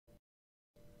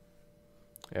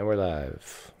And we're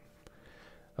live.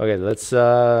 Okay, let's,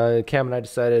 Cam and I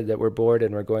decided that we're bored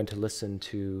and we're going to listen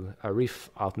to Arif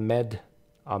Ahmed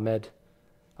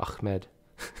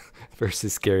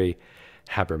versus Gary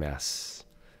Habermas.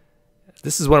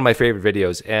 This is one of my favorite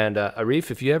videos. And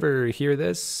Arif, if you ever hear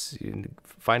this, you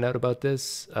find out about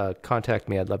this, contact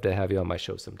me. I'd love to have you on my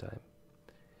show sometime.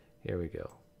 Here we go.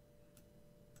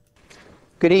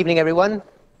 Good evening, everyone.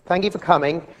 Thank you for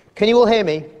coming. Can you all hear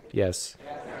me? Yes.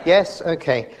 Yes?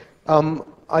 Okay.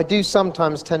 I do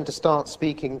sometimes tend to start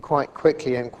speaking quite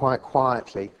quickly and quite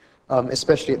quietly,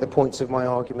 especially at the points of my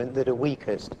argument that are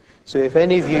weakest. So if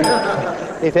any of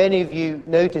you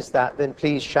notice that, then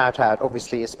please shout out,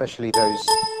 obviously, especially those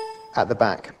at the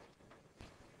back.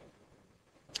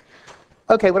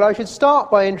 Okay, well, I should start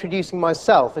by introducing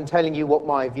myself and telling you what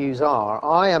my views are.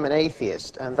 I am an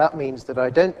atheist, and that means that I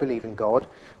don't believe in God.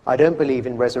 I don't believe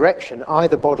in resurrection,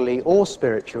 either bodily or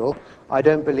spiritual. I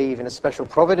don't believe in a special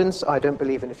providence. I don't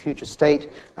believe in a future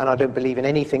state, and I don't believe in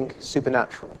anything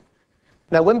supernatural.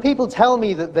 Now, when people tell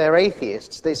me that they're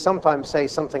atheists, they sometimes say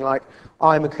something like,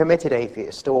 I'm a committed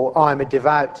atheist, or I'm a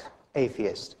devout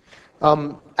atheist.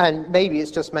 And maybe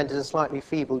it's just meant as a slightly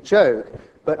feeble joke,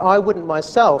 but I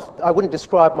wouldn't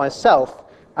describe myself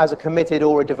as a committed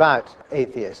or a devout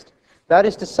atheist. That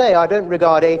is to say, I don't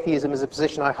regard atheism as a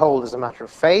position I hold as a matter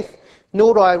of faith,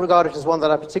 nor do I regard it as one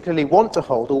that I particularly want to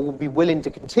hold or would be willing to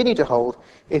continue to hold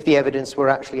if the evidence were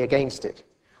actually against it.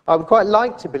 I would quite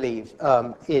like to believe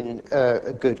in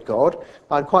a good God.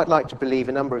 I'd quite like to believe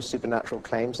a number of supernatural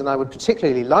claims, and I would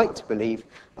particularly like to believe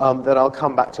that I'll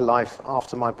come back to life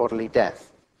after my bodily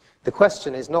death. The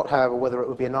question is not, however, whether it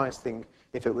would be a nice thing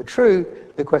if it were true.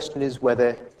 The question is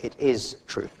whether it is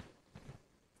true.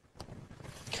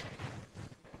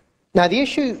 Now, the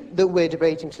issue that we're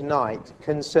debating tonight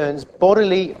concerns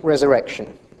bodily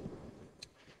resurrection.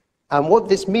 And what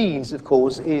this means, of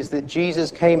course, is that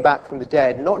Jesus came back from the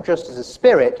dead, not just as a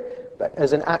spirit, but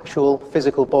as an actual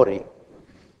physical body.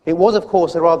 It was, of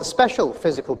course, a rather special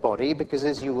physical body, because,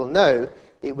 as you will know,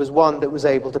 it was one that was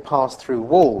able to pass through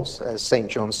walls, as St.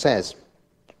 John says.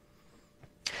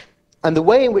 And the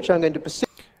way in which I'm going to pursue...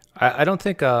 I don't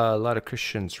think a lot of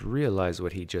Christians realize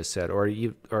what he just said, or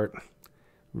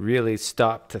really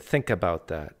stop to think about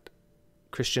that.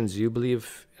 Christians, you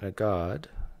believe in a God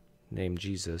named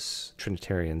Jesus,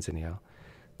 Trinitarians anyhow,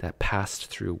 that passed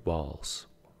through walls.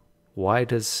 Why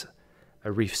does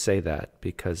Arif say that?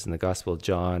 Because in the Gospel of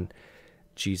John,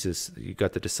 Jesus, you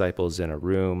got the disciples in a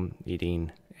room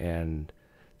eating, and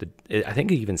I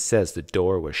think it even says the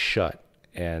door was shut,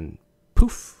 and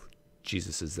poof,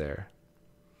 Jesus is there.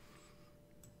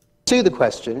 Pursue the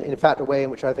question, in fact, a way in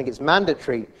which I think it's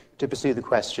mandatory to pursue the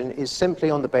question, is simply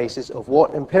on the basis of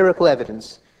what empirical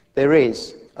evidence there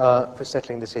is for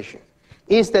settling this issue.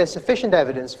 Is there sufficient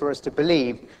evidence for us to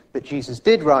believe that Jesus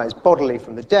did rise bodily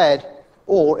from the dead,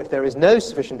 or if there is no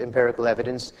sufficient empirical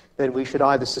evidence, then we should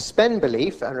either suspend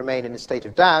belief and remain in a state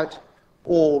of doubt,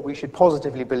 or we should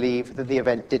positively believe that the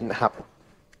event didn't happen.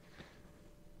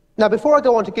 Now, before I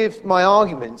go on to give my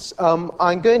arguments,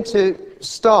 I'm going to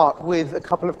start with a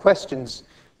couple of questions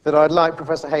that I'd like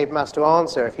Professor Habermas to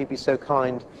answer, if he'd be so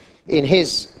kind, in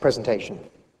his presentation.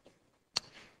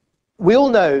 We all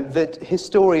know that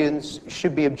historians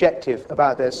should be objective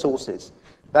about their sources.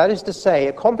 That is to say,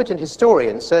 a competent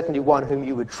historian, certainly one whom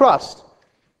you would trust,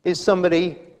 is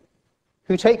somebody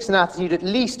who takes an attitude at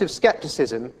least of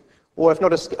skepticism, or if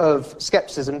not of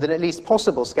skepticism, then at least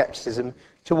possible skepticism,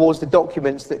 towards the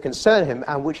documents that concern him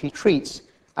and which he treats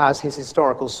as his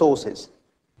historical sources.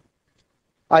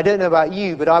 I don't know about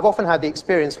you, but I've often had the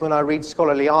experience when I read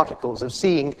scholarly articles of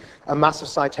seeing a mass of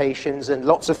citations and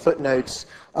lots of footnotes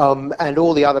and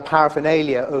all the other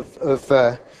paraphernalia of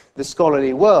the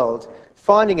scholarly world,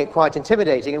 finding it quite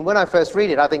intimidating. And when I first read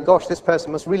it, I think, gosh, this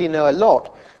person must really know a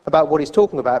lot about what he's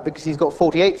talking about, because he's got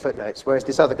 48 footnotes, whereas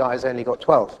this other guy has only got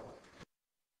 12.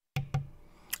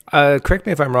 Correct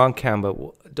me if I'm wrong, Cam,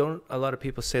 but don't a lot of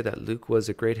people say that Luke was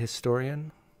a great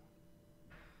historian?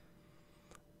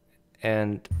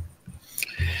 And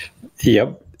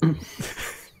yep.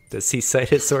 Does he cite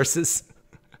his sources?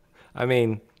 I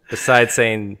mean, besides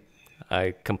saying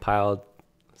I compiled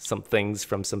some things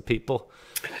from some people.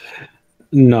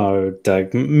 No,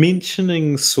 Doug.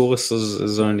 Mentioning sources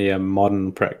is only a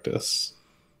modern practice.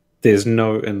 There's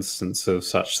no instance of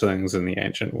such things in the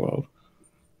ancient world.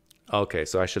 Okay,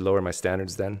 so I should lower my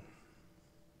standards then?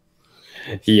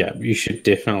 Yeah, you should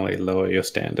definitely lower your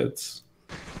standards.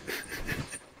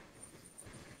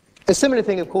 A similar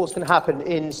thing, of course, can happen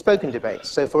in spoken debates.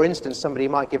 So, for instance, somebody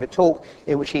might give a talk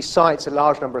in which he cites a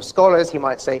large number of scholars. He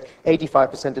might say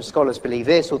 85% of scholars believe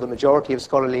this, or the majority of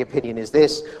scholarly opinion is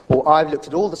this, or I've looked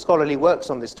at all the scholarly works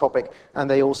on this topic, and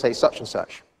they all say such and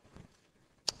such.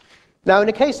 Now, in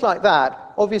a case like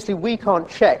that, obviously we can't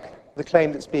check the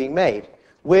claim that's being made.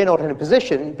 We're not in a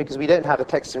position, because we don't have the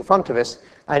text in front of us,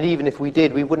 and even if we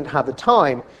did, we wouldn't have the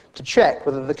time to check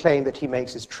whether the claim that he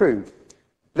makes is true.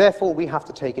 Therefore, we have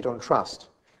to take it on trust.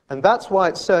 And that's why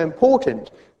it's so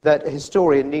important that a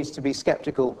historian needs to be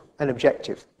skeptical and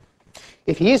objective.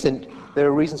 If he isn't, there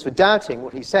are reasons for doubting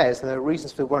what he says, and there are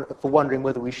reasons for wondering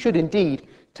whether we should indeed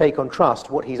take on trust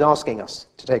what he's asking us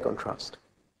to take on trust.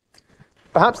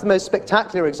 Perhaps the most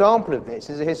spectacular example of this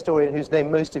is a historian whose name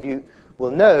most of you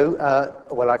will know.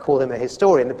 Well, I call him a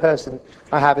historian. The person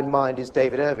I have in mind is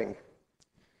David Irving.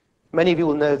 Many of you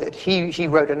will know that he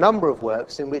wrote a number of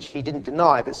works in which he didn't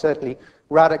deny, but certainly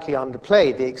radically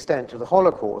underplayed the extent of the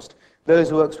Holocaust.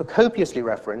 Those works were copiously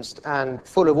referenced and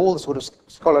full of all the sort of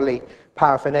scholarly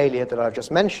paraphernalia that I've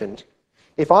just mentioned.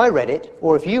 If I read it,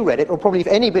 or if you read it, or probably if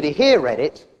anybody here read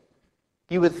it,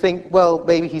 you would think, well,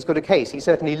 maybe he's got a case. He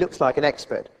certainly looks like an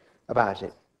expert about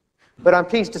it. But I'm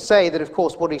pleased to say that, of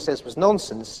course, what he says was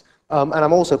nonsense, and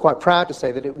I'm also quite proud to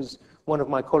say that it was one of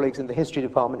my colleagues in the history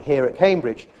department here at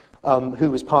Cambridge who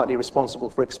was partly responsible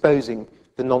for exposing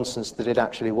the nonsense that it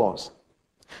actually was.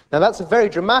 Now, that's a very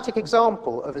dramatic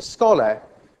example of a scholar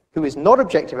who is not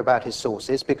objective about his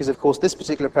sources, because, of course, this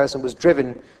particular person was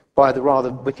driven by the rather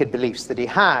wicked beliefs that he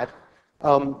had,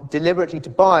 deliberately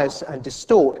to bias and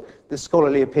distort the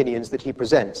scholarly opinions that he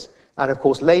presents. And, of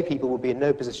course, lay people will be in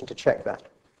no position to check that.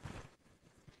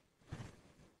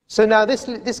 So now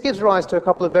this gives rise to a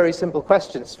couple of very simple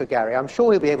questions for Gary. I'm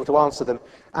sure he'll be able to answer them,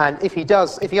 and if he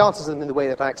answers them in the way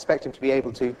that I expect him to be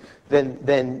able to,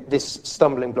 then this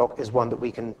stumbling block is one that we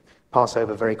can pass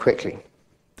over very quickly.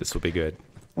 This will be good.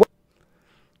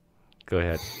 Go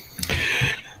ahead.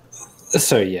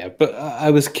 So yeah, but I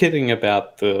was kidding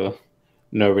about the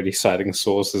nobody citing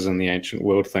sources in the ancient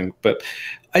world thing, but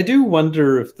I do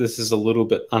wonder if this is a little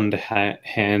bit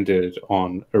underhanded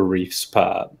on Arif's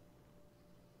part.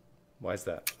 Why is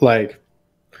that? Like,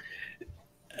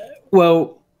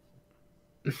 well,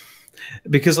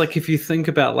 because like if you think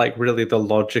about like really the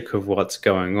logic of what's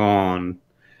going on,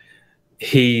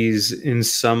 he's in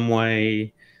some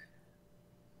way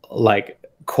like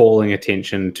calling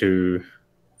attention to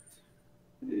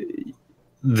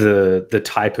the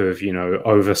type of, you know,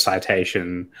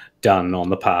 over-citation done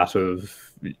on the part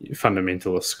of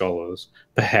fundamentalist scholars,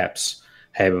 perhaps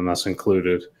Habermas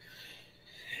included.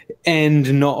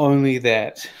 And not only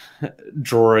that,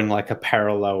 drawing like a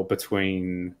parallel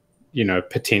between, you know,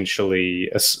 potentially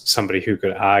somebody who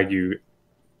could argue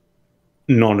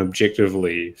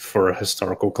non-objectively for a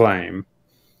historical claim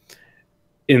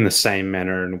in the same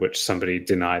manner in which somebody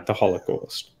denied the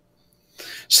Holocaust.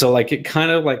 So like it kind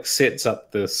of like sets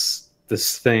up this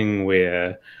thing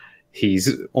where he's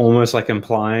almost like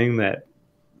implying that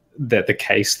the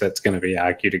case that's going to be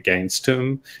argued against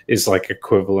him is like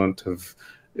equivalent of,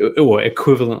 or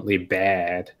equivalently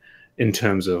bad in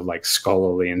terms of like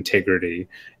scholarly integrity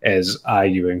as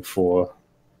arguing for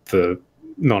the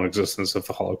non-existence of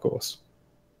the Holocaust.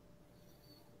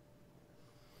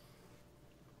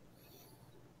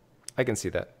 I can see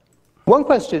that. One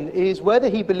question is whether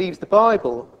he believes the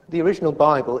Bible, the original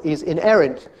Bible, is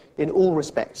inerrant in all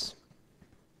respects.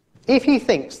 If he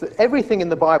thinks that everything in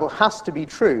the Bible has to be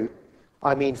true,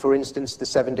 I mean, for instance, the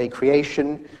 7-day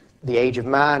creation, the age of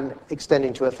man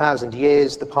extending to 1,000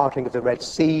 years, the parting of the Red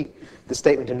Sea, the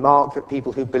statement in Mark that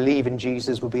people who believe in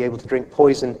Jesus will be able to drink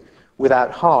poison without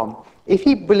harm. If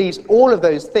he believes all of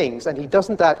those things and he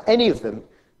doesn't doubt any of them,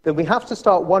 then we have to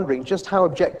start wondering just how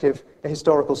objective a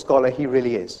historical scholar he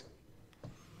really is.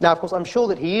 Now, of course, I'm sure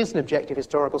that he is an objective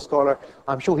historical scholar.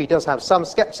 I'm sure he does have some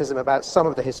skepticism about some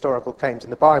of the historical claims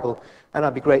in the Bible, and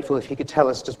I'd be grateful if he could tell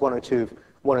us just one or two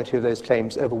of those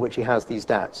claims over which he has these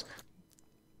doubts.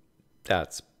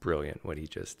 That's brilliant what he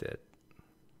just did.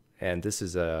 And this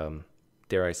is a,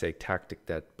 dare I say, tactic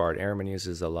that Bart Ehrman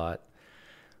uses a lot,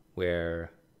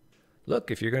 where, look,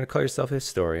 if you're going to call yourself a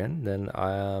historian, then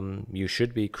you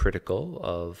should be critical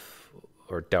of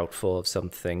or doubtful of some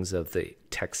things of the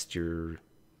text you're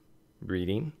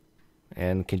reading.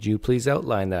 And could you please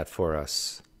outline that for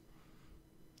us?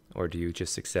 Or do you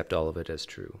just accept all of it as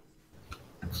true?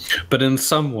 But in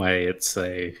some way, it's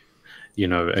a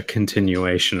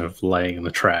continuation of laying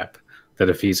the trap, that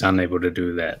if he's unable to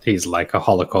do that, he's like a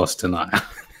Holocaust denier.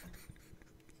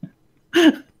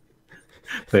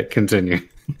 But continue.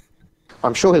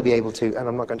 I'm sure he'll be able to, and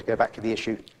I'm not going to go back to the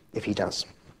issue if he does.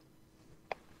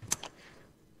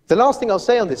 The last thing I'll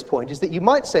say on this point is that you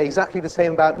might say exactly the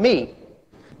same about me.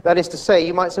 That is to say,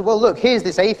 you might say, well, look, here's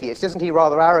this atheist, isn't he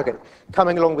rather arrogant,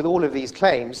 coming along with all of these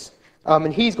claims,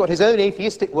 and he's got his own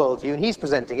atheistic worldview, and he's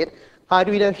presenting it. How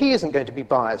do we know he isn't going to be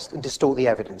biased and distort the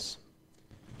evidence?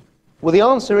 Well, the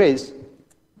answer is,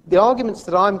 the arguments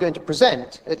that I'm going to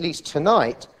present, at least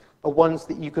tonight, are ones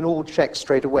that you can all check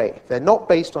straight away. They're not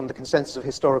based on the consensus of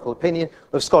historical opinion,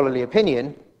 of scholarly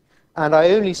opinion, and I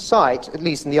only cite, at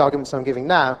least in the arguments I'm giving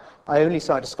now, I only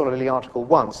cite a scholarly article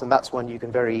once, and that's one you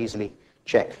can very easily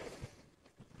check.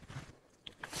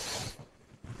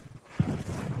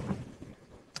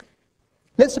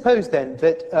 Let's suppose then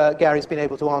that Gary's been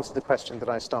able to answer the question that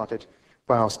I started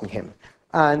by asking him.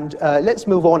 And let's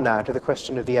move on now to the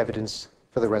question of the evidence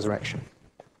for the resurrection.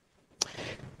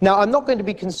 Now, I'm not going to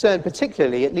be concerned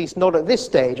particularly, at least not at this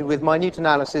stage, with minute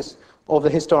analysis of the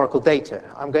historical data.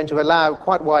 I'm going to allow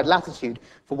quite wide latitude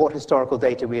for what historical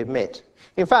data we admit.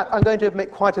 In fact, I'm going to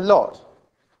admit quite a lot.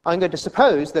 I'm going to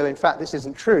suppose, though in fact this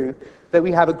isn't true, that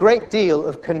we have a great deal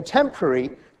of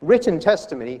contemporary written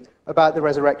testimony about the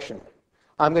resurrection.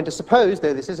 I'm going to suppose,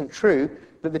 though this isn't true,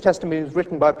 that the testimony was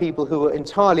written by people who were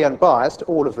entirely unbiased,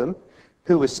 all of them,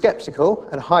 who were skeptical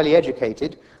and highly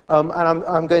educated, and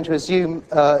I'm going to assume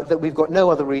that we've got no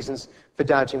other reasons for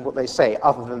doubting what they say,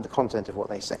 other than the content of what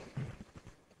they say.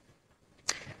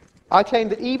 I claim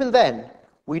that even then,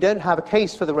 we don't have a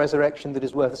case for the resurrection that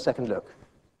is worth a second look.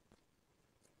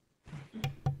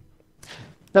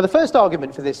 Now, the first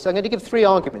argument for this, I'm going to give three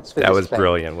arguments for this claim. That was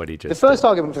brilliant, what he just did. The first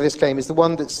argument for this claim is the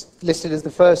one that's listed as the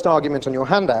first argument on your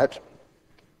handout.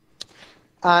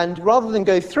 And rather than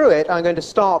go through it, I'm going to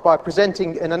start by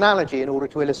presenting an analogy in order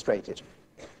to illustrate it.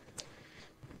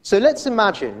 So let's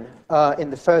imagine, in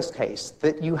the first case,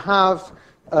 that you have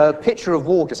a pitcher of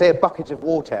water, say a bucket of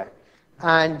water,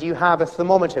 and you have a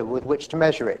thermometer with which to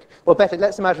measure it. Or better,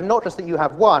 let's imagine not just that you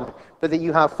have one, but that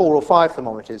you have 4 or 5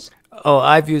 thermometers. Oh,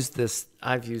 I've used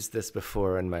this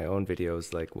before in my own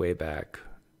videos, like way back.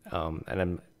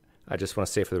 And I just want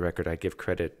to say for the record, I give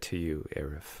credit to you,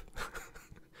 Arif.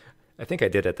 I think I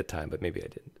did at the time, but maybe I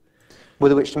didn't.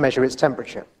 With which to measure its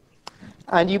temperature.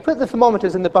 And you put the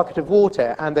thermometers in the bucket of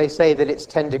water, and they say that it's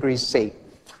 10 degrees C.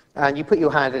 And you put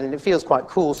your hand in, and it feels quite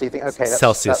cool, so you think, okay, that's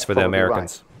Celsius for the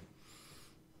Americans. Right.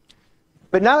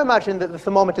 But now imagine that the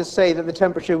thermometers say that the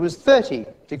temperature was 30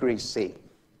 degrees C.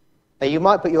 Now, you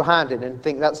might put your hand in and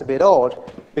think that's a bit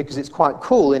odd, because it's quite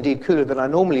cool, indeed cooler than I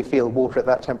normally feel water at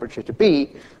that temperature to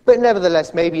be. But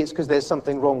nevertheless, maybe it's because there's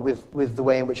something wrong with the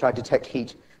way in which I detect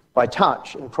heat by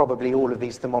touch, and probably all of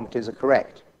these thermometers are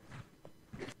correct.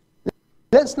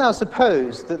 Let's now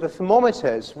suppose that the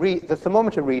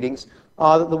thermometer readings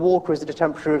are that the water is at a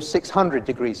temperature of 600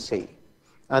 degrees C,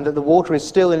 and that the water is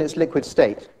still in its liquid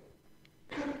state.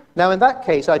 Now, in that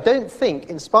case, I don't think,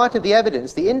 in spite of the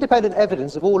evidence, the independent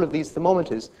evidence of all of these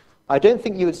thermometers, I don't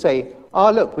think you would say,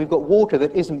 look, we've got water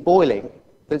that isn't boiling,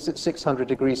 that's at 600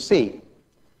 degrees C.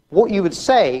 What you would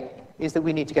say is that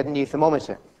we need to get a new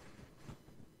thermometer.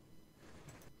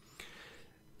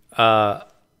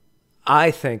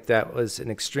 I think that was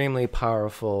an extremely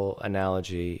powerful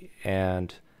analogy,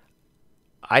 and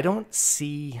I don't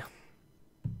see...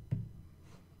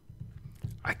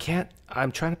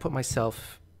 I'm trying to put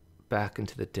myself back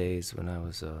into the days when I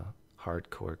was a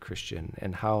hardcore Christian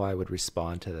and how I would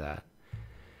respond to that.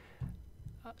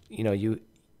 You know,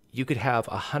 you could have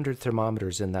 100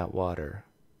 thermometers in that water,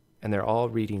 and they're all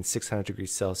reading 600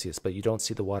 degrees Celsius, but you don't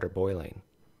see the water boiling.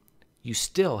 You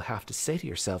still have to say to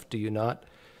yourself, do you not,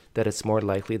 that it's more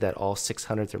likely that all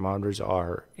 600 thermometers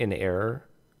are in error,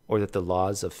 or that the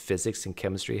laws of physics and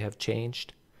chemistry have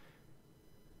changed?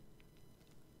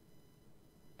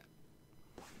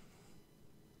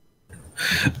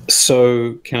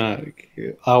 So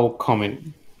I'll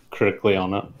comment critically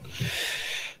on it.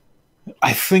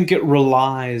 I think it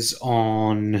relies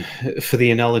on, for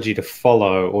the analogy to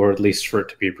follow, or at least for it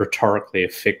to be rhetorically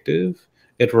effective,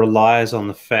 it relies on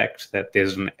the fact that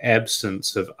there's an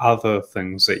absence of other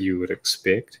things that you would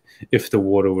expect if the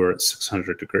water were at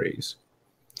 600 degrees.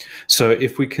 So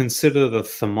if we consider the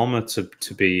thermometer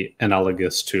to be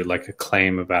analogous to like a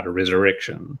claim about a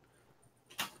resurrection,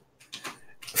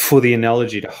 for the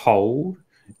analogy to hold,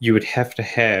 you would have to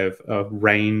have a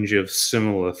range of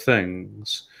similar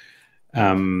things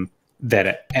that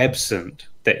are absent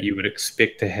that you would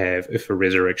expect to have if a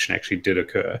resurrection actually did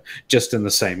occur. Just in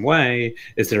the same way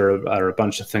as there are a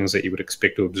bunch of things that you would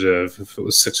expect to observe if it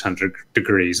was 600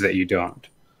 degrees that you don't.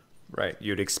 Right.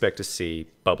 You'd expect to see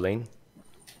bubbling,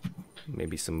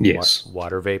 maybe some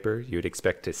water vapor. You'd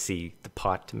expect to see the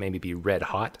pot to maybe be red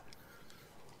hot.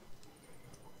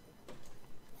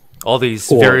 All these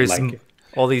various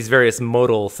All these various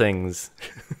modal things.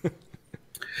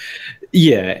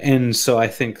 Yeah, and so I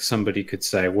think somebody could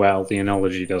say, well, the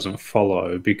analogy doesn't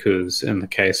follow because in the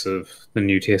case of the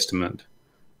New Testament,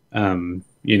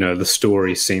 the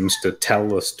story seems to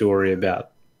tell a story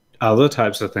about other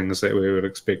types of things that we would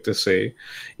expect to see.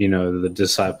 The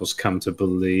disciples come to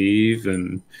believe,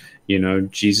 and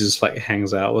Jesus like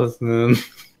hangs out with them.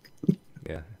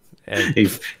 Yeah, and he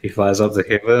flies up to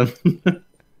heaven.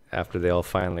 after they all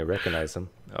finally recognize him.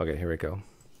 Okay, here we go.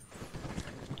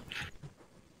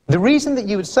 The reason that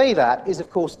you would say that is, of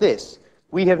course, this.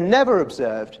 We have never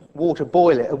observed water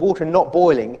not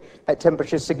boiling at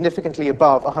temperatures significantly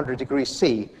above 100 degrees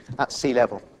C at sea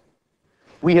level.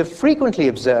 We have frequently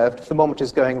observed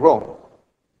thermometers going wrong.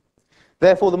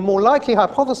 Therefore, the more likely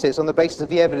hypothesis on the basis of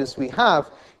the evidence we have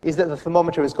is that the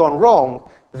thermometer has gone wrong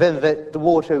than that the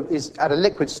water is in a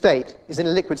liquid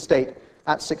state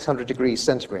at 600 degrees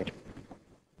centigrade.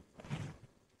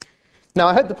 Now,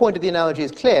 I hope the point of the analogy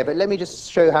is clear, but let me just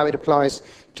show how it applies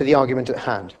to the argument at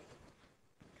hand.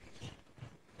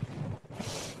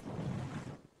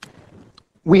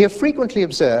 We have frequently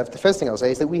observed, the first thing I'll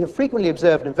say is that we have frequently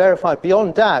observed and verified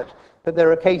beyond doubt that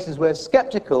there are cases where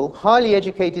skeptical, highly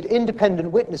educated,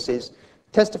 independent witnesses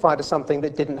testify to something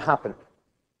that didn't happen.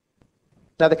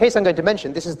 Now, the case I'm going to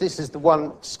mention, this is the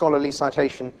one scholarly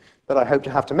citation that I hope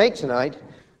to have to make tonight.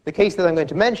 The case that I'm going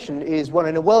to mention is one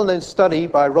in a well-known study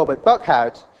by Robert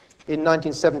Buckhout in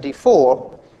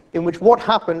 1974, in which what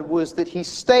happened was that he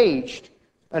staged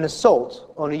an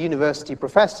assault on a university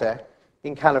professor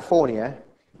in California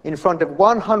in front of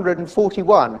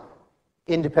 141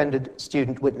 independent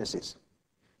student witnesses.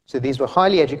 So these were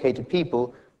highly educated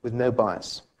people with no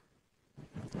bias.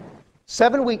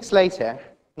 7 weeks later,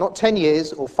 not 10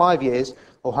 years or 5 years,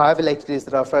 or however late it is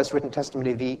that our first written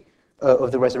testimony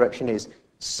of the resurrection is,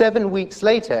 7 weeks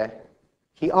later,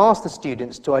 he asked the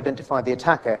students to identify the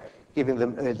attacker, giving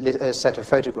them a set of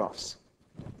photographs.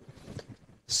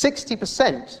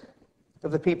 60%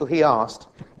 of the people he asked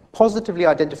positively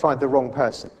identified the wrong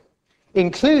person,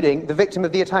 including the victim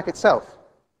of the attack itself.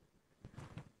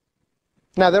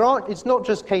 Now, it's not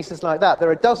just cases like that. There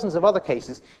are dozens of other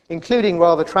cases, including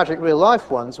rather tragic real-life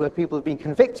ones, where people have been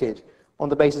convicted on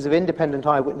the basis of independent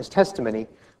eyewitness testimony,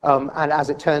 and as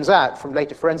it turns out, from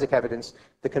later forensic evidence,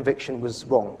 the conviction was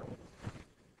wrong.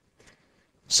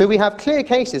 So we have clear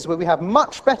cases where we have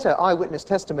much better eyewitness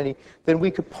testimony than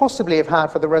we could possibly have had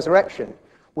for the resurrection,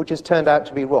 which has turned out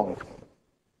to be wrong.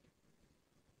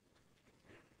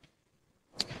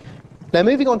 Now,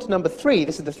 moving on to number 3,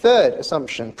 this is the third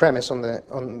assumption, premise on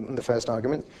the first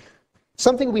argument.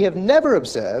 Something we have never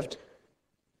observed,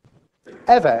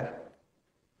 ever,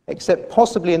 except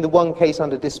possibly in the one case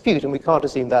under dispute, and we can't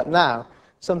assume that now,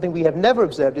 something we have never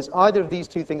observed is either of these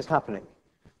two things happening.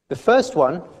 The first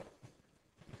one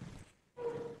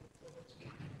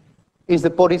is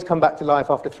that bodies come back to life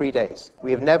after 3 days.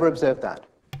 We have never observed that.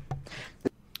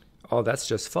 Oh, that's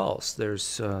just false.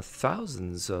 There's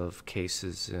thousands of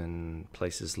cases in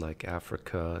places like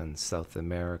Africa and South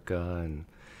America, and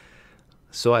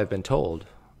so I've been told.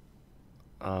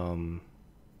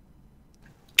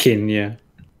 Kenya.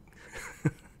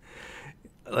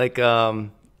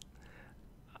 Again,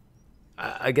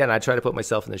 I try to put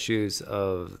myself in the shoes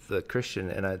of the Christian,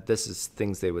 and this is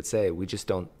things they would say. We just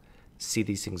don't see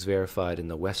these things verified in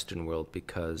the Western world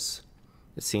because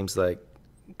it seems like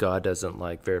God doesn't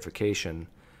like verification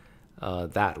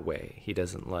that way. He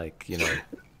doesn't like,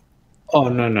 Oh,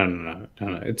 no.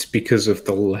 It's because of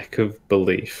the lack of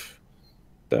belief,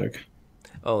 Doug.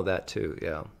 Oh, that too,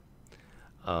 yeah.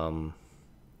 And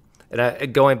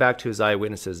going back to his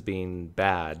eyewitnesses being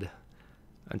bad,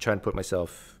 I'm trying to put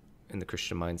myself in the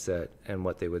Christian mindset and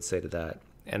what they would say to that.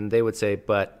 And they would say,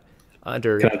 but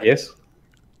under... Can I guess?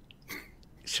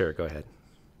 Sure, go ahead.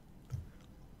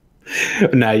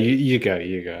 No, you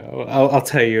go. I'll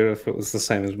tell you if it was the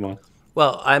same as mine.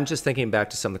 Well, I'm just thinking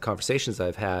back to some of the conversations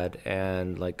I've had,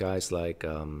 and like guys like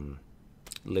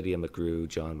Lydia McGrew,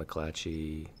 John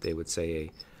McClatchy, they would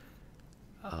say,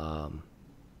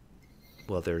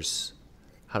 well, there's,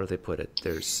 how do they put it?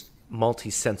 There's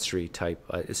multi-sensory type.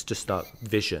 It's just not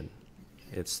vision.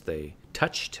 It's they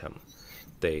touched him,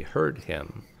 they heard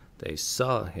him, they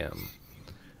saw him.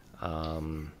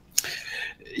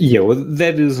 Yeah, well,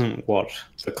 that isn't what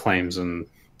the claims in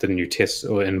the New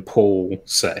Testament or in Paul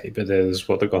say, but that is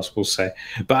what the Gospels say.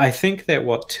 But I think that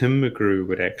what Tim McGrew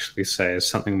would actually say is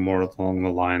something more along the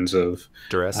lines of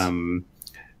duress.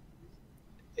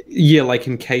 Yeah, like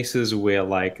in cases where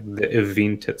like the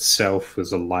event itself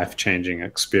was a life-changing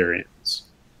experience.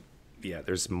 Yeah,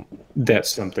 that's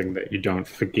something that you don't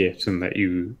forget, and that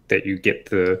you get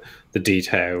the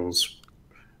details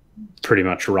pretty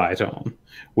much right on,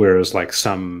 whereas like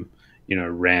some, you know,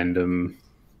 random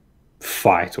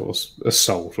fight or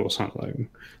assault or something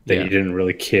that you didn't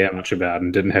really care much about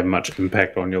and didn't have much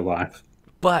impact on your life.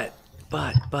 But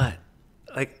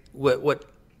like what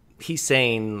he's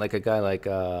saying, like a guy like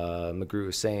McGrew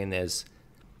was saying, is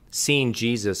seeing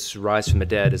Jesus rise from the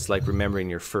dead is like remembering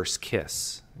your first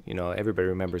kiss. You know, everybody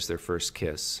remembers their first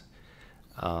kiss.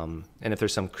 And if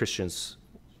there's some Christians,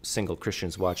 single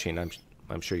Christians watching,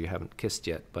 I'm sure you haven't kissed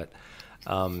yet, but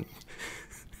well,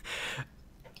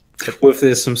 if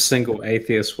there's some single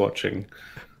atheists watching.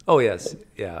 Oh yes,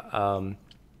 yeah.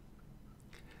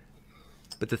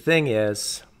 But the thing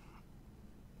is,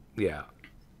 we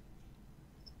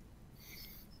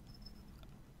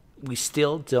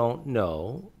still don't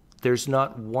know. There's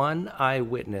not one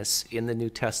eyewitness in the New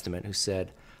Testament who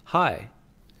said, "Hi,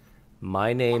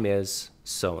 my name is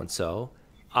so-and-so.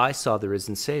 I saw the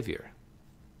risen Savior."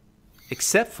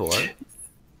 Except for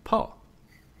Paul.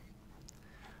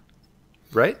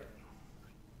 Right?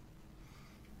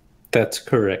 That's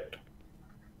correct.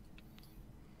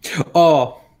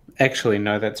 Oh, actually,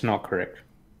 no, that's not correct.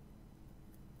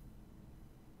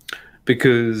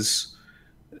 Because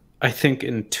I think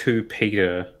in 2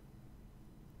 Peter...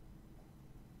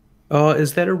 Oh,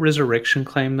 is that a resurrection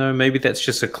claim, though? Maybe that's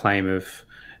just a claim of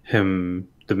him,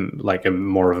 like a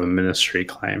more of a ministry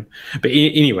claim. But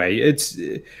anyway, it's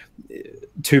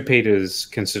 2 Peter's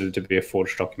considered to be a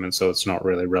forged document, so it's not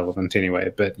really relevant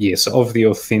anyway. But yes, of the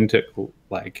authentic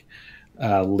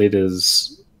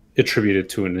letters attributed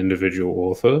to an individual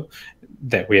author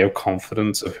that we have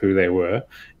confidence of who they were,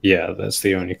 that's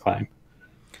the only claim.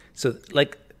 So,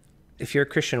 like, if you're a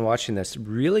Christian watching this,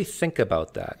 really think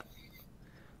about that.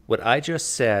 What I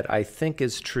just said, I think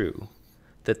is true,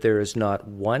 that there is not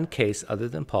one case other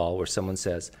than Paul where someone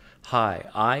says, "Hi,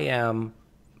 I am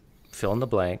fill in the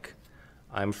blank.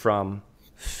 I'm from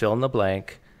fill in the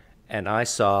blank, and I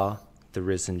saw the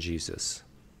risen Jesus."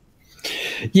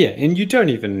 Yeah, and you don't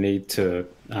even need to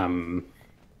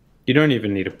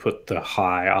put the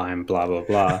 "hi, I'm blah blah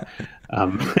blah."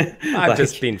 I'm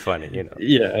just being funny, you know.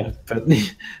 Yeah, but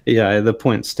the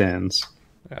point stands.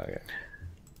 Okay.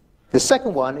 The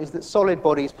second one is that solid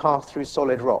bodies pass through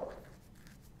solid rock.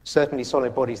 Certainly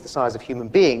solid bodies the size of human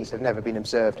beings have never been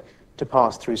observed to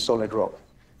pass through solid rock.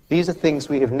 These are things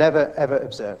we have never, ever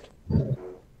observed.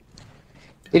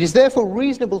 It is therefore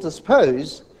reasonable to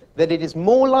suppose that it is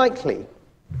more likely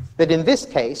that in this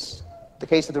case, the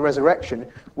case of the resurrection,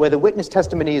 where the witness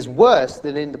testimony is worse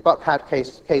than in the Buckhat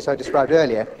case I described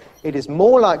earlier, it is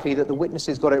more likely that the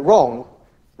witnesses got it wrong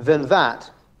than that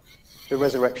the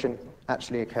resurrection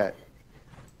actually occurred.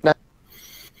 Now,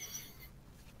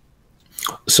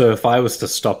 so if I was to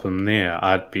stop him there,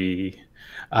 I'd be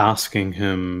asking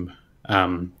him,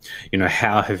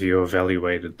 how have you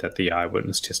evaluated that the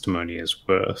eyewitness testimony is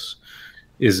worse?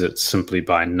 Is it simply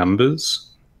by numbers?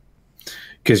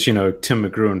 Because, Tim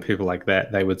McGrew and people like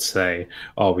that, they would say,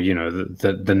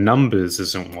 the numbers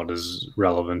isn't what is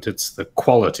relevant, it's the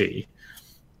quality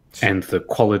and the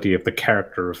quality of the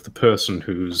character of the person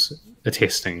who's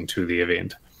attesting to the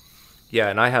event. Yeah,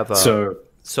 and I have so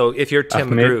if you're Tim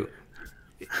Ahmed, McGrew,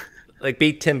 like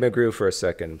be Tim McGrew for a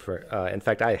second. In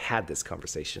fact, I had this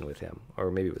conversation with him,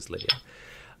 or maybe it was Lydia.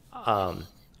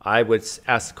 I would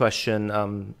ask the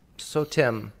question, so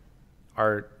Tim,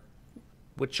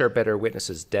 which are better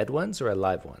witnesses, dead ones or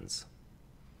alive ones?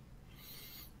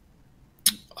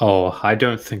 Oh, I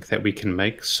don't think that we can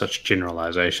make such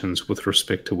generalizations with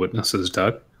respect to witnesses,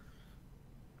 Doug.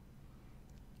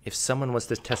 If someone was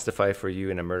to testify for you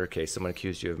in a murder case, someone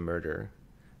accused you of murder,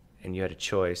 and you had a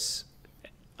choice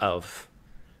of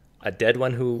a dead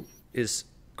one who is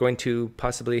going to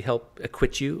possibly help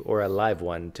acquit you or a live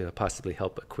one to possibly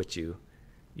help acquit you,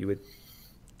 you would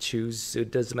choose,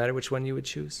 it doesn't matter which one you would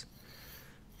choose?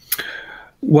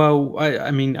 Well,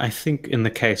 I think in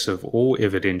the case of all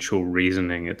evidential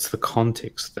reasoning, it's the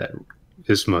context that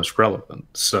is most relevant.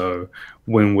 So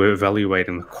when we're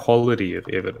evaluating the quality of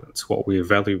evidence, what we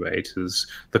evaluate is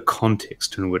the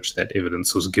context in which that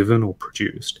evidence was given or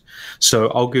produced. So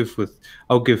I'll give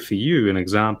for you an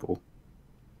example.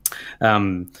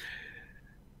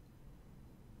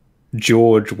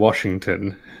 George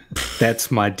Washington,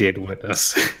 that's my dead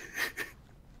witness,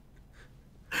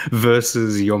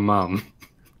 versus your mum.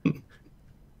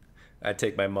 I'd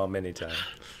take my mom anytime.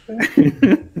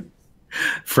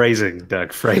 Phrasing,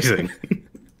 Doug, phrasing.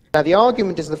 Now, the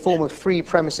argument is the form of 3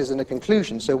 premises and a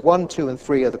conclusion. So 1, 2, and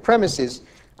 3 are the premises,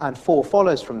 and 4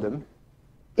 follows from them.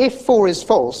 If 4 is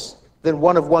false, then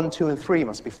one of 1, 2, and 3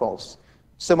 must be false.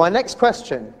 So my next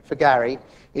question for Gary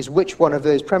is which one of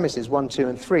those premises, 1, 2,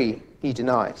 and 3, he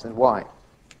denies, and why?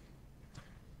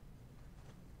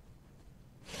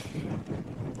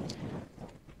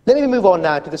 Let me move on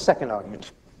now to the second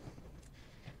argument.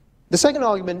 The second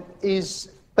argument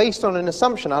is based on an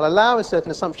assumption. I'll allow a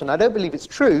certain assumption. I don't believe it's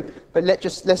true, but let's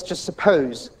just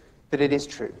suppose that it is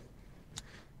true.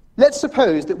 Let's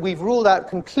suppose that we've ruled out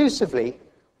conclusively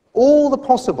all the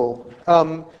possible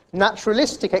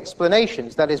naturalistic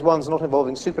explanations, that is, ones not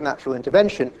involving supernatural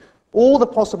intervention, all the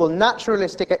possible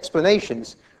naturalistic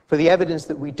explanations for the evidence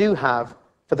that we do have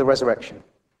for the resurrection.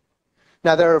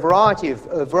 Now, there are a variety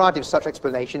of such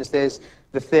explanations. There's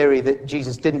the theory that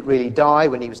Jesus didn't really die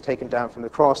when he was taken down from the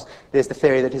cross. There's the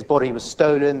theory that his body was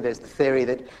stolen. There's the theory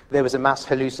that there was a mass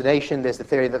hallucination. There's the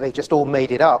theory that they just all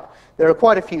made it up. There are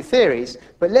quite a few theories,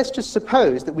 but let's just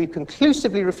suppose that we've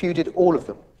conclusively refuted all of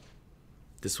them.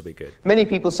 This will be good. Many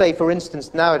people say, for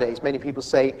instance, nowadays, many people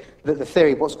say that the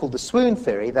theory, what's called the swoon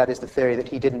theory, that is the theory that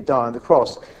he didn't die on the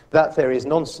cross, that theory is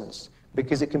nonsense,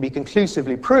 because it can be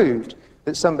conclusively proved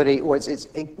that somebody, or it's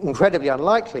incredibly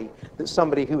unlikely that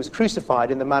somebody who was crucified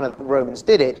in the manner that the Romans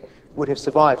did it would have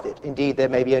survived it. Indeed, there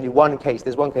may be only one case.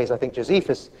 There's one case I think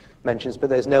Josephus mentions, but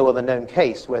there's no other known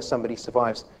case where somebody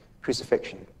survives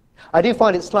crucifixion. I do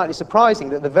find it slightly surprising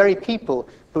that the very people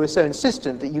who are so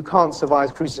insistent that you can't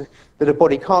survive that a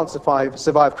body can't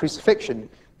survive crucifixion,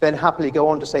 then happily go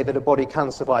on to say that a body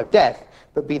can survive death,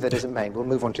 but be that as it may. We'll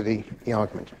move on to the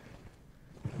argument.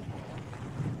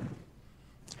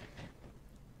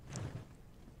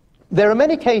 There are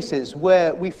many cases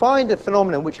where we find a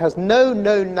phenomenon which has no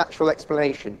known natural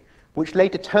explanation, which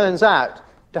later turns out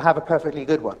to have a perfectly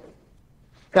good one.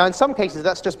 Now, in some cases,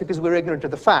 that's just because we're ignorant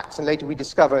of the facts, and later we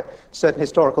discover certain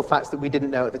historical facts that we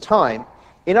didn't know at the time.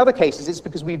 In other cases, it's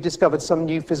because we've discovered some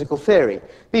new physical theory.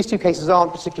 These two cases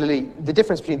aren't particularly, the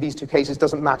difference between these two cases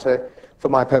doesn't matter for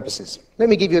my purposes. Let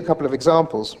me give you a couple of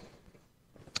examples.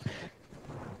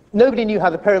 Nobody knew how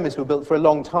the pyramids were built for a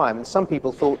long time, and some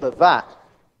people thought that that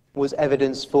was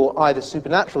evidence for either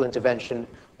supernatural intervention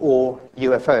or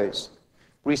UFOs.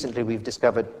 Recently, we've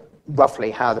discovered roughly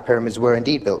how the pyramids were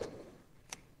indeed built.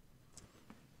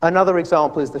 Another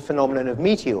example is the phenomenon of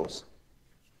meteors.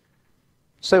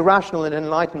 So rational and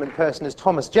enlightenment person as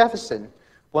Thomas Jefferson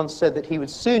once said that he would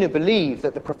sooner believe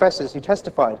that the professors who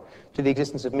testified to the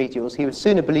existence of meteors, he would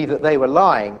sooner believe that they were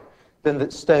lying than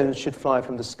that stones should fly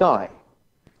from the sky.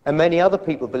 And many other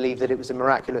people believe that it was a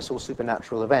miraculous or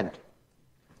supernatural event.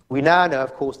 We now know,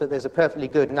 of course, that there's a perfectly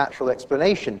good natural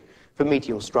explanation for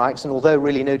meteor strikes, and although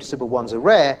really noticeable ones are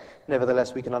rare,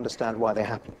 nevertheless we can understand why they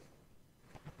happen.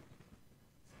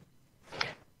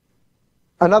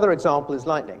 Another example is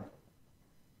lightning.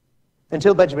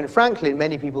 Until Benjamin Franklin,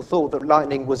 many people thought that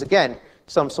lightning was, again,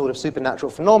 some sort of supernatural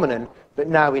phenomenon, but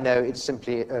now we know it's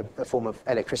simply a form of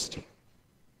electricity.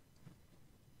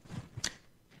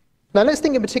 Now let's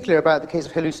think in particular about the case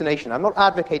of hallucination. I'm not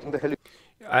advocating the hallucination.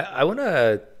 I want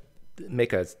to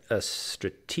make a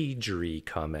strategery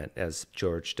comment, as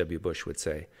George W. Bush would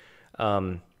say.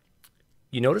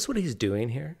 You notice what he's doing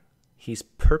here? He's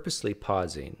purposely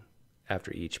pausing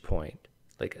after each point.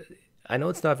 Like, I know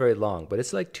it's not very long, but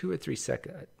it's like 2 or 3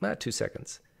 seconds, not 2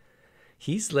 seconds.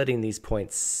 He's letting these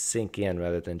points sink in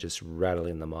rather than just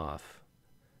rattling them off.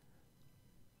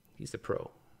 He's the pro.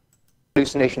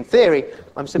 Hallucination theory,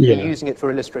 I'm simply using it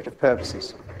for illustrative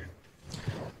purposes.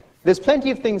 There's plenty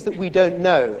of things that we don't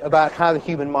know about how the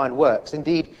human mind works.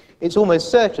 Indeed, it's almost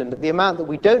certain that the amount that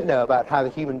we don't know about how the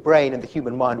human brain and the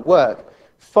human mind work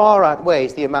far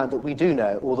outweighs the amount that we do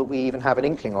know, or that we even have an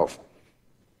inkling of.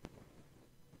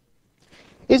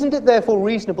 Isn't it therefore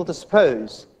reasonable to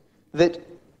suppose that,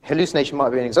 hallucination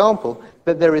might be an example,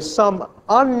 that there is some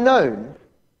unknown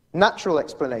natural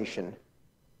explanation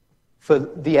for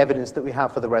the evidence that we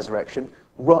have for the resurrection,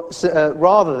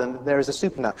 rather than that there is a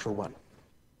supernatural one?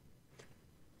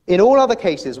 In all other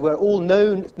cases where all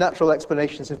known natural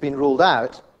explanations have been ruled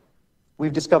out,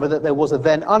 we've discovered that there was a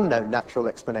then unknown natural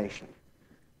explanation.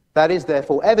 That is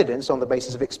therefore evidence on the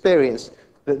basis of experience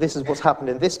that this is what's happened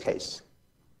in this case.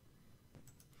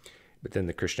 But then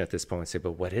the Christian at this point would say,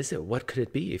 but what is it? What could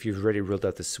it be? If you've already ruled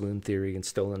out the swoon theory and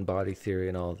stolen body theory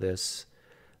and all this,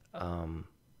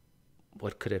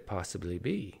 what could it possibly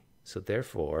be? So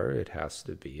therefore, it has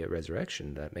to be a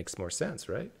resurrection. That makes more sense,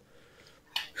 right?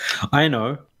 I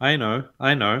know.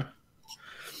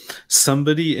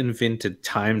 Somebody invented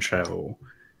time travel,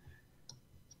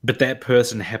 but that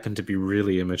person happened to be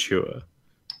really immature.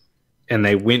 And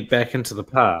they went back into the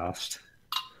past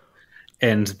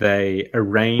and they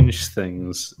arranged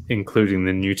things, including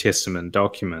the New Testament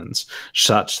documents,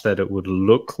 such that it would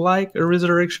look like a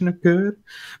resurrection occurred,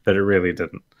 but it really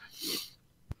didn't.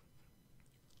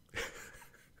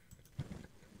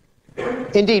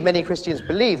 Indeed, many Christians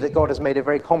believe that God has made a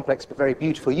very complex but very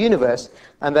beautiful universe,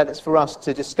 and that it's for us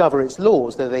to discover its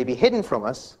laws, though they be hidden from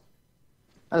us.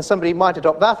 And somebody might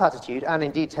adopt that attitude, and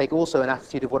indeed take also an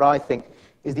attitude of what I think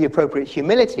is the appropriate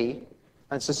humility,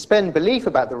 and suspend belief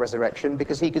about the resurrection,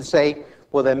 because he could say,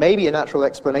 well, there may be a natural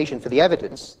explanation for the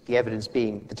evidence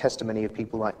being the testimony of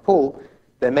people like Paul.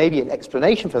 There may be an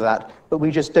explanation for that, but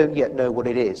we just don't yet know what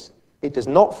it is. It does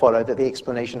not follow that the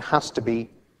explanation has to be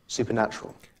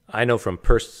supernatural. I know from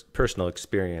personal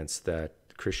experience that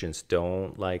Christians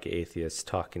don't like atheists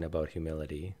talking about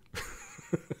humility.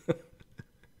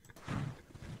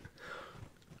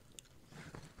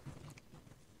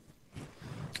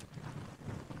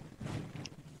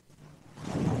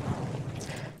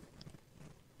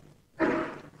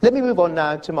 Let me move on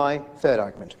now to my third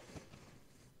argument.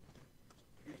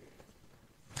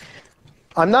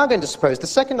 I'm now going to suppose the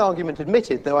second argument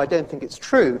admitted, though I don't think it's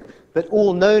true, that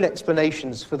all known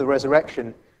explanations for the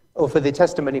resurrection, or for the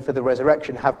testimony for the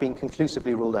resurrection, have been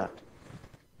conclusively ruled out.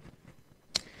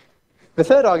 The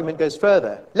third argument goes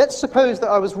further. Let's suppose that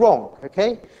I was wrong,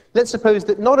 okay? Let's suppose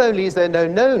that not only is there no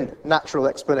known natural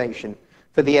explanation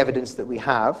for the evidence that we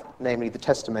have, namely the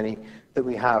testimony that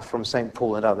we have from St.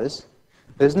 Paul and others,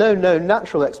 there's no known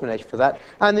natural explanation for that,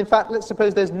 and in fact, let's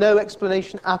suppose there's no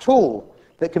explanation at all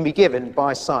that can be given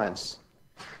by science.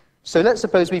 So let's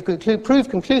suppose we've proved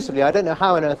conclusively, I don't know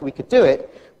how on earth we could do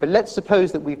it, but let's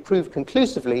suppose that we've proved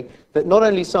conclusively that not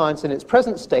only science in its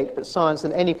present state, but science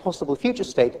in any possible future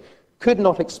state could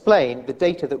not explain the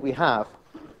data that we have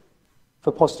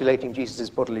for postulating Jesus'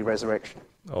 bodily resurrection.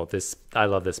 Oh, I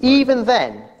love this part. Even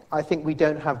then, I think we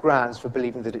don't have grounds for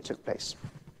believing that it took place.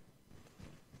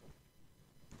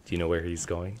 Do you know where he's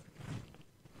going?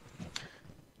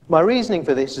 My reasoning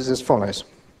for this is as follows.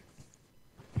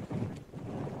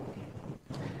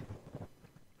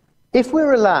 If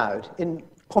we're allowed, in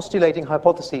postulating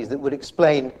hypotheses that would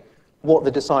explain what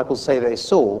the disciples say they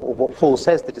saw, or what Paul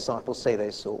says the disciples say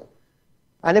they saw,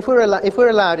 and if we're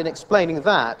allowed in explaining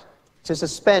that to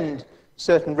suspend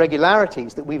certain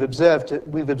regularities that we've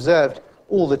observed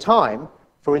all the time,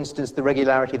 for instance, the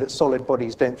regularity that solid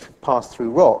bodies don't pass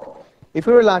through rock, if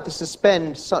we're allowed to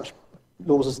suspend such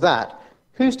laws as that,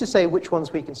 who's to say which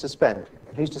ones we can suspend,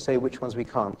 and who's to say which ones we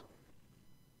can't?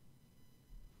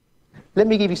 Let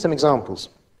me give you some examples.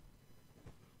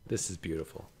 This is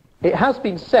beautiful. It has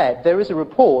been said, there is a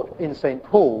report in St.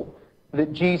 Paul,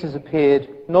 that Jesus appeared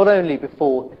not only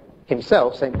before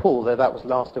himself, St. Paul, though that was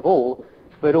last of all,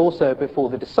 but also before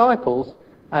the disciples,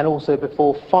 and also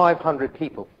before 500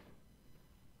 people.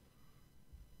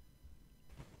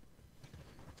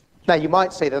 Now, you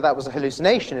might say that that was a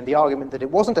hallucination, and the argument that it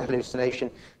wasn't a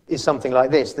hallucination is something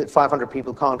like this, that 500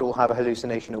 people can't all have a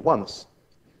hallucination at once.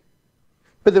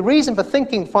 But the reason for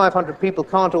thinking 500 people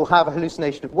can't all have a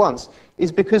hallucination at once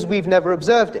is because we've never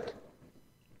observed it.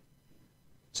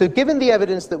 So given the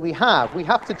evidence that we have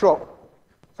to drop,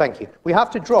 we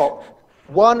have to drop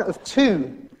one of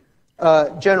two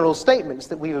general statements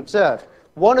that we've observed.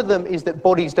 One of them is that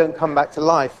bodies don't come back to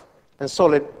life and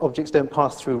solid objects don't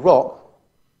pass through rock.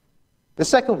 The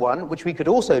second one, which we could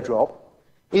also drop,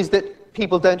 is that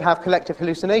people don't have collective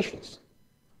hallucinations.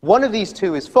 One of these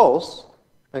two is false,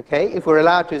 okay, if we're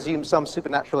allowed to assume some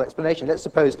supernatural explanation. Let's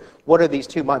suppose one of these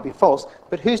two might be false,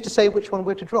 but who's to say which one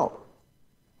we're to drop?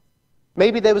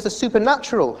 Maybe there was a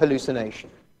supernatural hallucination.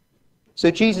 So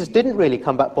Jesus didn't really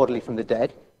come back bodily from the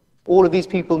dead. All of these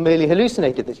people merely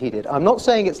hallucinated that he did. I'm not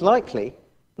saying it's likely,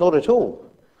 not at all.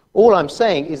 All I'm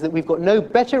saying is that we've got no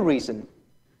better reason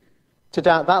to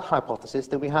doubt that hypothesis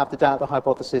than we have to doubt the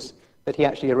hypothesis that he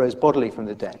actually arose bodily from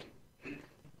the dead.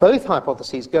 Both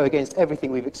hypotheses go against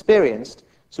everything we've experienced,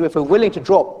 so if we're willing to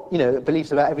drop,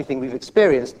 beliefs about everything we've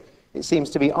experienced, it seems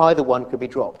to be either one could be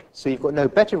dropped. So you've got no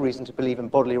better reason to believe in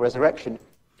bodily resurrection.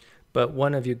 But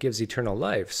one of you gives eternal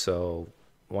life, so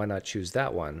why not choose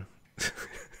that one?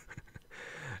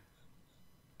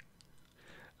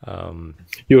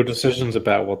 Your decisions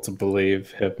about what to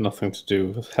believe have nothing to do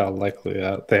with how likely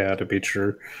they are to be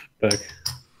true. Doug.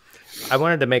 I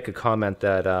wanted to make a comment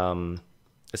that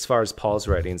as far as Paul's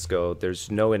writings go, there's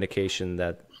no indication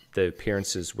that the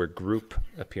appearances were group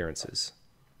appearances.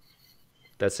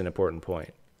 That's an important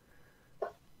point.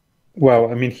 Well,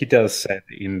 I mean, he does say at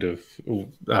the end of the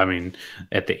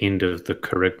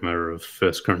kerygma of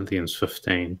 1 Corinthians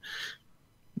 15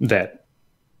 that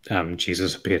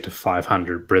Jesus appeared to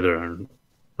 500 brethren,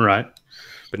 right?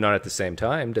 But not at the same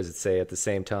time. Does it say at the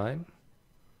same time?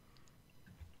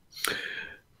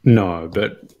 No,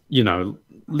 but,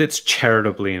 let's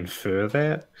charitably infer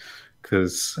that,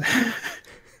 because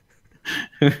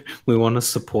we want to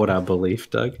support our belief,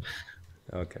 Doug.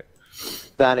 Okay.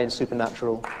 than in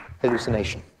supernatural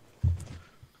hallucination.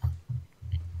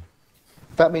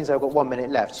 That means I've got 1 minute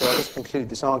left, so I'll just conclude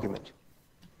this argument.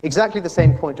 Exactly the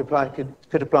same point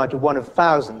could apply to one of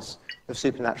thousands of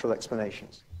supernatural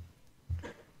explanations.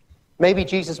 Maybe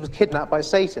Jesus was kidnapped by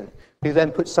Satan, who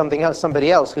then put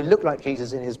somebody else who looked like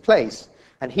Jesus in his place,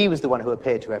 and he was the one who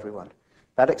appeared to everyone.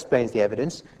 That explains the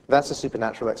evidence. That's a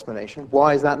supernatural explanation.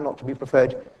 Why is that not to be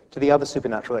preferred to the other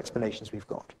supernatural explanations we've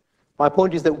got? My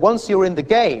point is that once you're in the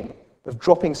game of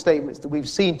dropping statements that we've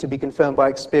seen to be confirmed by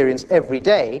experience every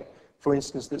day, for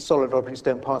instance, that solid objects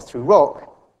don't pass through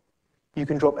rock, you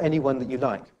can drop any one that you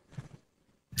like.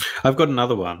 I've got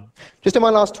another one. Just in my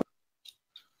last...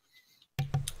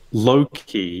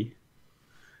 Loki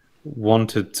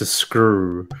wanted to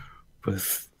screw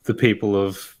with the people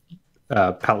of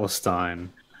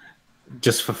Palestine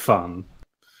just for fun.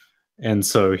 And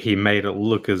so he made it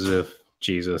look as if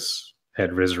Jesus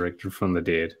had resurrected from the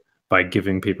dead by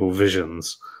giving people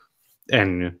visions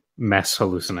and mass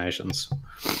hallucinations.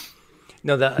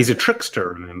 No, he's a trickster,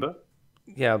 remember?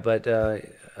 Yeah, but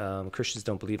Christians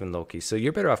don't believe in Loki. So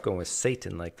you're better off going with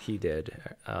Satan like he did,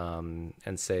 and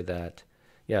say that,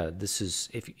 yeah, this is,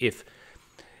 if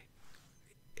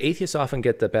atheists often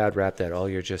get the bad rap that, oh,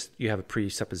 you have a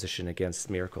presupposition against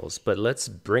miracles, but let's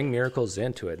bring miracles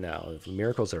into it now.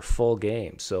 Miracles are full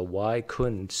game. So why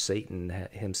couldn't Satan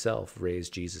himself raise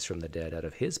Jesus from the dead out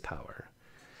of his power?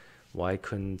 Why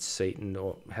couldn't Satan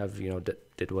have,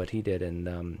 did what he did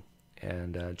and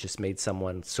just made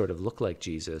someone sort of look like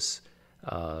Jesus?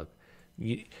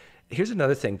 Here's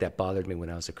another thing that bothered me when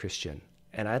I was a Christian,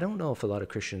 and I don't know if a lot of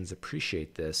Christians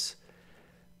appreciate this,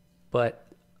 but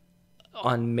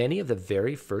on many of the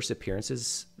very first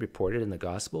appearances reported in the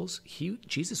Gospels,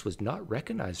 Jesus was not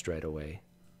recognized right away.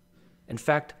 In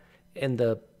fact, in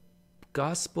the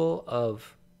Gospel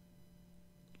of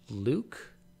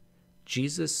Luke,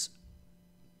 Jesus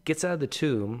gets out of the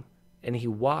tomb and he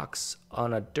walks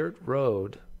on a dirt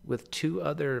road with two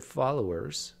other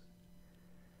followers,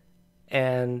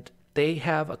 and they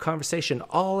have a conversation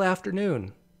all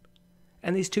afternoon.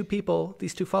 And these two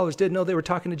followers didn't know they were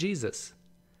talking to Jesus.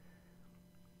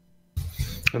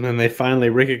 And then they finally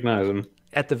recognize him.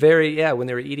 At the when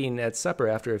they were eating at supper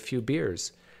after a few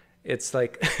beers. It's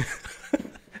like,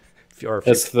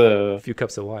 a few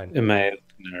cups of wine. Emmaus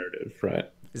narrative, right?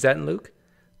 Is that in Luke?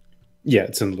 Yeah,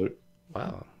 it's in Luke.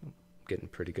 Wow, I'm getting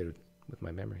pretty good with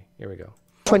my memory. Here we go.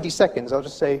 20 seconds, I'll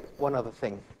just say one other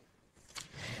thing.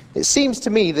 It seems to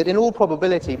me that in all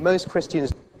probability, most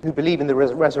Christians who believe in the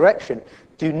resurrection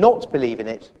do not believe in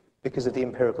it because of the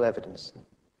empirical evidence.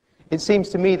 It seems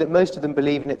to me that most of them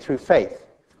believe in it through faith.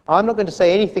 I'm not going to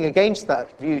say anything against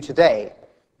that view today,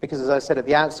 because as I said at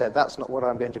the outset, that's not what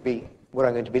I'm going to be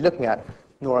looking at,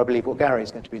 nor I believe what Gary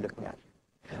is going to be looking at.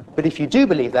 But if you do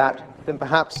believe that, then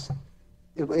perhaps,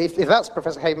 if that's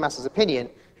Professor Habermas's opinion,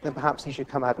 then perhaps he should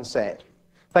come out and say it.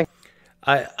 Thank you.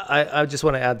 I just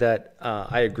want to add that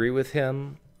I agree with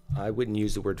him. I wouldn't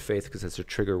use the word faith because it's a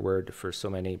trigger word for so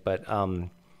many, but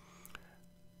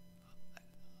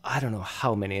I don't know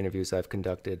how many interviews I've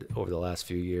conducted over the last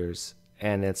few years,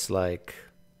 and it's like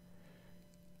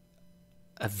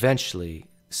eventually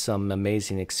some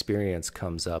amazing experience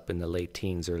comes up in the late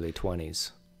teens, early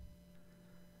 20s.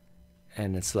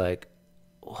 And it's like,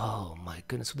 oh my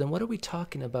goodness, then what are we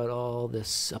talking about all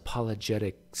this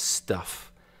apologetic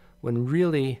stuff? When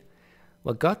really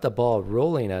what got the ball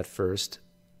rolling at first,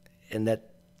 and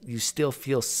that you still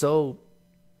feel so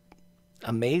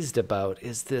amazed about,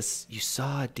 is this: you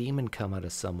saw a demon come out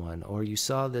of someone, or you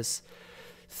saw this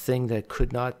thing that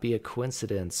could not be a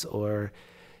coincidence, or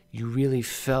you really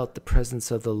felt the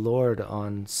presence of the Lord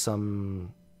on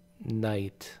some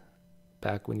night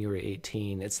back when you were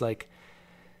 18. It's like,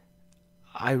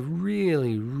 I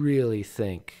really, really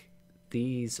think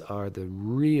these are the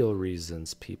real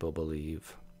reasons people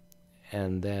believe.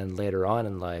 And then later on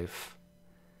in life,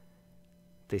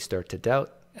 they start to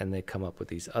doubt, and they come up with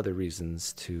these other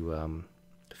reasons to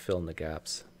fill in the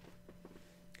gaps.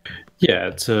 Yeah,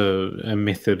 it's a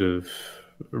method of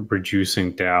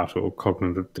reducing doubt or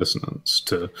cognitive dissonance,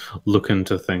 to look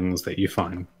into things that you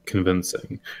find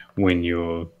convincing when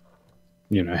you're,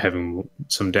 having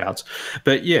some doubts.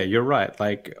 But yeah, you're right.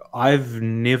 Like, I've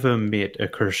never met a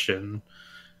Christian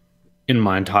in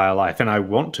my entire life, and I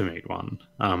want to meet one,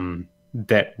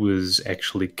 that was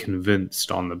actually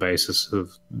convinced on the basis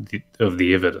of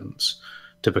the evidence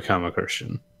to become a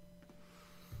Christian.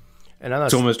 And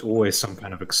it's almost always some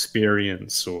kind of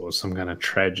experience or some kind of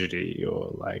tragedy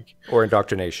or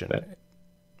indoctrination.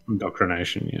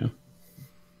 Indoctrination, yeah.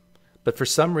 But for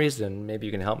some reason, maybe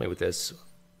you can help me with this,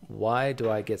 why do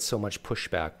I get so much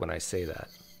pushback when I say that?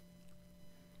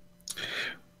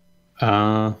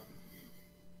 Uh,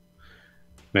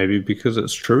 maybe because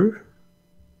it's true,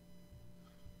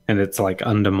 and it's like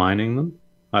undermining them.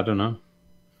 I don't know.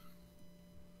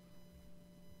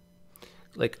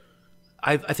 Like,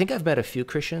 I think I've met a few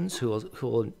Christians who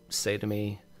will say to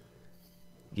me,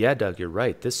 "Yeah, Doug, you're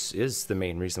right. This is the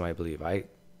main reason why I believe.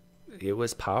 It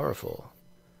was powerful."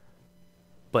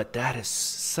 But that is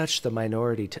such the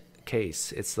minority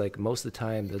case. It's like most of the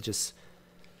time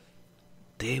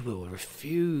they will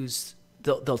refuse.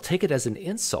 They'll take it as an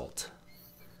insult.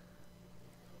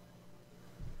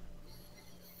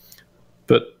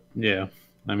 But yeah,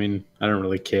 I mean, I don't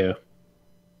really care.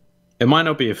 It might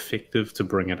not be effective to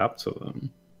bring it up to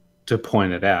them, to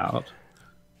point it out,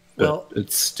 but Well,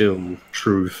 it's still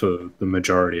true for the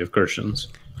majority of Christians.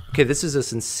 okay, this is a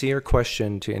sincere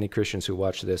question to any Christians who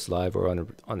watch this live or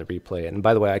on the replay. And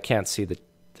by the way, I can't see the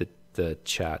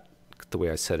chat the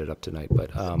way I set it up tonight,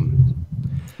 but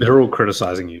they're all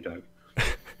criticizing you, Doug.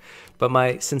 but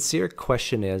my sincere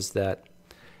question is that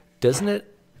doesn't it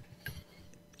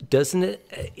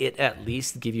at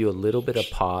least give you a little bit of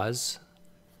pause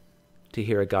to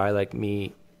hear a guy like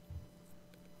me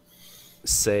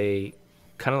say,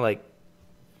 kind of like,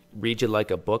 read you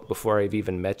like a book before I've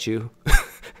even met you?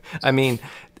 I mean,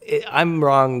 I'm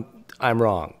wrong,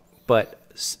 but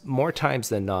more times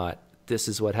than not, this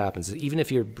is what happens. Even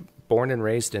if you're born and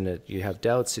raised in it, you have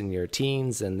doubts in your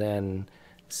teens and then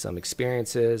some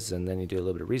experiences, and then you do a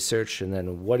little bit of research, and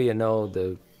then what do you know,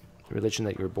 the religion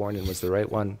that you were born in was the right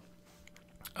one.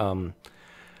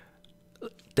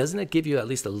 Doesn't it give you at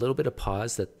least a little bit of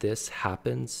pause that this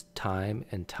happens time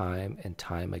and time and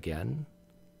time again?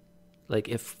 Like,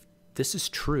 if this is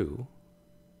true,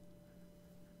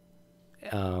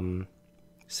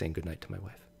 saying goodnight to my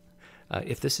wife,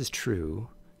 if this is true,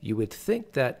 you would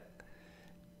think that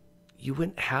you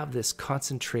wouldn't have this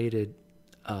concentrated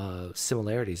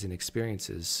similarities and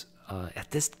experiences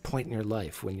at this point in your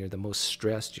life when you're the most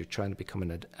stressed, you're trying to become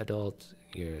an adult,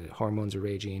 your hormones are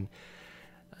raging,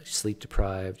 sleep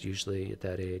deprived, usually at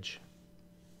that age.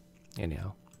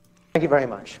 Anyhow. Thank you very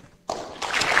much.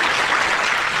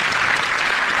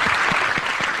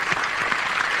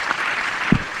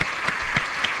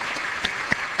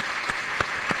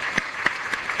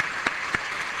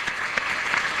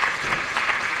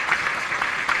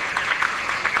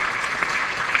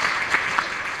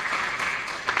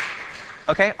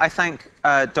 Okay, I thank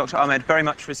Dr. Ahmed very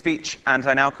much for his speech, and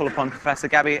I now call upon Professor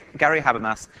Gary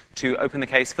Habermas to open the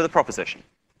case for the proposition.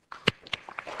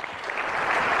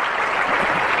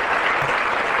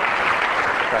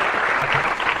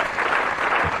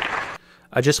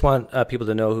 I just want people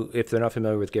to know, if they're not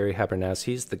familiar with Gary Habermas,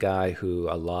 he's the guy who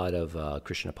a lot of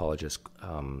Christian apologists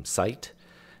cite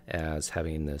as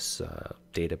having this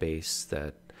database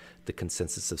that the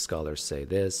consensus of scholars say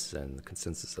this and the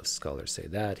consensus of scholars say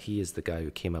that. He is the guy who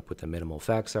came up with the minimal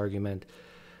facts argument.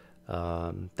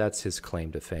 That's his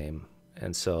claim to fame.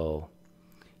 And so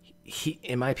he,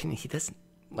 in my opinion, he doesn't,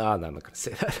 well, no, I'm not going to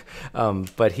say that.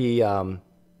 But he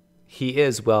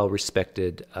is well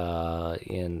respected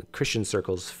in Christian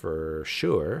circles for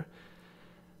sure.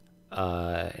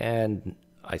 And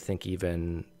I think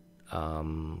even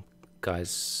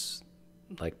guys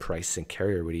like Price and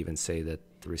Carrier would even say that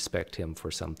they respect him for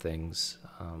some things,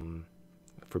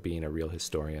 for being a real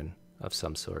historian of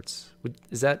some sorts.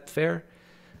 Is that fair?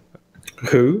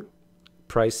 Who?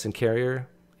 Price and Carrier.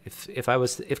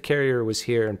 If Carrier was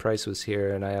here and Price was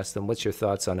here, and I asked them, "What's your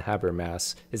thoughts on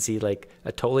Habermas? Is he like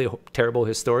a totally terrible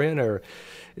historian, or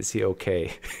is he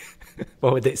okay?"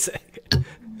 What would they say?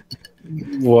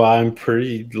 Well, I'm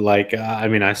pretty I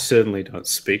mean, I certainly don't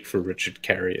speak for Richard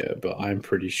Carrier, but I'm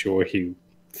pretty sure he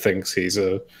thinks he's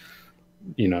an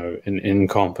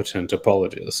incompetent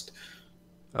apologist.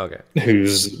 Okay.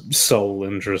 Whose sole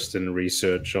interest in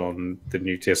research on the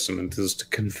New Testament is to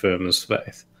confirm his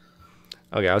faith.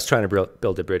 Okay, I was trying to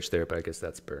build a bridge there, but I guess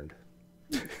that's burned.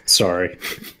 Sorry.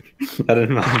 I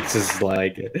don't know. It's just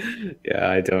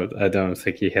I don't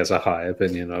think he has a high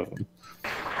opinion of him.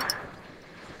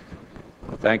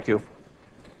 Thank you.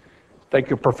 Thank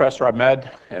you, Professor Ahmed,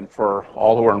 and for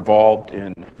all who are involved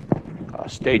in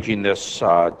staging this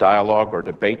dialogue or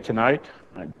debate tonight.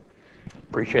 I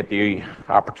appreciate the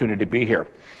opportunity to be here.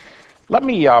 Let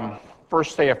me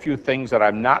first say a few things that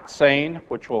I'm not saying,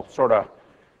 which will sort of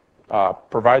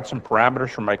provide some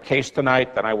parameters for my case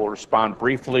tonight. Then I will respond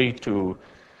briefly to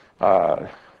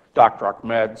Dr.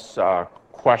 Ahmed's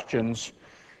questions.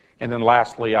 And then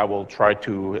lastly, I will try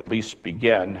to at least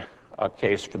begin a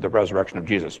case for the resurrection of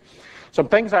Jesus. Some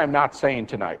things I'm not saying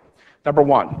tonight. Number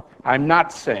one, I'm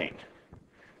not saying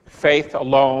faith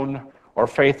alone or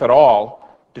faith at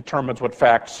all determines what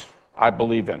facts I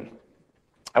believe in.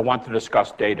 I want to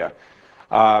discuss data.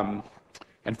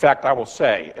 In fact, I will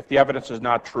say, if the evidence is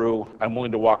not true, I'm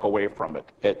willing to walk away from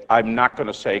it. I'm not going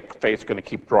to say faith's going to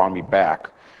keep drawing me back.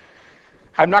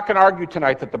 I'm not going to argue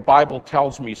tonight that the Bible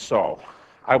tells me so.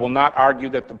 I will not argue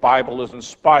that the Bible is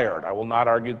inspired. I will not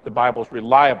argue that the Bible is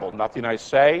reliable. Nothing I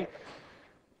say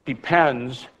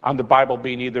depends on the Bible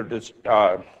being either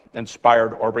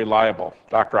inspired or reliable.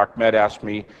 Dr. Ahmed asked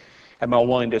me, am I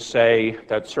willing to say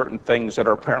that certain things that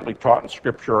are apparently taught in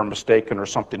Scripture are mistaken or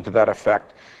something to that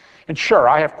effect? And sure,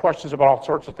 I have questions about all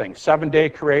sorts of things. 7-day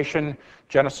creation,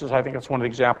 Genesis, I think that's one of the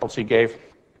examples he gave.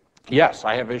 Yes,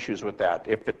 I have issues with that.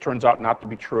 If it turns out not to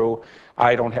be true,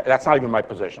 that's not even my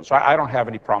position. So I don't have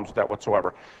any problems with that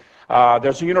whatsoever.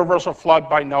 There's a universal flood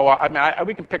by Noah. I mean,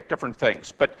 we can pick different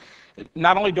things. But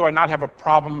not only do I not have a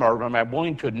problem, or am I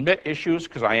willing to admit issues,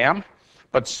 because I am,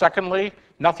 but secondly,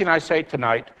 nothing I say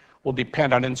tonight will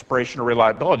depend on inspiration or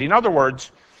reliability. In other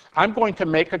words, I'm going to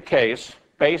make a case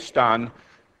based on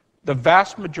the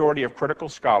vast majority of critical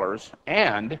scholars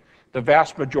and the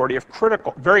vast majority of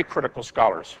very critical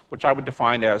scholars, which I would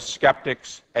define as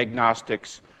skeptics,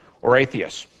 agnostics, or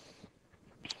atheists.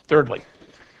 Thirdly,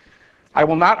 I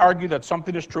will not argue that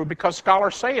something is true because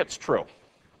scholars say it's true.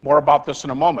 More about this in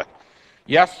a moment.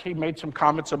 Yes, he made some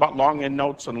comments about long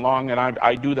endnotes and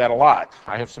I do that a lot.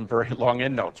 I have some very long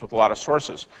endnotes with a lot of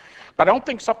sources. But I don't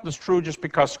think something's true just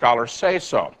because scholars say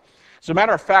so. As a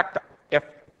matter of fact,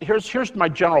 here's my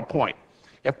general point.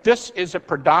 If this is a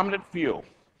predominant view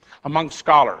among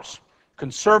scholars,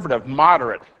 conservative,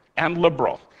 moderate, and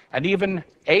liberal, and even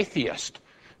atheist,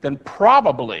 then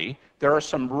probably there are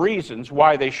some reasons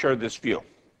why they share this view.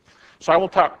 So I will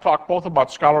talk both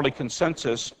about scholarly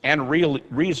consensus and real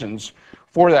reasons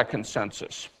for that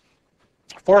consensus.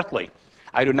 Fourthly,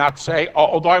 I do not say,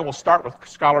 although I will start with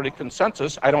scholarly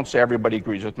consensus, I don't say everybody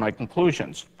agrees with my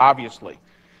conclusions, obviously.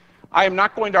 I am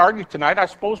not going to argue tonight. I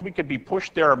suppose we could be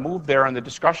pushed there or moved there in the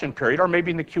discussion period, or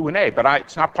maybe in the Q&A, but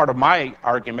it's not part of my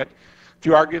argument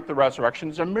to argue that the resurrection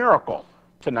is a miracle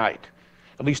tonight,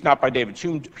 at least not by David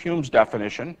Hume's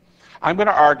definition. I'm going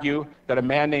to argue that a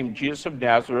man named Jesus of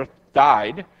Nazareth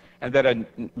died and that a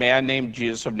man named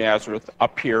Jesus of Nazareth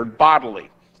appeared bodily.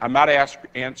 I'm not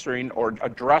answering or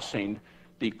addressing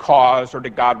the cause, or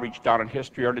did God reach down in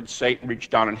history, or did Satan reach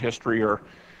down in history, or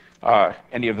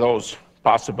any of those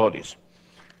possibilities.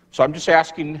 So I'm just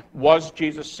asking, was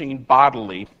Jesus seen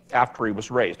bodily after he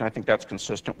was raised? And I think that's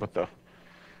consistent with the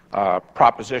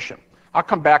proposition. I'll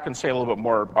come back and say a little bit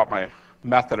more about my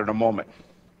method in a moment.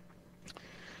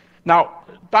 Now,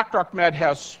 Dr. Ahmed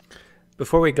has...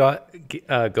 Before we go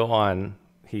on,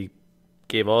 he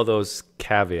gave all those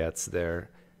caveats there.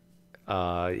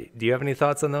 Do you have any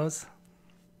thoughts on those?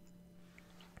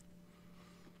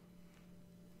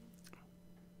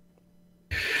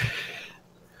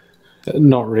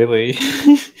 Not really.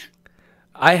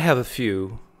 I have a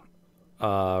few,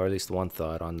 or at least one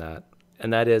thought on that.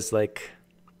 And that is like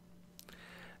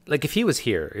if he was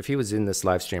here, if he was in this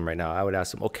live stream right now, I would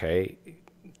ask him, okay,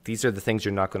 these are the things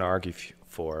you're not going to argue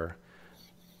for.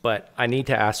 But I need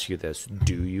to ask you this.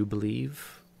 Do you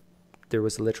believe there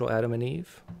was a literal Adam and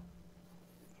Eve?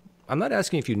 I'm not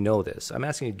asking if you know this. I'm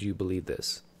asking you, do you believe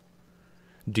this?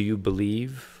 Do you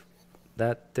believe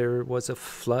that there was a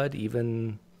flood,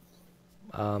 even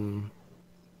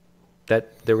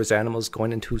that there was animals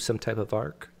going into some type of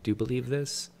ark? Do you believe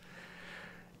this?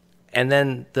 And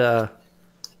then the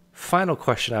final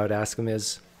question I would ask him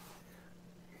is,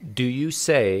 do you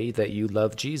say that you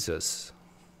love Jesus?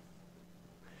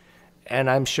 And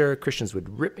I'm sure Christians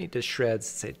would rip me to shreds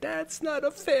and say, that's not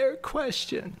a fair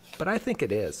question. But I think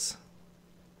it is.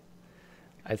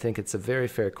 I think it's a very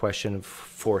fair question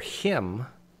for him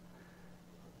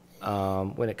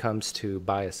when it comes to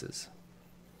biases.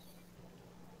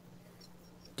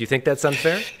 Do you think that's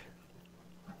unfair?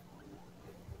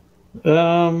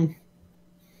 I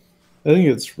think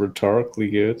it's rhetorically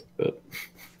good, but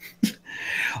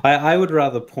I would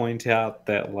rather point out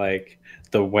that, like,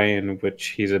 the way in which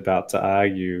he's about to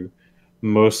argue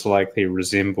most likely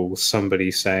resembles somebody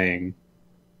saying,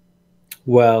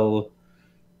 well,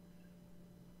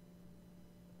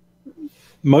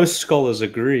 most scholars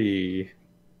agree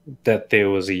that there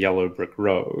was a yellow brick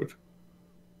road.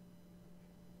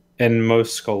 And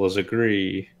most scholars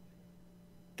agree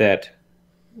that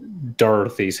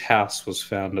Dorothy's house was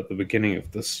found at the beginning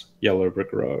of this yellow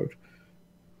brick road.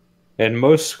 And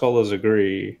most scholars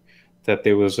agree that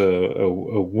there was a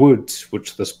woods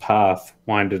which this path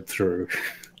winded through.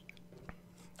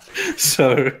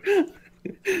 So,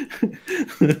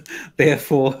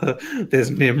 therefore, there's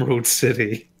an Emerald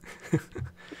City.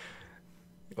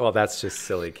 Well, that's just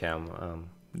silly, Cam.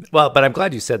 Well, but I'm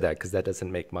glad you said that because that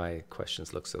doesn't make my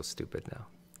questions look so stupid now.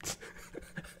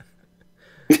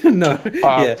 No,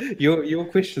 yeah, your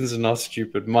questions are not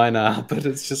stupid. Mine are, but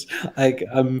it's just like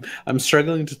I'm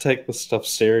struggling to take this stuff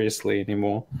seriously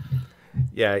anymore.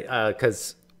 Yeah,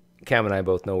 because Cam and I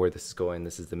both know where this is going.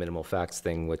 This is the minimal facts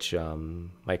thing, which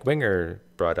Mike Winger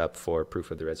brought up for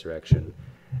proof of the resurrection.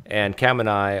 And Cam and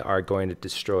I are going to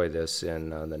destroy this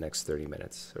in the next 30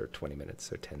 minutes or 20 minutes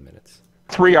or 10 minutes.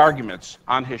 3 arguments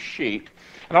on his sheet,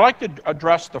 and I'd like to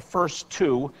address the first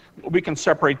 2. We can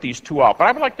separate these 2 out, but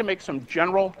I would like to make some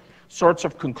general sorts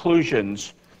of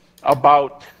conclusions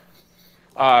about,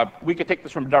 we could take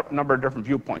this from a number of different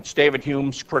viewpoints. David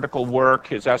Hume's critical work,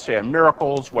 his essay on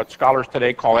miracles, what scholars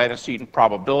today call antecedent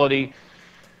probability.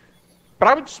 But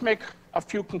I would just make a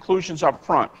few conclusions up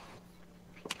front.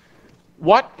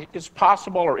 What is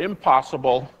possible or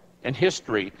impossible in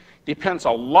history depends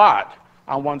a lot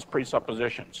on one's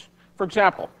presuppositions. For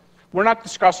example, we're not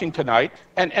discussing tonight,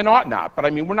 and ought not, but I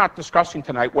mean, we're not discussing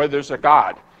tonight whether there's a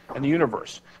God in the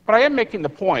universe. But I am making the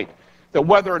point that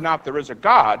whether or not there is a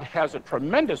God has a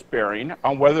tremendous bearing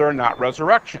on whether or not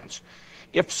resurrections.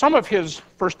 If some of his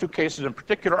first 2 cases in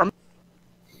particular are...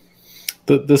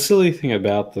 The silly thing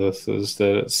about this is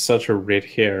that it's such a red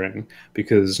herring,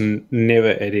 because never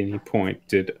at any point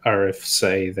did Arif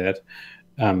say that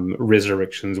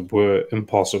resurrections were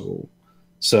impossible.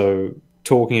 So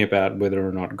talking about whether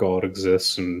or not God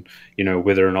exists and, you know,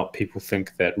 whether or not people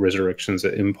think that resurrections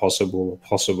are impossible or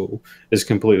possible is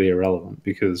completely irrelevant,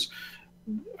 because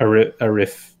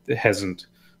Arif hasn't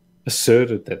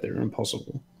asserted that they're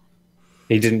impossible.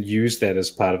 He didn't use that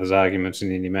as part of his argument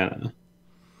in any manner.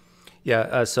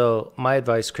 Yeah, so my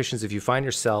advice, Christians, if you find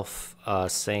yourself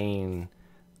saying,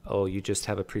 oh, you just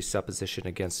have a presupposition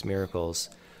against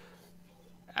miracles,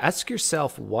 ask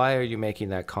yourself, why are you making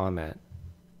that comment?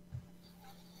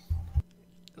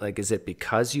 Like, is it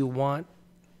because you want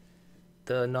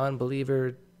the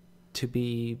non-believer to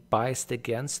be biased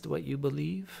against what you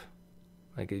believe?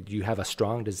 Like, do you have a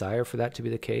strong desire for that to be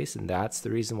the case, and that's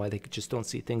the reason why they just don't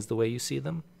see things the way you see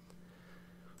them?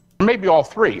 Maybe all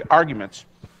 3 arguments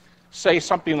say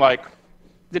something like,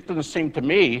 it doesn't seem to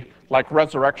me like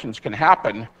resurrections can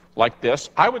happen like this.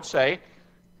 I would say,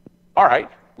 all right,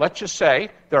 let's just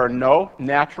say there are no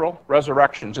natural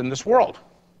resurrections in this world.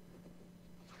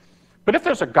 But if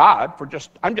there's a God,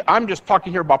 I'm just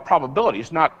talking here about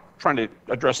probabilities, not trying to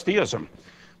address theism.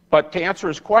 But to answer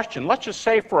his question, let's just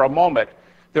say for a moment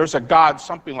there's a God,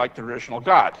 something like the traditional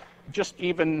God. Just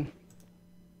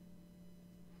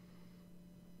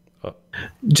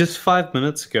 5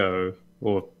 minutes ago,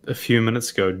 or a few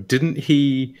minutes ago, didn't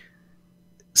he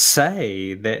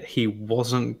say that he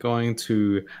wasn't going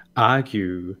to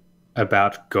argue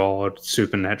about God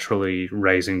supernaturally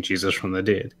raising Jesus from the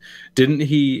dead? Didn't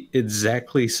he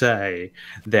exactly say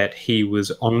that he was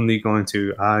only going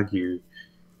to argue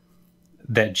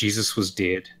that Jesus was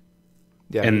dead,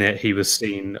 and that he was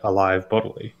seen alive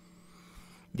bodily?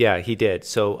 Yeah, he did.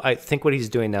 So I think what he's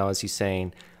doing now is he's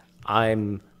saying,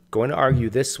 I'm going to argue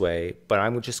this way, but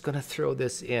I'm just going to throw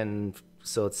this in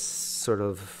so it's sort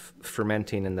of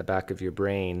fermenting in the back of your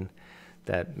brain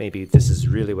that maybe this is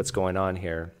really what's going on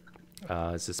here.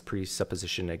 Is this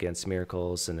presupposition against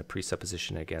miracles and a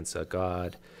presupposition against a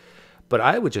God. But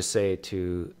I would just say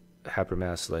to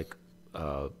Habermas, like,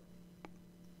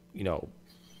 you know,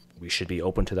 we should be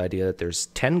open to the idea that there's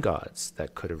 10 gods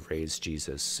that could have raised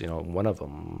Jesus, you know, one of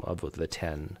them of the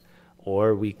 10.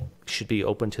 Or we should be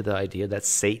open to the idea that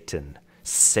Satan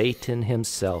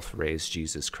himself raised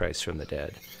Jesus Christ from the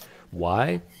dead.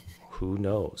 Why? Who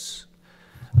knows?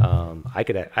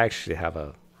 I actually have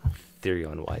a theory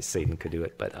on why Satan could do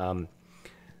it, but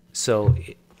so,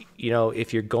 you know,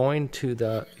 if you're going to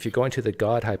the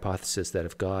God hypothesis that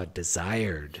if God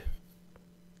desired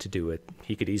to do it,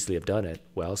 he could easily have done it.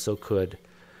 Well, so could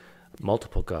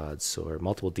multiple gods or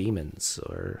multiple demons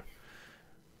or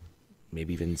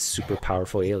maybe even super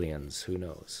powerful aliens. Who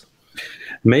knows?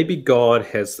 Maybe God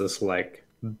has this like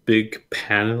big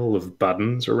panel of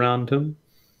buttons around him,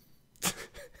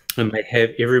 and they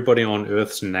have everybody on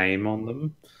Earth's name on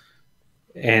them.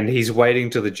 And he's waiting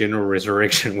to the general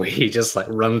resurrection where he just like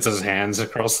runs his hands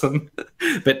across them.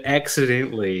 But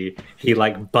accidentally, he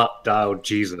like butt dialed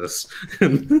Jesus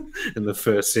in the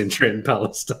first century in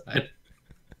Palestine.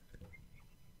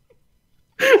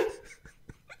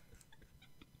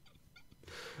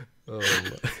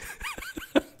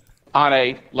 On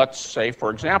a, let's say, for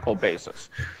example, basis.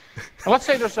 And let's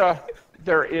say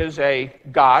there is a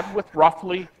God with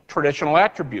roughly traditional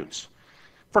attributes.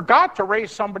 For God to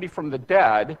raise somebody from the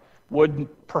dead would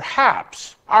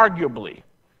perhaps, arguably,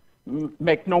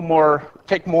 take no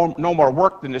more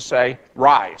work than to say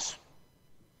rise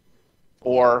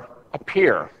or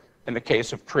appear in the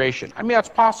case of creation. I mean, that's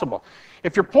possible.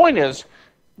 If your point is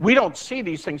we don't see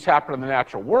these things happen in the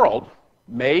natural world,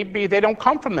 maybe they don't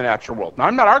come from the natural world. Now,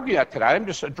 I'm not arguing that today. I'm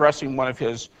just addressing one of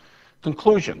his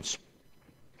conclusions.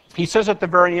 He says at the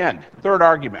very end, third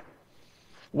argument,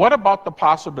 what about the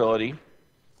possibility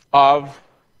of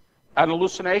an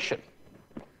hallucination?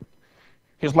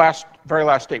 His very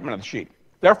last statement on the sheet.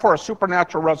 Therefore, a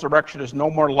supernatural resurrection is no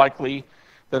more likely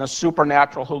than a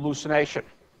supernatural hallucination.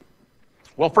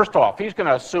 Well, first of all, if he's going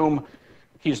to assume,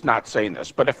 he's not saying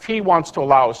this, but if he wants to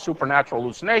allow a supernatural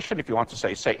hallucination, if he wants to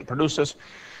say Satan produces,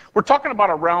 we're talking about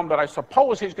a realm that I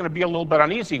suppose he's going to be a little bit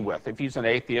uneasy with if he's an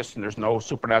atheist and there's no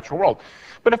supernatural world.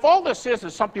 But if all this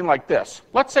is something like this,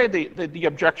 let's say the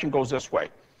objection goes this way.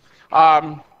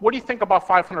 What do you think about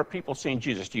 500 people seeing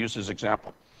Jesus, to use his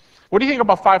example? What do you think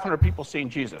about 500 people seeing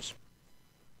Jesus?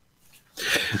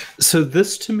 So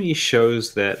this to me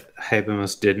shows that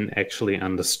Habermas didn't actually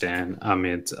understand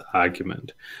Ahmed's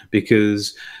argument,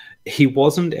 because he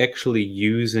wasn't actually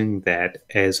using that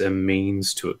as a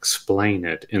means to explain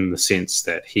it in the sense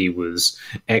that he was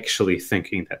actually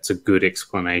thinking that's a good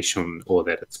explanation or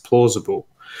that it's plausible.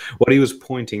 What he was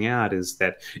pointing out is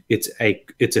that it's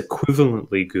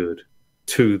equivalently good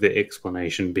to the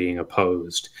explanation being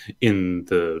opposed in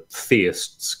the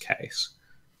theist's case.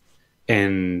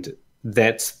 And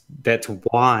that's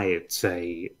why it's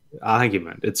a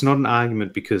argument. It's not an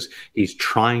argument because he's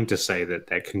trying to say that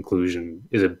that conclusion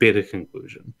is a better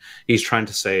conclusion. He's trying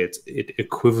to say it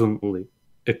equivalently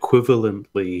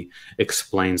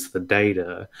explains the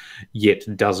data,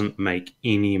 yet doesn't make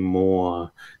any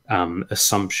more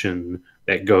assumption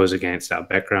that goes against our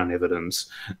background evidence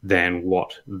than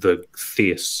what the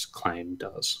theist's claim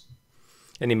does.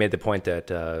 And he made the point that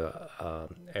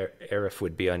Arif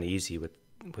would be uneasy with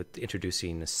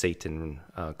introducing Satan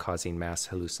causing mass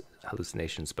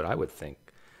hallucinations, but I would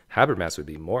think Habermas would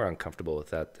be more uncomfortable with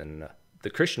that than the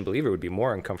Christian believer would be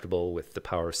more uncomfortable with the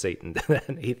power of Satan than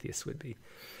an atheist would be.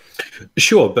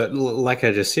 Sure, but like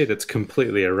I just said, it's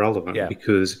completely irrelevant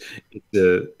because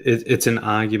it's an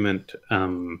argument,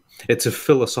 it's a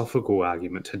philosophical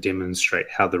argument to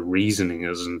demonstrate how the reasoning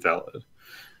is invalid.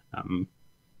 You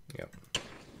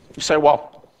say,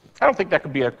 well, I don't think that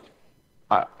could be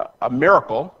a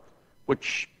miracle,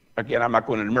 which, again, I'm not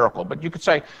going into miracle, but you could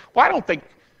say, well, I don't think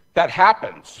that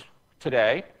happens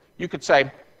today. You could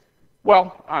say,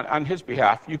 well, on his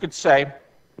behalf, you could say,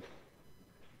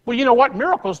 well, you know what?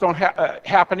 Miracles don't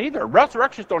happen either.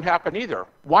 Resurrections don't happen either.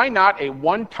 Why not a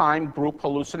one-time group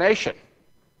hallucination?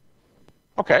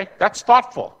 Okay, that's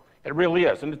thoughtful. It really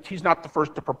is, and he's not the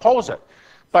first to propose it.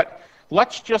 But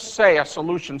let's just say a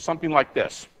solution, something like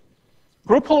this.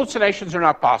 Group hallucinations are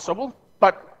not possible,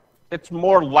 but it's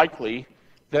more likely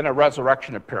than a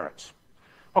resurrection appearance.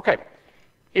 Okay,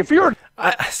 if you're...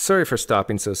 Sorry for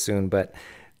stopping so soon, but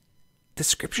the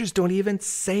scriptures don't even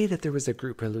say that there was a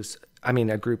group appearance.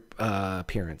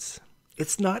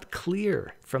 It's not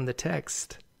clear from the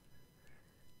text.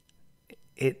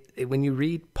 When you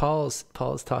read Paul's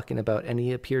talking about, and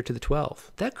he appeared to the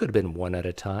 12. That could have been one at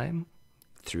a time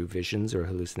through visions or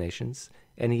hallucinations.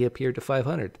 And he appeared to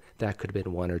 500. That could have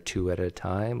been one or two at a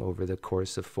time over the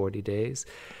course of 40 days.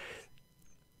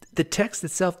 The text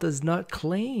itself does not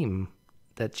claim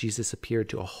that Jesus appeared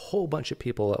to a whole bunch of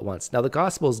people at once. Now, the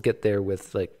Gospels get there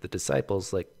with like the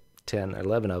disciples, like 10 or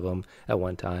 11 of them at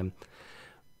one time.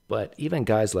 But even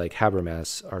guys like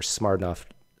Habermas are smart enough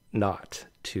not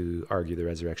to argue the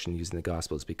resurrection using the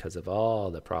Gospels because of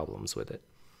all the problems with it.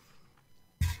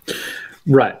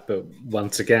 Right, but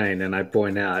once again, and I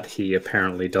point out, he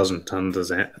apparently doesn't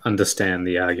understand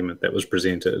the argument that was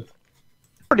presented.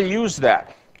 To use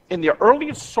that, in the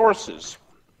earliest sources,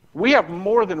 we have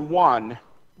more than one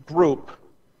group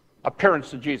appearance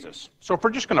to Jesus. So if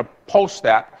we're just going to post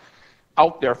that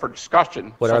out there for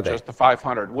discussion, such as the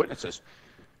 500 witnesses,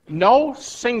 no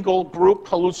single group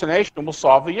hallucination will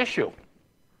solve the issue.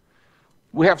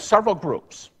 We have several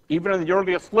groups, even in the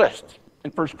earliest list in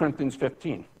 1 Corinthians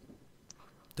 15.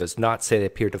 Does not say they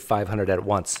appeared to 500 at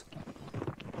once.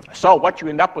 So what you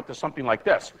end up with is something like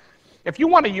this. If you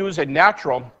want to use a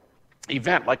natural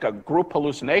event like a group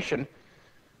hallucination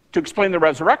to explain the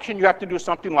resurrection, you have to do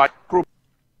something like group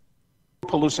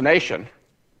hallucination,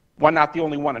 one not the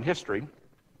only one in history.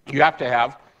 You have to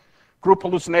have group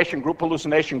hallucination, group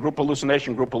hallucination, group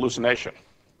hallucination, group hallucination.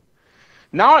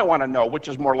 Now I want to know which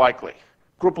is more likely.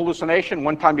 Group hallucination,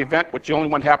 one-time event, which the only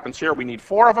one happens here, we need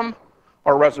 4 of them,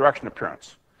 or a resurrection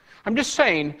appearance. I'm just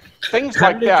saying, things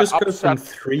like that upset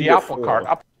the apple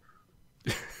cart.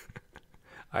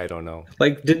 I don't know.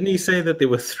 Like, didn't he say that there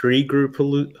were 3 group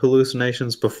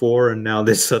hallucinations before, and now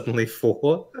there's suddenly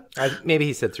 4? Maybe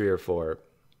he said 3 or 4.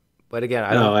 But again,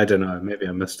 I don't know. Maybe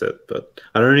I missed it, but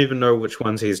I don't even know which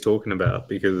ones he's talking about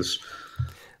because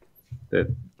he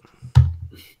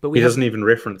doesn't even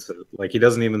reference it. Like, he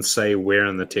doesn't even say where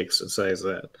in the text it says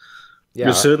that. Yeah.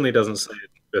 It certainly doesn't say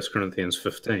in 1 Corinthians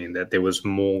 15 that there was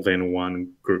more than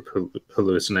one group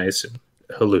hallucination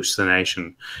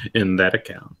in that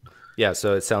account. Yeah,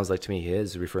 so it sounds like to me he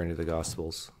is referring to the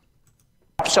Gospels.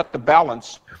 Upset the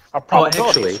balance of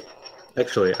probabilities.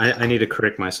 Actually, I need to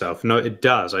correct myself. No, it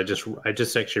does. I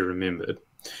just actually remembered.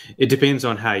 It depends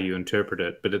on how you interpret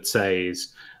it, but it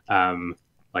says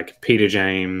like Peter,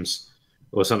 James,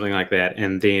 or something like that,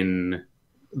 and then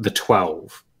the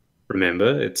 12.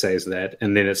 Remember, it says that,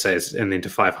 and then it says, and then to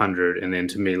 500, and then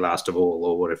to me last of all,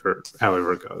 or whatever,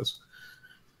 however it goes.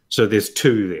 So there's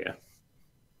 2 there.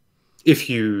 If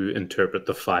you interpret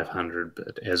the 500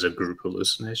 bit as a group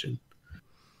hallucination.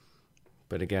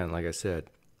 But again, like I said,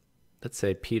 let's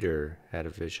say Peter had a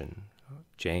vision,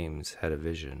 James had a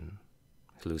vision,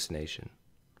 hallucination.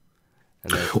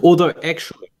 And although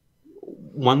actually,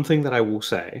 one thing that I will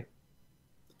say,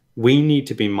 we need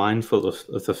to be mindful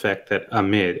of the fact that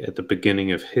Ahmed, at the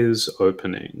beginning of his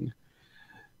opening,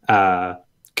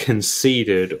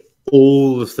 conceded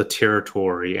all of the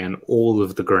territory and all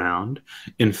of the ground.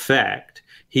 In fact,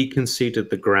 he conceded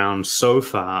the ground so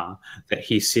far that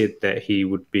he said that he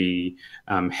would be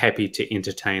happy to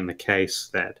entertain the case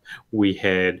that we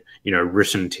had,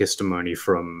 written testimony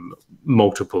from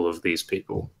multiple of these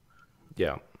people.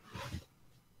 Yeah.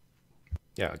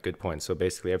 Yeah, good point. So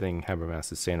basically everything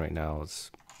Habermas is saying right now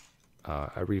is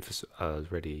Arif is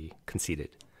already conceded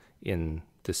in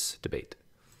this debate.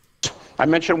 I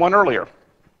mentioned one earlier.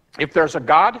 If there's a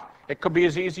God, it could be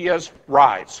as easy as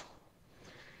rise.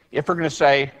 If we're going to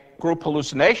say group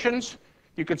hallucinations,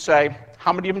 you could say,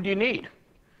 how many of them do you need?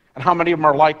 And how many of them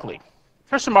are likely?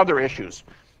 There's some other issues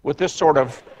with this sort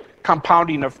of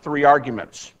compounding of 3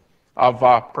 arguments of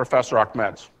Professor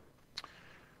Ahmed's.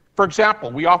 For example,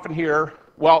 we often hear,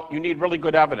 well, you need really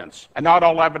good evidence, and not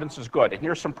all evidence is good. And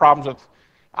here's some problems with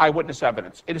eyewitness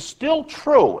evidence. It is still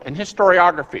true in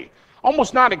historiography,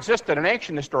 almost non-existent in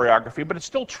ancient historiography, but it's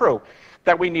still true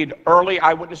that we need early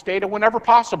eyewitness data whenever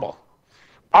possible.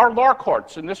 Our law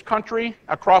courts in this country,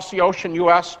 across the ocean,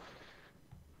 US,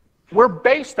 we're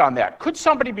based on that. Could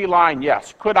somebody be lying?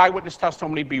 Yes. Could eyewitness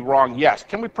testimony be wrong? Yes.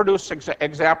 Can we produce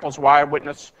examples why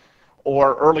eyewitness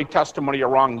or early testimony are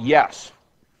wrong? Yes.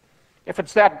 If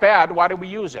it's that bad, why do we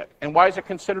use it? And why is it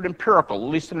considered empirical, at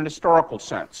least in an historical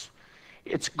sense?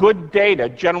 It's good data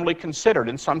generally considered,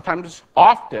 and sometimes,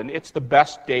 often, it's the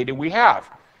best data we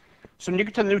have. So when you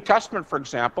get to the New Testament, for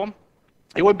example,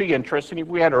 it would be interesting if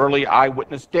we had early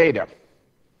eyewitness data.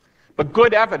 But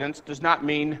good evidence does not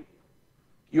mean,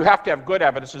 you have to have good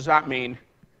evidence, does not mean,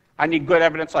 I need good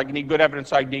evidence, I need good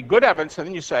evidence, I need good evidence, and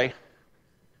then you say,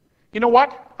 you know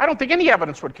what? I don't think any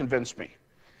evidence would convince me.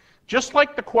 Just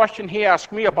like the question he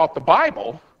asked me about the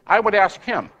Bible, I would ask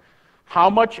him, how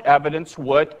much evidence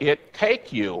would it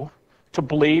take you to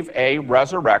believe a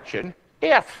resurrection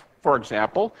if, for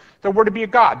example, there were to be a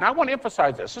God? And I want to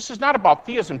emphasize this. This is not about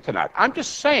theism tonight. I'm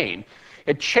just saying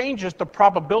it changes the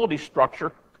probability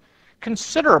structure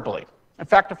considerably. In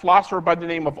fact, a philosopher by the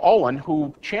name of Owen,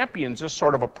 who champions this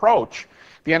sort of approach,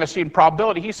 the antecedent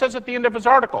probability, he says at the end of his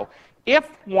article, if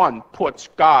one puts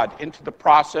God into the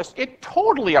process, it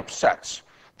totally upsets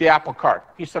the apple cart.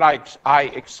 He said, I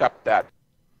accept that.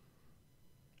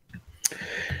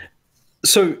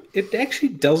 So it actually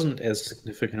doesn't as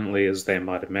significantly as they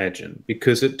might imagine,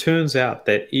 because it turns out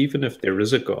that even if there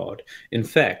is a God, in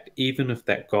fact, even if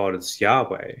that God is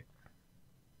Yahweh,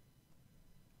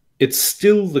 it's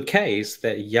still the case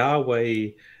that Yahweh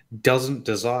doesn't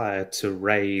desire to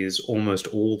raise almost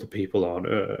all the people on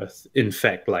earth. In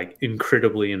fact, like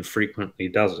incredibly infrequently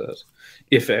does it,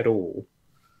 if at all.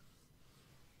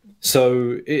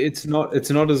 So it's not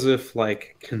as if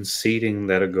like conceding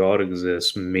that a God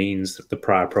exists means that the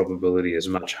prior probability is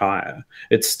much higher.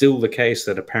 It's still the case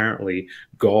that apparently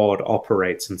God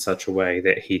operates in such a way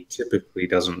that he typically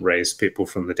doesn't raise people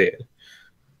from the dead.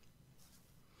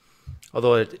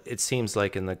 Although it seems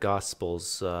like in the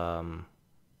Gospels, as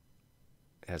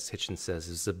Hitchens says,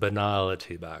 is a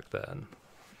banality back then.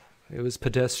 It was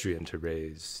pedestrian to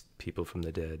raise people from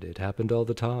the dead. It happened all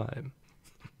the time.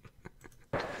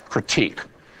 Critique,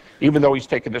 even though he's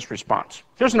taken this response.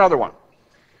 Here's another one.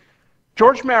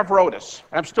 George Mavrodis,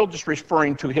 I'm still just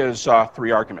referring to his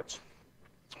 3 arguments.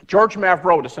 George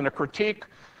Mavrodis, in a critique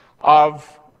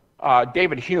of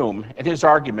David Hume and his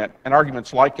argument, and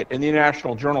arguments like it, in the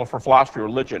International Journal for Philosophy and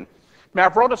Religion,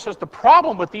 Mavroda says the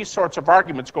problem with these sorts of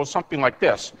arguments goes something like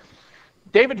this.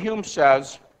 David Hume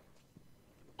says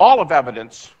all of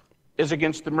evidence is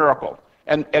against the miracle.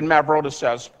 And Mavroda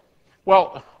says,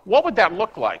 well, what would that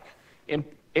look like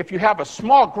if you have a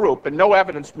small group and no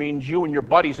evidence means you and your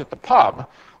buddies at the pub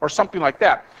or something like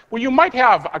that? Well, you might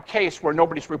have a case where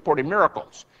nobody's reporting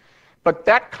miracles. But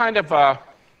that kind of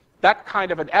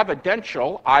an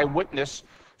evidential eyewitness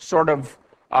sort of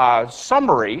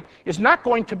summary is not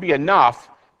going to be enough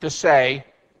to say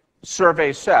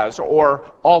survey says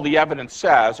or all the evidence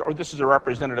says or this is a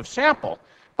representative sample.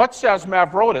 But says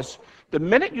Mavrodis, the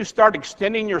minute you start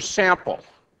extending your sample,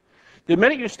 the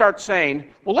minute you start saying,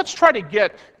 well, let's try to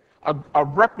get a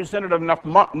representative enough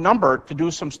number to do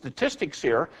some statistics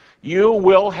here, you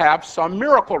will have some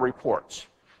miracle reports.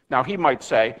 Now he might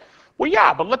say, well,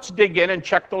 yeah, but let's dig in and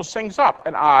check those things up.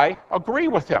 And I agree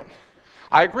with him.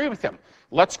 I agree with him.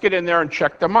 Let's get in there and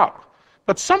check them up.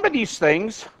 But some of these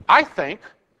things, I think,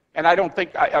 and I don't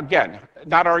think, again,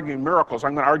 not arguing miracles,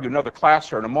 I'm going to argue another class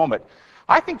here in a moment.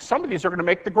 I think some of these are going to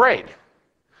make the grade.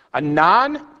 A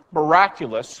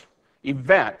non-miraculous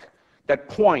event that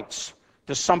points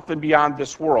to something beyond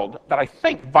this world that I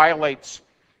think violates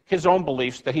his own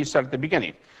beliefs that he said at the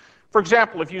beginning. For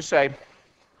example, if you say,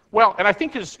 well, and I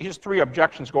think his three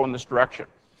objections go in this direction.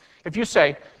 If you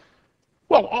say,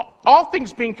 well, all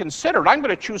things being considered, I'm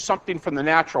going to choose something from the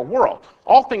natural world.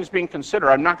 All things being considered,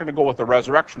 I'm not going to go with the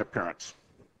resurrection appearance.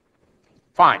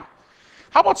 Fine.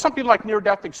 How about something like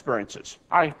near-death experiences?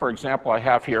 For example, I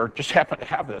have here, just happen to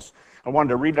have this. I wanted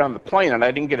to read it on the plane, and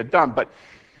I didn't get it done. But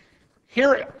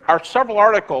here are several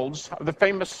articles of the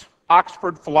famous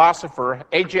Oxford philosopher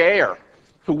A.J. Ayer,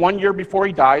 who 1 year before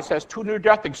he dies has 2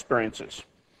 near-death experiences.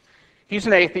 He's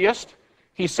an atheist.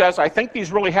 He says, I think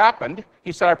these really happened.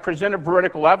 He said, I presented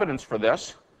veridical evidence for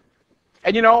this.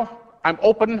 And you know, I'm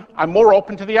more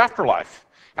open to the afterlife.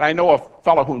 And I know a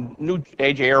fellow who knew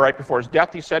A.J. Ayer right before his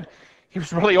death. He said he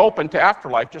was really open to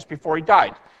afterlife just before he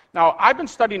died. Now, I've been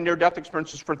studying near-death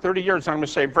experiences for 30 years, and I'm going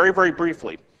to say very, very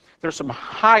briefly, there's some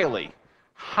highly,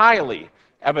 highly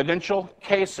evidential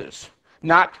cases,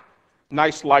 not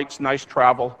nice lights, nice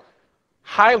travel,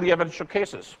 highly evidential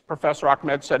cases. Professor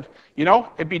Ahmed said, you know,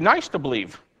 it'd be nice to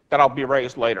believe that I'll be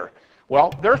raised later.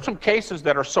 Well, there are some cases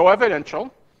that are so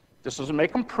evidential, this doesn't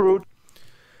make them prude.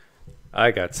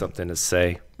 I got something to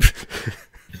say.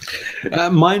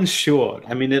 Mine's short.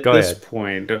 I mean, at Go this ahead.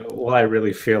 point, all I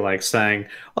really feel like saying,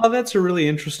 oh, that's a really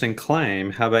interesting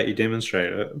claim. How about you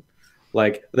demonstrate it?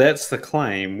 Like, that's the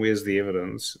claim. Where's the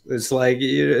evidence? It's like,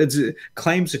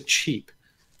 claims are cheap.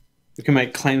 We can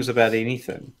make claims about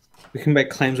anything. We can make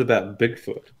claims about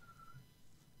Bigfoot.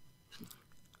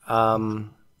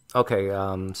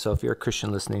 Okay, so if you're a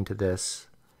Christian listening to this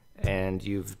and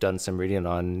you've done some reading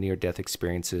on near-death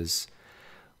experiences,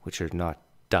 which are not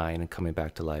dying and coming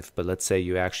back to life, but let's say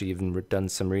you actually even done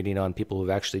some reading on people who've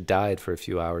actually died for a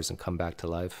few hours and come back to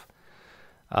life,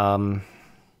 or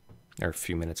a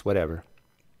few minutes, whatever,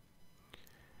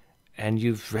 and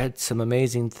you've read some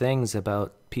amazing things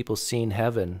about people seeing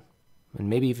heaven, and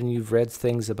maybe even you've read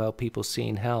things about people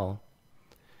seeing hell.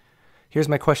 Here's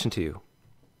my question to you.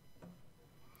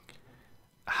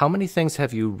 How many things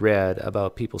have you read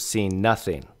about people seeing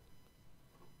nothing?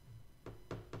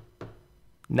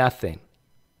 Nothing.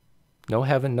 No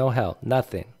heaven, no hell,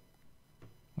 nothing.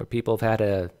 Where people have had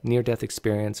a near-death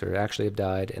experience or actually have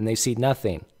died and they see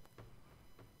nothing.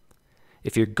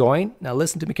 If you're going, now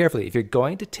listen to me carefully, if you're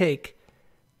going to take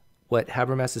what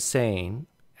Habermas is saying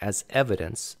as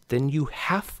evidence, then you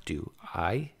have to,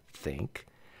 I think,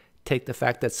 take the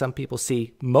fact that some people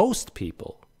see, most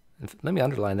people, and let me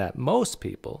underline that, most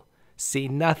people see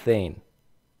nothing.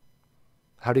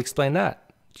 How do you explain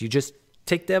that? Do you just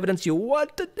take the evidence you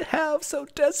want to have so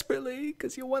desperately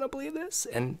because you want to believe this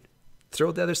and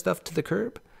throw the other stuff to the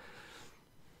curb?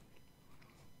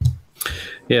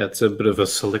 Yeah, it's a bit of a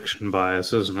selection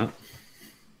bias, isn't it?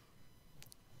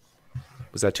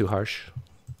 Was that too harsh?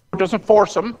 It doesn't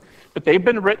force them, but they've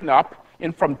been written up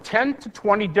in from 10 to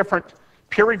 20 different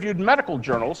peer-reviewed medical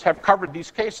journals have covered these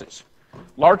cases.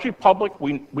 Largely public,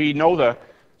 we know the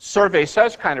survey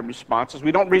says kind of responses.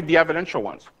 We don't read the evidential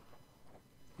ones.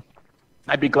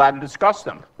 I'd be glad to discuss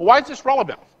them. Well, why is this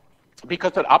relevant?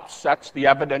 Because it upsets the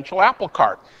evidential apple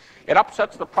cart. It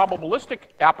upsets the probabilistic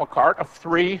apple cart of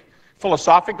 3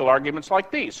 philosophical arguments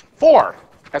like these. 4,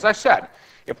 as I said,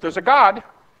 if there's a God,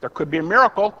 there could be a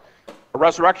miracle, a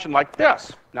resurrection like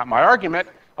this. Not my argument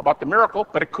about the miracle,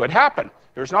 but it could happen.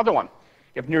 Here's another one.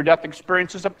 If near-death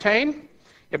experiences obtain,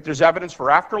 if there's evidence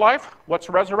for afterlife, what's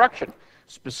a resurrection?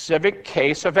 Specific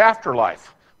case of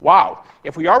afterlife. Wow.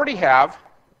 If we already have,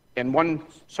 in one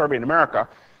survey in America,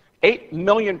 8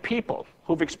 million people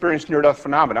who've experienced near-death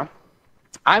phenomena.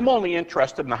 I'm only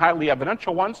interested in the highly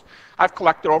evidential ones. I've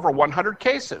collected over 100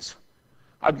 cases.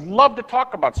 I'd love to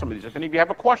talk about some of these if any of you have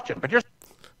a question. But here's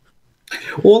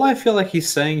all I feel like he's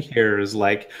saying here is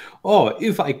like, oh,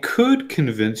 if I could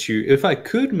convince you, if I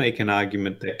could make an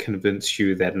argument that convinced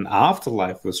you that an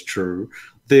afterlife was true,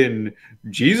 then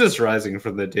Jesus rising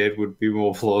from the dead would be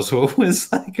more plausible.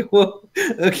 It's like, well,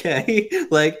 okay,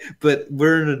 like, but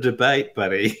we're in a debate,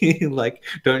 buddy. Like,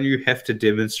 don't you have to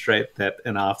demonstrate that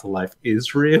an afterlife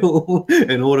is real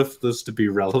in order for this to be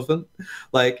relevant?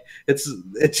 Like,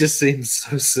 it just seems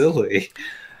so silly.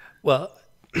 Well,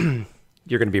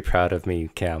 you're going to be proud of me,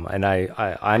 Cam, and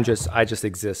I just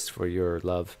exist for your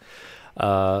love.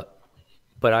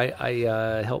 But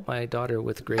I help my daughter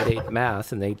with grade 8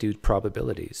 math, and they do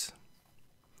probabilities.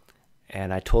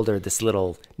 And I told her this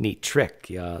little neat trick.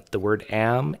 The word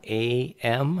am,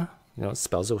 A-M, it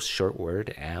spells a short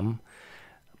word, am,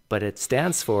 but it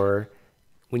stands for,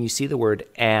 when you see the word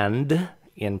and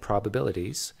in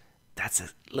probabilities, that's a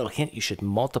little hint you should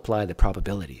multiply the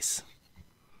probabilities.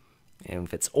 And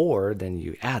if it's or, then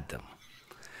you add them.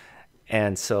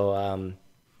 And so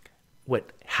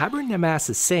what Habermas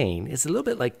is saying is a little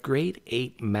bit like grade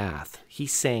 8 math.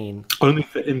 He's saying... Only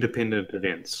for independent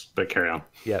events, but carry on.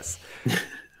 Yes.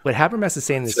 What Habermas is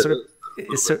saying is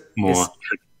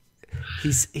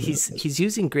he's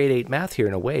using grade 8 math here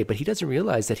in a way, but he doesn't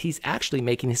realize that he's actually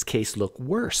making his case look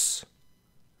worse.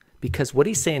 Because what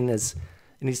he's saying is,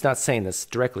 and he's not saying this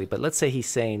directly, but let's say he's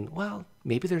saying, well,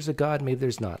 maybe there's a God, maybe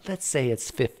there's not. Let's say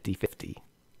it's 50-50.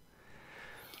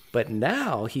 But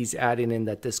now he's adding in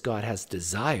that this God has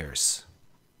desires.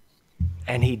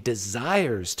 And he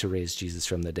desires to raise Jesus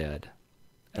from the dead.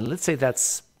 And let's say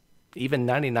that's even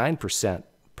 99%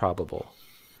 probable.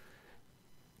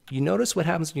 You notice what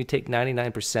happens when you take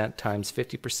 99% times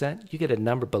 50%? You get a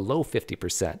number below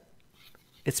 50%.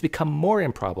 It's become more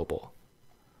improbable.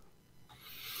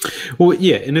 Well,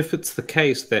 yeah, and if it's the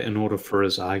case that in order for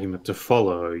his argument to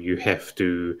follow, you have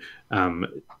to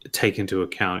take into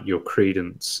account your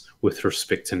credence with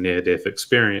respect to near-death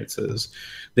experiences,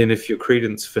 then if your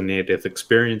credence for near-death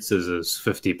experiences is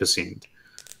 50%,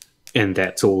 and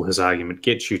that's all his argument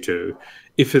gets you to,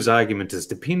 if his argument is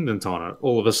dependent on it,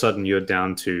 all of a sudden you're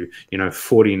down to,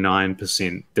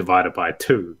 49% divided by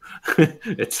 2.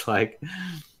 It's like,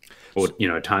 or,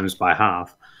 times by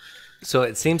half. So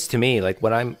it seems to me like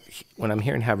when I'm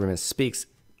hearing Habermas speaks,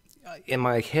 in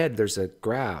my head there's a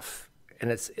graph,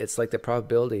 and it's like the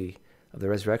probability of the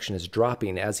resurrection is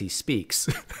dropping as he speaks.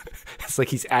 It's like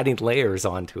he's adding layers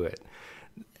onto it.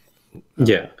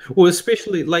 Yeah. Well,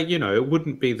 especially it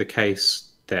wouldn't be the case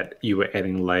that you were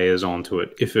adding layers onto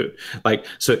it if it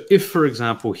if, for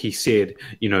example, he said,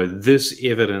 this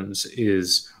evidence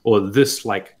is, or this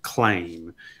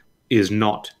claim is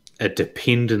not a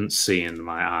dependency in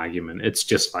my argument. It's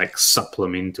just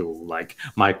supplemental.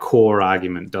 My core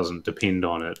argument doesn't depend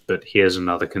on it, but here's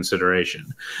another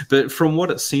consideration. But from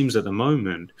what it seems at the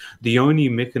moment, the only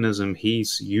mechanism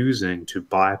he's using to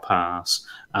bypass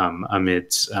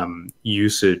Ahmed's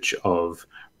usage of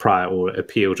prior or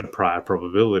appeal to prior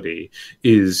probability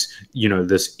is,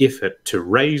 this effort to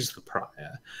raise the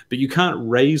prior. But you can't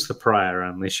raise the prior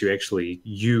unless you actually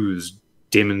use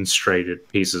demonstrated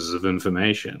pieces of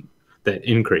information that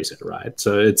increase it, right?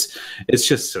 So it's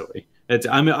just silly.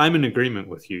 I'm in agreement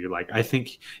with you. I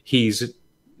think he's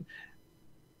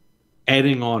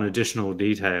adding on additional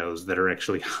details that are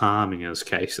actually harming his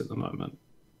case at the moment.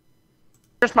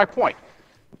 Here's my point.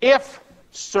 If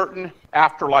certain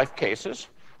afterlife cases,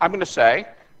 I'm going to say,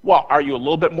 well, are you a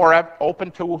little bit more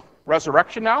open to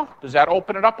resurrection now? Does that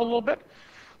open it up a little bit?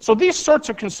 So these sorts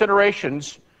of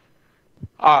considerations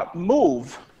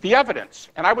move the evidence.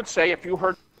 And I would say if you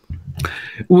heard...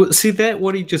 Well, see,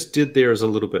 what he just did there is a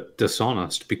little bit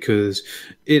dishonest, because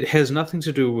it has nothing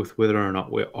to do with whether or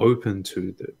not we're open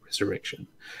to the resurrection.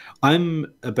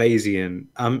 I'm a Bayesian.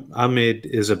 Ahmed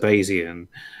is a Bayesian.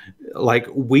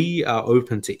 We are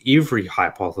open to every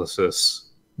hypothesis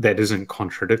that isn't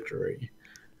contradictory.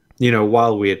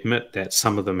 While we admit that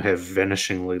some of them have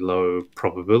vanishingly low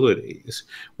probabilities,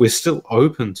 we're still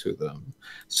open to them.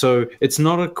 So it's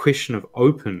not a question of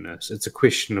openness, it's a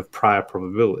question of prior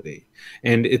probability.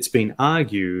 And it's been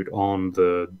argued on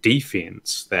the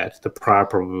defense that the prior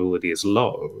probability is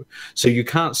low. So you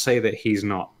can't say that he's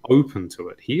not open to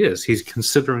it. He is. He's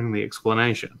considering the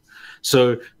explanation.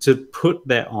 So to put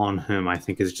that on him, I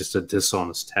think, is just a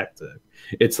dishonest tactic.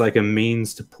 It's like a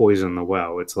means to poison the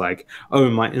well. It's like, oh,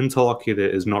 my interlocutor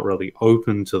is not really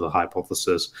open to the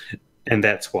hypothesis, and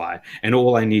that's why. And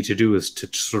all I need to do is to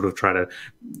sort of try to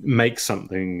make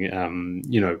something,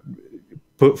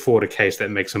 put forward a case that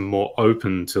makes him more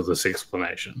open to this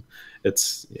explanation.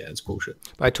 It's bullshit.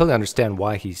 I totally understand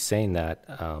why he's saying that.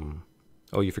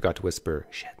 Oh, you forgot to whisper.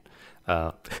 Shit.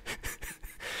 I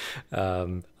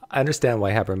understand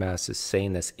why Habermas is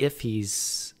saying this if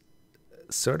he's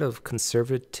sort of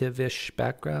conservative-ish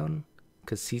background,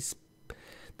 because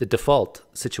the default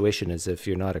situation is if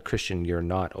you're not a Christian, you're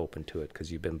not open to it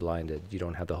because you've been blinded. You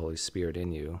don't have the Holy Spirit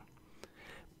in you.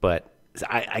 But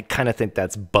I kind of think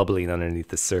that's bubbling underneath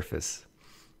the surface.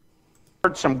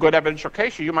 Some good evidential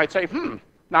cases, you might say,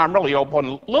 now I'm really open,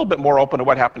 a little bit more open to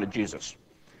what happened to Jesus.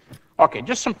 Okay,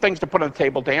 just some things to put on the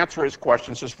table to answer his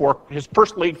questions, his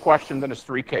first lead question, then his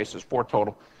 3 cases, 4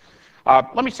 total.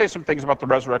 Let me say some things about the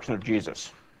resurrection of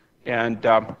Jesus. And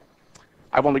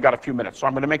I've only got a few minutes, so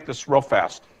I'm going to make this real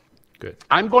fast. Good.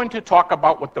 I'm going to talk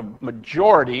about what the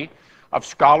majority of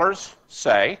scholars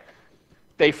say.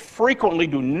 They frequently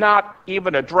do not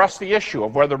even address the issue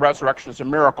of whether the resurrection is a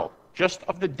miracle, just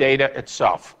of the data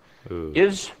itself.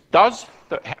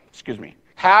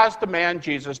 Has the man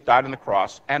Jesus died on the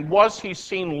cross, and was he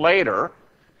seen later,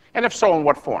 and if so, in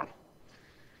what form?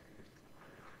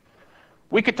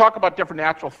 We could talk about different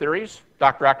natural theories.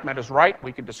 Dr. Ahmed is right.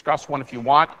 We could discuss one if you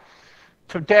want.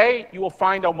 Today, you will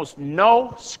find almost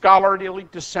no scholarly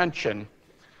dissension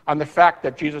on the fact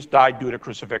that Jesus died due to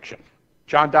crucifixion.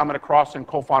 John Dominic Crossan,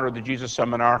 co-founder of the Jesus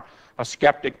Seminar, a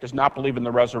skeptic, does not believe in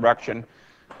the resurrection.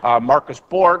 Marcus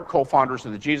Borg, co-founders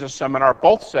of the Jesus Seminar,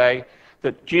 both say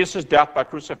that Jesus' death by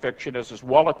crucifixion is as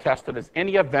well attested as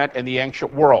any event in the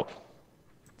ancient world.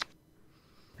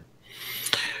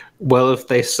 Well, if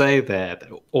they say that,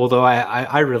 although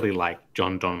I really like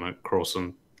John Dominic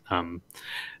Crossan,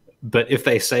 but if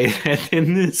they say that,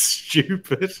 then they're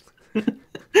stupid.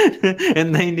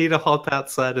 And they need to hop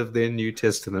outside of their New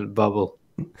Testament bubble.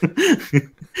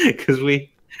 Because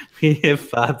we have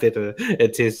far better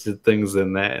attested things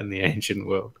than that in the ancient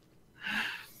world.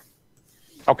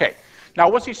 Okay. Now,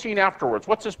 what's he seen afterwards?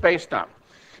 What's this based on?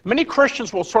 Many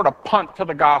Christians will sort of punt to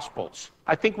the Gospels.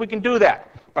 I think we can do that,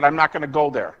 but I'm not going to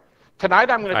go there. Tonight,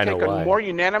 I'm going to take a more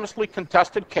unanimously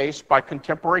contested case by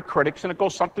contemporary critics, and it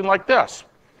goes something like this.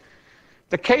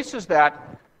 The case is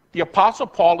that the Apostle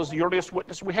Paul is the earliest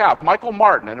witness we have. Michael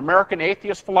Martin, an American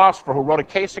atheist philosopher who wrote a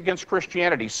case against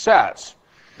Christianity, says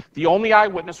the only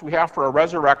eyewitness we have for a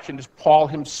resurrection is Paul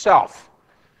himself.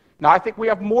 Now, I think we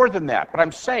have more than that, but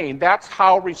I'm saying that's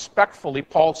how respectfully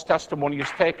Paul's testimony is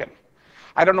taken.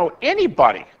 I don't know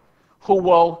anybody who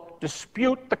will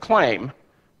dispute the claim,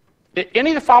 any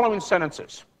of the following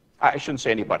sentences. I shouldn't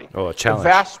say anybody. Oh, a challenge. The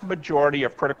vast majority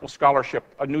of critical scholarship,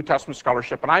 New Testament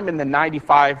scholarship, and I'm in the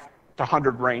 95 to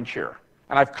 100 range here,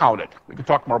 and I've counted. We can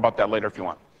talk more about that later if you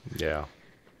want. Yeah.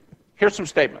 Here's some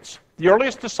statements. The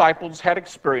earliest disciples had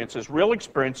experiences, real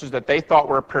experiences that they thought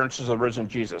were appearances of the risen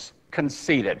Jesus.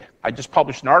 Conceded. I just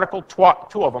published an article, 2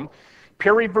 of them,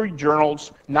 peer-reviewed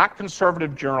journals, not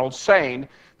conservative journals, saying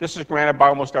this is granted by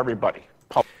almost everybody.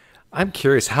 I'm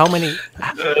curious, how many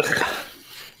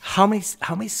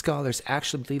scholars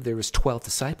actually believe there was 12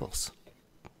 disciples?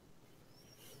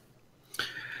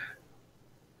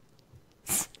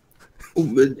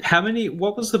 How many?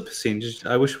 What was the percentage?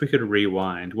 I wish we could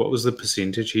rewind. What was the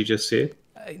percentage he just said?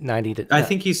 90 to. I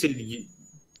think he said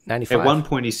 95. At one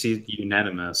point, he said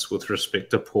unanimous with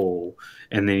respect to Paul,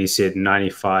 and then he said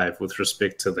 95 with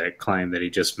respect to that claim that he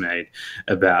just made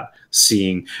about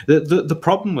seeing. The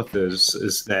problem with this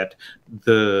is that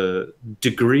the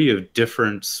degree of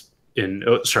difference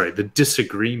the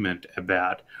disagreement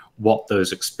about what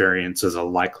those experiences are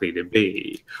likely to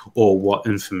be, or what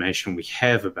information we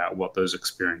have about what those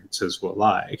experiences were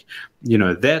like,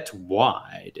 that's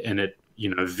wide, and it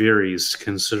varies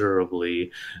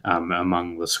considerably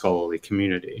among the scholarly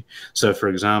community. So, for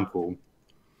example,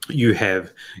 you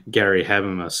have Gary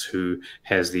Habermas, who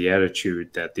has the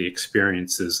attitude that the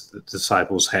experiences that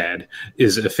disciples had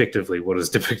is effectively what is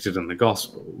depicted in the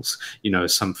Gospels.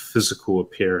 Some physical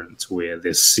appearance where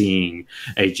they're seeing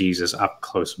a Jesus up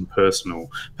close and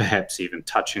personal, perhaps even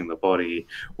touching the body,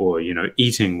 or,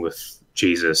 eating with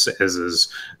Jesus, as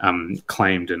is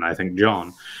claimed in, I think,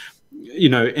 John.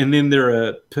 And then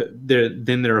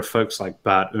there are folks like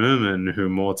Bart Ehrman who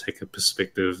more take a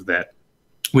perspective that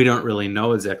we don't really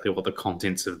know exactly what the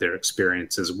contents of their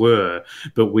experiences were,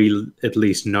 but we at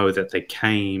least know that they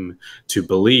came to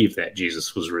believe that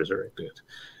Jesus was resurrected.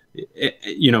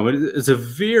 It's a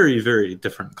very, very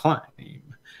different claim.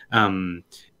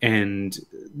 And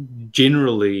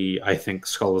generally, I think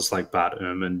scholars like Bart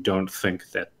Ehrman don't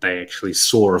think that they actually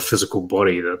saw a physical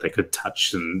body that they could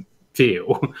touch and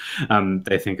feel.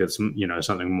 They think it's, you know,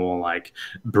 something more like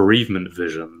bereavement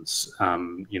visions,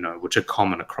 you know, which are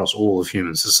common across all of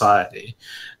human society.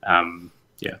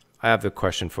 Yeah. I have a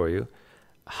question for you.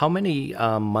 How many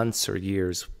months or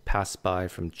years passed by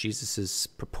from Jesus's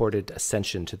purported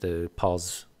ascension to the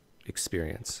Paul's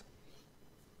experience?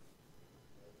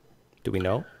 Do we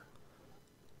know?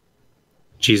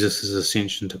 Jesus'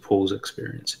 ascension to Paul's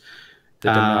experience.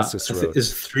 The Damascus Road.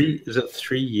 Is it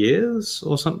 3 years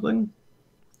or something?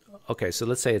 Okay, so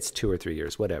let's say it's 2 or 3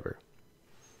 years, whatever.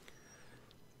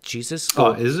 Jesus.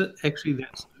 Oh, is it actually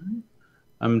that soon?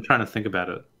 I'm trying to think about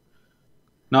it.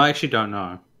 No, I actually don't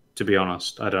know. To be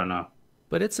honest, I don't know.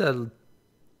 But it's a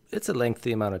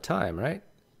lengthy amount of time, right?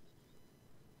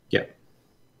 Yeah.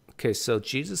 Okay, so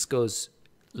Jesus goes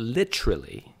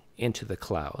literally into the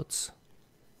clouds.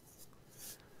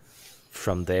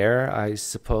 From there, I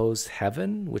suppose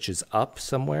heaven, which is up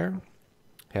somewhere.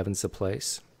 Heaven's a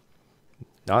place,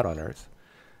 not on earth.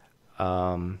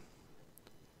 And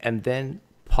then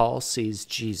Paul sees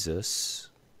Jesus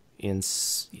in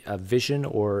a vision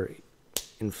or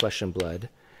in flesh and blood.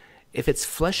 If it's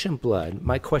flesh and blood,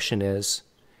 my question is,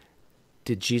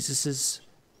 did Jesus's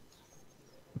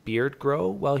beard grow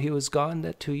while he was gone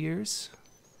that 2 years?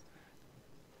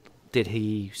 Did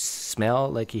he smell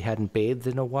like he hadn't bathed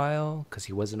in a while because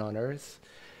he wasn't on earth?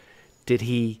 Did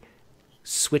he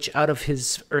switch out of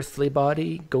his earthly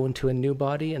body, go into a new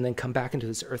body, and then come back into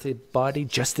his earthly body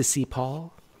just to see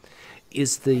Paul?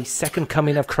 Is the second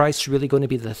coming of Christ really going to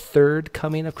be the third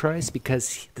coming of Christ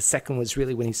because the second was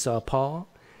really when he saw Paul?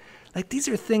 Like, these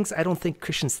are things I don't think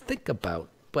Christians think about,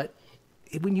 but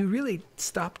when you really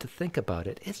stop to think about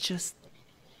it, it's just...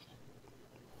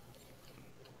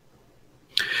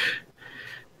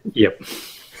 Yep.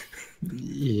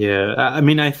 Yeah, I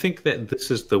mean, I think that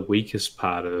this is the weakest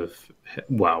part of,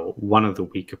 well, one of the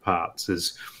weaker parts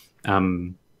is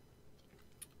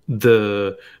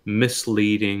the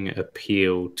misleading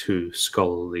appeal to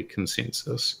scholarly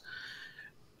consensus.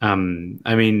 I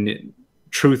mean,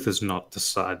 truth is not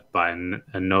decided by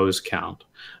a nose count,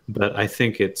 but I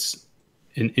think it's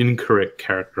an incorrect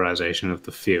characterization of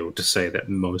the field to say that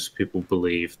most people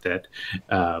believe that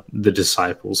the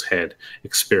disciples had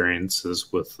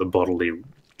experiences with the bodily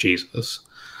Jesus.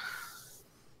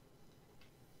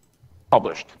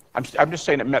 Published. I'm just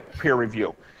saying it met peer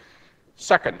review.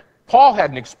 Second, Paul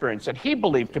had an experience that he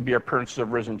believed to be appearances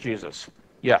of risen Jesus.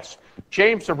 Yes.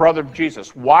 James, the brother of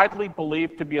Jesus, widely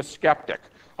believed to be a skeptic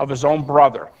of his own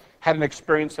brother, had an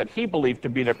experience that he believed to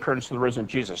be an appearance of the risen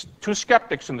Jesus. Two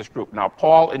skeptics in this group now,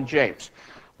 Paul and James.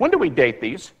 When do we date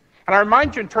these? And I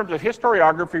remind you, in terms of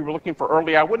historiography, we're looking for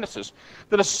early eyewitnesses.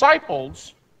 The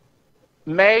disciples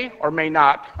may or may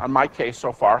not, on my case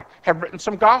so far, have written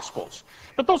some Gospels.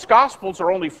 But those Gospels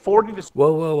are only 40 to...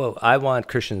 Whoa. I want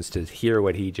Christians to hear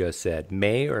what he just said.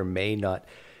 May or may not.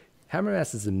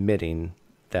 Habermas is admitting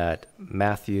that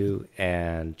Matthew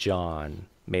and John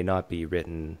may not be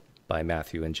written by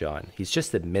Matthew and John. He's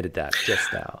just admitted that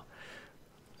just now.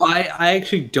 I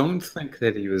actually don't think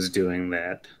that he was doing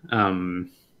that.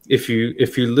 If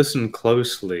you listen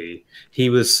closely, he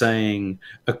was saying,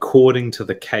 according to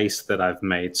the case that I've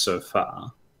made so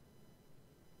far.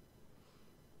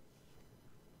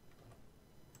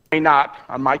 May not,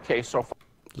 on my case so far.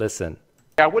 Listen.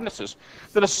 Eyewitnesses.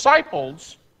 The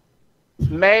disciples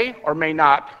may or may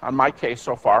not, on my case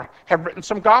so far, have written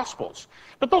some Gospels.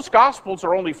 But those Gospels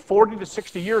are only 40 to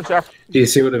 60 years after... Do you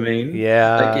see what I mean?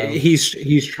 Yeah. Like,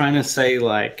 he's trying to say,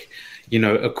 like, you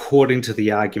know, according to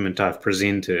the argument I've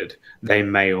presented, they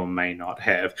may or may not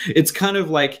have. It's kind of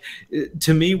like,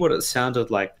 to me, what it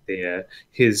sounded like there,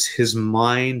 his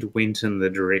mind went in the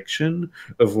direction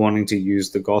of wanting to use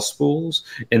the Gospels,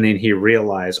 and then he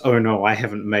realized, oh no, I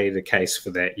haven't made a case for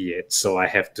that yet, so I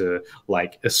have to,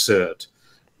 like, assert,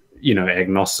 you know,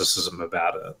 agnosticism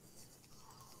about it.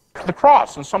 The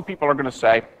cross, and some people are going to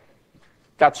say,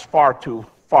 that's far too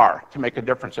far to make a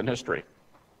difference in history.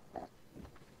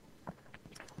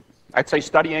 I'd say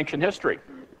study ancient history.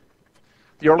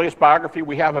 The earliest biography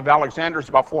we have of Alexander is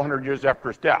about 400 years after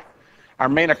his death. Our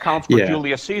main accounts were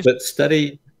Julius Caesar. But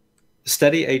study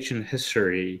ancient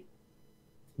history.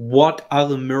 What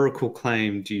other miracle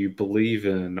claim do you believe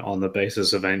in on the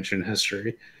basis of ancient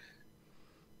history?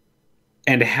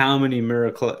 And how many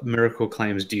miracle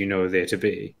claims do you know there to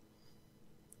be?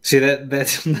 See,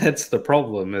 that's the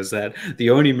problem, is that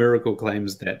the only miracle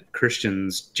claims that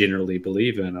Christians generally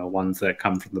believe in are ones that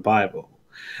come from the Bible.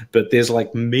 But there's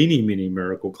like many, many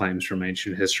miracle claims from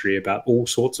ancient history about all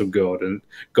sorts of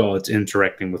gods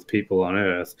interacting with people on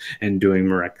Earth and doing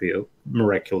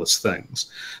miraculous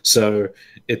things. So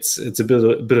it's a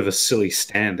bit of a silly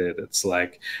standard. It's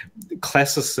like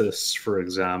classicists, for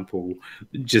example,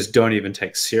 just don't even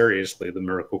take seriously the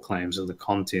miracle claims and the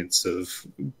contents of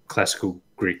classical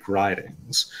Greek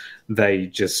writings. They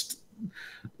just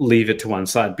leave it to one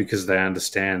side because they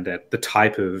understand that the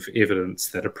type of evidence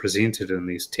that are presented in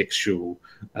these textual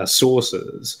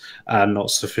sources are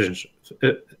not sufficient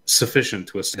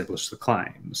to establish the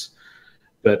claims.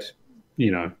 But,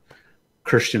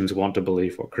 Christians want to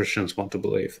believe what Christians want to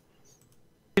believe.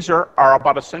 These are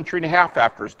about a century and a half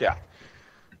after his death.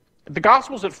 The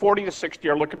Gospels at 40 to 60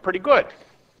 are looking pretty good.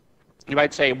 You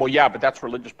might say, well, yeah, but that's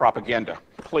religious propaganda.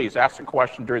 Please ask a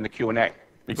question during the Q&A.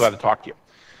 Be glad to talk to you.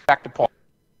 Back to Paul.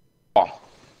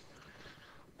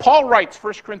 Paul writes,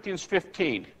 1 Corinthians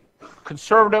 15,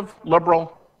 conservative,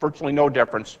 liberal, virtually no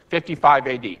difference, 55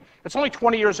 AD. It's only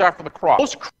 20 years after the cross.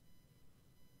 Most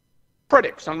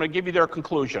critics, I'm going to give you their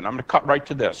conclusion. I'm going to cut right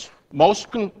to this. Most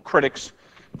critics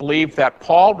believe that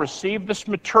Paul received this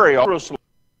material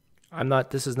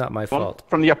this is not my fault.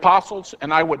 From the apostles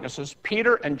and eyewitnesses,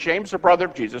 Peter and James, the brother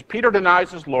of Jesus. Peter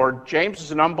denies his Lord. James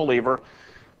is an unbeliever.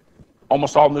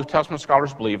 Almost all New Testament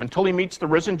scholars believe, until he meets the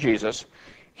risen Jesus.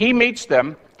 He meets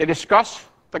them, they discuss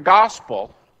the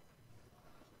gospel,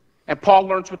 and Paul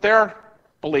learns what they're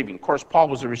believing. Of course, Paul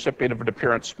was the recipient of an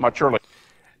appearance much earlier.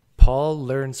 Paul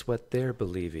learns what they're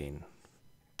believing.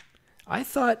 I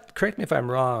thought, correct me if I'm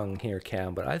wrong here,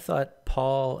 Cam, but I thought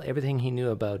Paul, everything he knew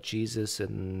about Jesus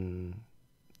and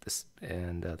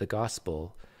the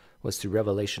gospel was through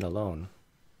revelation alone.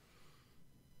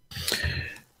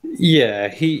 Yeah,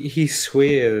 he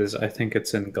swears, I think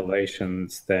it's in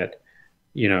Galatians, that,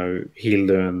 he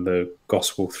learned the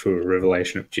gospel through a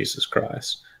revelation of Jesus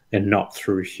Christ and not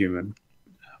through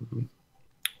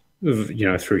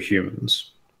through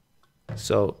humans.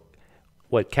 So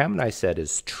what Cam and I said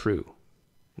is true.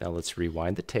 Now let's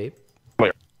rewind the tape.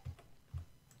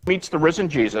 Meets the risen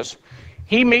Jesus.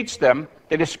 He meets them,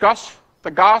 they discuss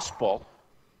the gospel,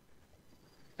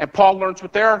 and Paul learns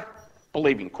what they're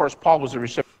believing. Of course, Paul was the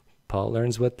recipient. Paul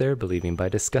learns what they're believing by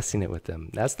discussing it with them.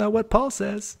 That's not what Paul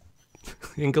says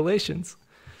in Galatians.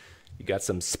 You got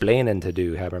some splaining to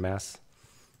do, Habermas.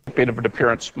 Bit of an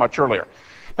appearance much earlier.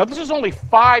 Now, this is only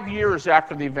 5 years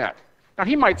after the event. Now,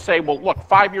 he might say, well, look,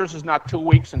 5 years is not 2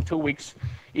 weeks, and 2 weeks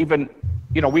even,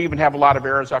 we even have a lot of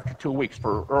errors after 2 weeks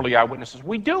for early eyewitnesses.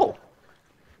 We do.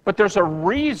 But there's a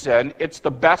reason it's the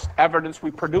best evidence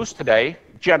we produce today,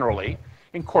 generally,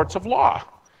 in courts of law.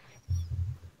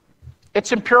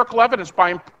 It's empirical evidence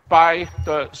by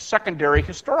the secondary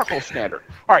historical standard.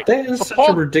 All right. That is such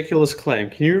a ridiculous claim.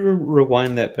 Can you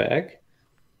rewind that back?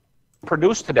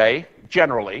 Produced today,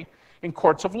 generally, in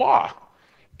courts of law.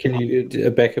 Can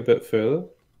you back a bit further?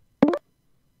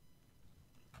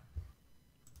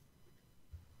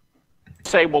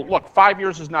 Say, well, look, 5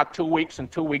 years is not 2 weeks,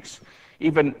 and 2 weeks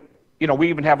even, we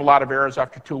even have a lot of errors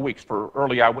after 2 weeks for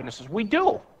early eyewitnesses. We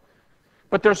do.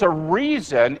 But there's a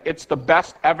reason it's the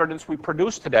best evidence we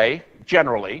produce today,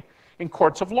 generally, in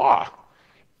courts of law.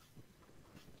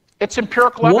 It's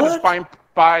empirical evidence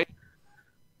by...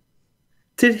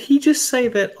 Did he just say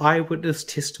that eyewitness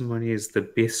testimony is the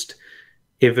best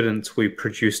evidence we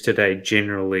produce today,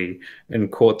 generally, in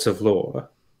courts of law?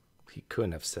 He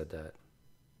couldn't have said that.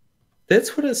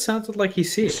 That's what it sounded like he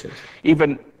said.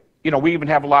 Even, we even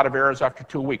have a lot of errors after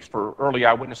 2 weeks for early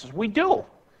eyewitnesses. We do.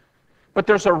 But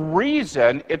there's a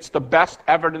reason it's the best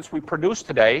evidence we produce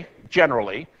today,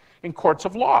 generally, in courts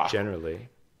of law. Generally.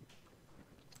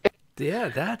 Yeah,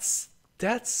 that's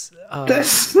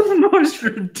the most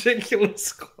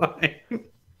ridiculous claim.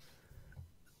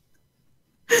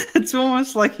 It's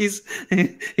almost like he's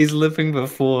living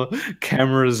before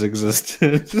cameras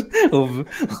existed, or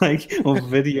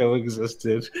video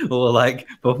existed, or like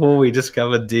before we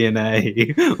discovered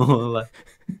DNA, or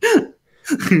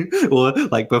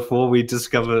like before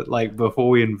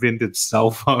we invented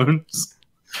cell phones.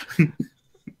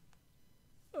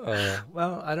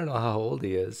 Well, I don't know how old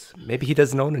he is. Maybe he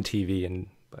doesn't own a TV,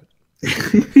 but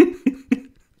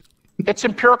it's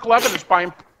empirical evidence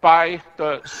by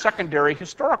the secondary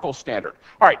historical standard.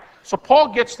 All right, so Paul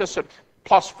gets this at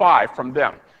 +5 from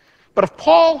them. But if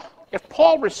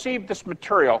Paul received this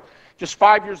material just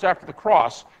 5 years after the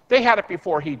cross, they had it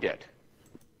before he did.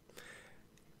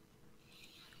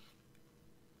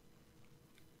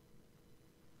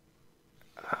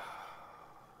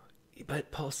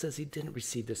 But Paul says he didn't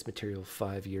receive this material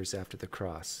 5 years after the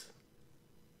cross.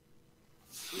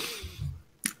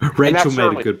 Rachel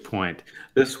made a good point.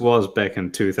 This was back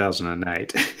in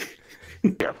 2008.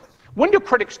 When do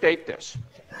critics state this?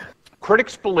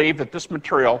 Critics believe that this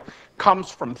material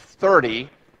comes from 30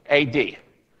 AD,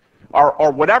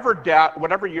 or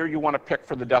whatever year you want to pick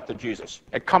for the death of Jesus.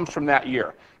 It comes from that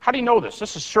year. How do you know this?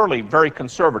 This is surely very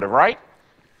conservative, right?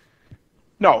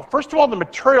 No. First of all, the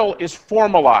material is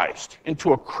formalized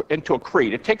into a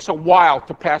creed. It takes a while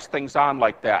to pass things on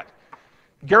like that.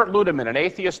 Garrett Ludeman, an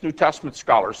atheist New Testament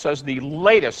scholar, says the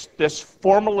latest this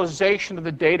formalization of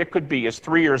the data could be is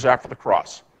 3 years after the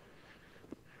cross.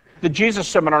 The Jesus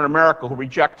Seminar in America, who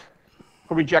reject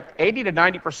 80 to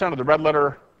 90% of the red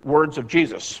letter words of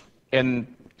Jesus in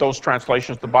those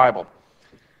translations of the Bible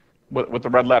with the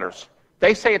red letters,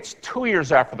 they say it's 2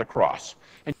 years after the cross.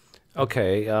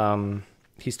 Okay,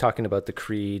 he's talking about the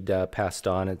creed passed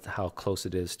on and how close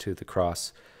it is to the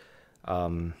cross.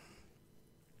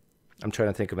 I'm trying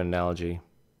to think of an analogy.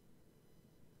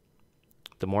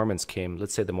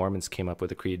 Let's say the Mormons came up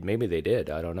with a creed. Maybe they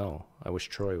did, I don't know. I wish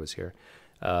Troy was here.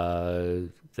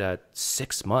 That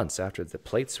 6 months after the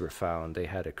plates were found, they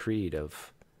had a creed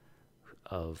of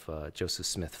Joseph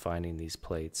Smith finding these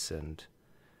plates,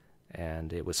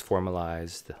 and it was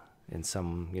formalized in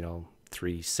some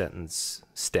 3-sentence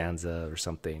stanza or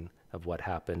something of what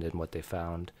happened and what they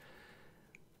found.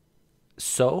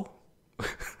 So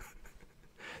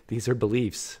these are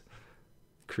beliefs.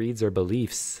 Creeds are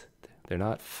beliefs. They're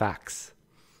not facts.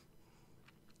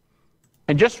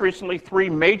 And just recently, 3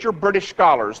 major British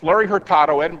scholars, Larry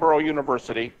Hurtado, Edinburgh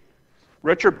University,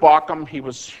 Richard Bauckham, he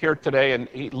was here today and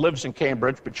he lives in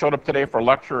Cambridge, but showed up today for a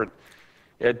lecture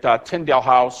at Tyndale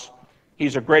House.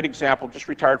 He's a great example, just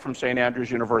retired from St.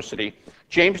 Andrews University.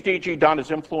 James D.G. Dunn is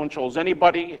influential as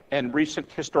anybody in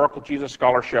recent historical Jesus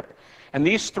scholarship. And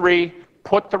these 3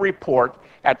 put the report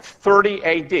at 30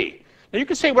 AD. Now, you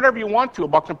can say whatever you want to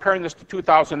about comparing this to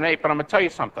 2008, but I'm going to tell you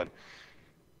something.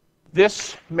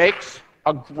 This makes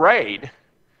a grade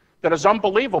that is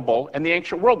unbelievable in the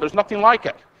ancient world. There's nothing like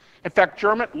it. In fact,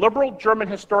 liberal German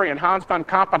historian Hans von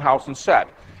Kampenhausen said,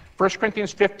 1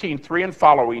 Corinthians 15:3 and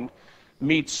following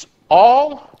meets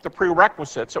all the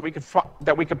prerequisites that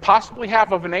we could possibly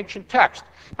have of an ancient text.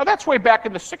 Now, that's way back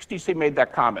in the 60s he made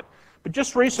that comment. But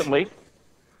just recently,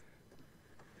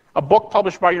 a book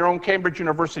published by your own Cambridge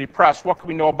University Press, What Can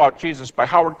We Know About Jesus, by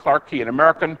Howard Clark Key, an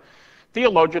American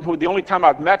theologian who, the only time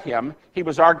I've met him, he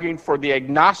was arguing for the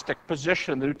agnostic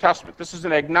position in the New Testament. This is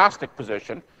an agnostic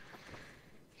position.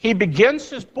 He begins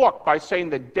his book by saying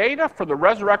the data for the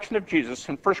resurrection of Jesus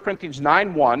in 1 Corinthians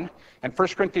 9:1 and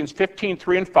 1 Corinthians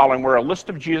 15:3 and following, where a list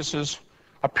of Jesus'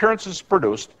 appearances is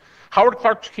produced. Howard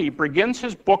Clark Key begins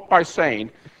his book by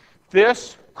saying,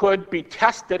 this could be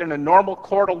tested in a normal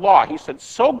court of law. He said,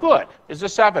 so good is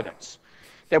this evidence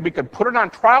that we could put it on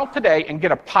trial today and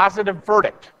get a positive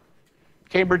verdict.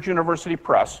 Cambridge University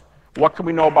Press, What Can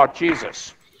We Know About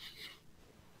Jesus?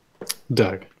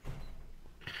 Doug.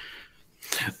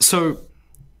 So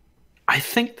I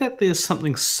think that there's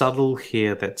something subtle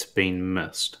here that's been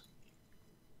missed.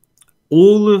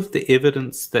 All of the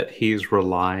evidence that he's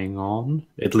relying on,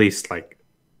 at least like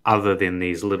other than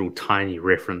these little tiny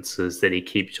references that he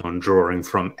keeps on drawing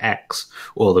from Acts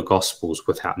or the Gospels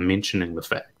without mentioning the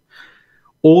fact,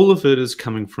 all of it is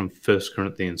coming from 1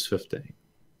 Corinthians 15.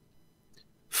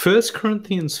 1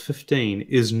 Corinthians 15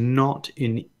 is not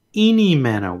in any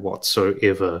manner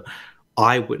whatsoever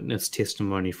eyewitness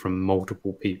testimony from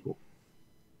multiple people.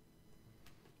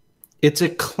 It's a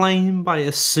claim by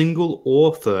a single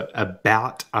author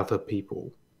about other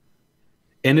people.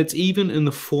 And it's even in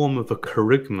the form of a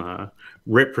kerygma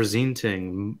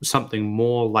representing something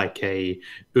more like a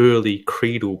early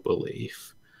creedal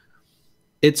belief.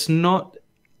 It's not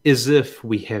as if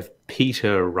we have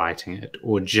Peter writing it,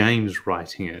 or James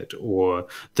writing it, or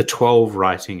the 12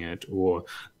 writing it, or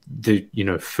the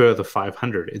further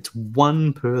 500. It's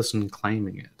one person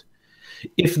claiming it.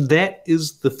 If that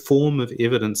is the form of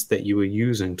evidence that you are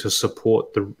using to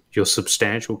support your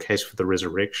substantial case for the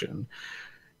resurrection,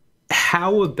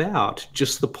 how about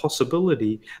just the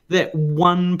possibility that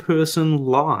one person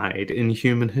lied in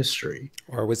human history?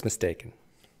 Or was mistaken.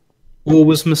 Or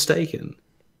was mistaken.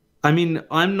 I mean,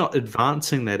 I'm not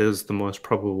advancing that as the most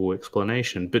probable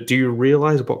explanation, but do you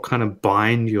realize what kind of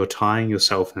bind you're tying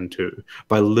yourself into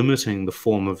by limiting the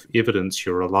form of evidence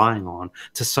you're relying on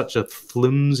to such a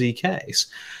flimsy case?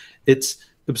 It's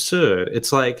absurd.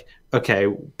 It's like, okay,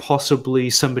 possibly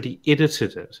somebody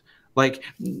edited it. Like,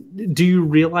 do you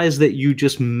realize that you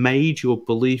just made your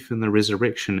belief in the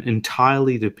resurrection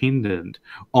entirely dependent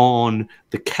on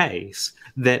the case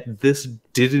that this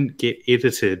didn't get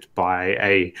edited by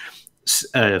a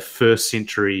a first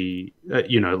century,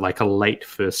 like a late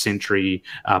first century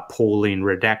Pauline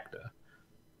redactor.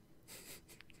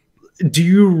 Do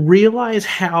you realize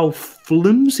how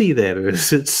flimsy that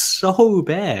is? It's so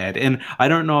bad. And I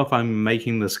don't know if I'm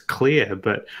making this clear,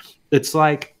 but it's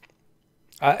like...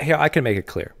 Here, I can make it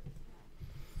clear.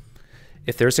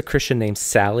 If there's a Christian named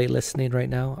Sally listening right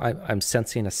now, I'm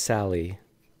sensing a Sally.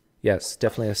 Yes,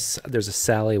 definitely there's a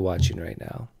Sally watching right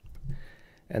now.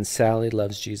 And Sally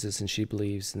loves Jesus and she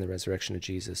believes in the resurrection of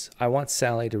Jesus. I want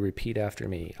Sally to repeat after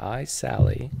me. I,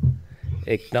 Sally,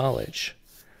 acknowledge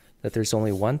that there's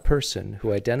only one person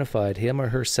who identified him or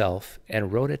herself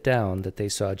and wrote it down that they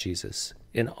saw Jesus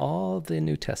in all the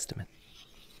New Testament.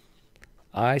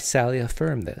 I, Sally,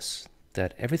 affirm this,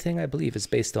 that everything I believe is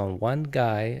based on one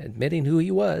guy admitting who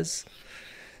he was,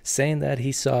 saying that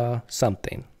he saw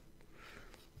something.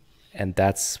 And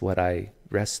that's what I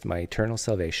rest my eternal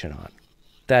salvation on.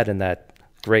 That and that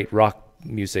great rock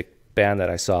music band that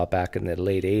I saw back in the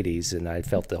late 80s, and I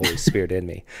felt the Holy Spirit in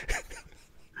me.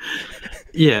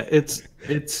 Yeah,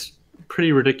 it's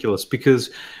pretty ridiculous because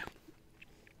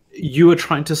you are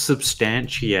trying to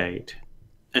substantiate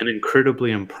an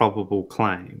incredibly improbable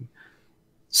claim,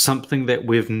 something that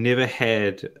we've never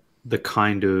had the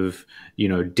kind of,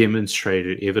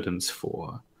 demonstrated evidence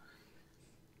for.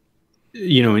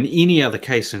 In any other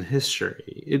case in history,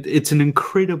 it's an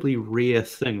incredibly rare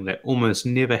thing that almost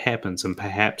never happens and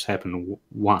perhaps happened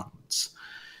once.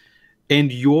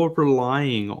 And you're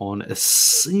relying on a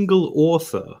single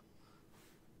author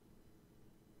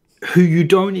who you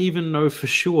don't even know for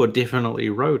sure definitely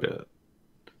wrote it.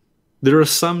 There are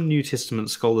some New Testament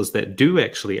scholars that do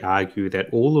actually argue that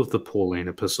all of the Pauline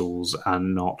epistles are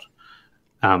not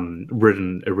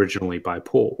written originally by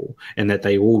Paul, and that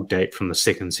they all date from the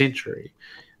 2nd century.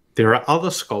 There are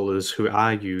other scholars who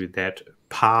argue that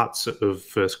parts of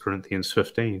 1 Corinthians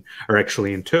 15 are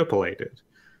actually interpolated.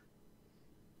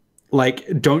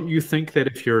 Like, don't you think that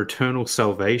if your eternal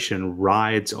salvation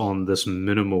rides on this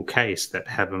minimal case that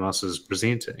Habermas is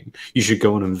presenting, you should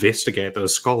go and investigate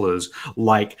those scholars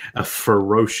like a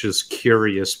ferocious,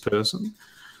 curious person?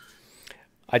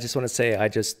 I just want to say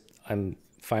I'm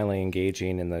finally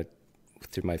engaging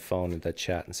through my phone and the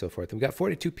chat and so forth. We've got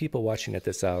 42 people watching at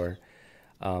this hour.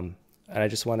 And I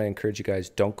just want to encourage you guys,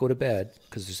 don't go to bed,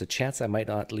 because there's a chance I might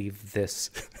not leave this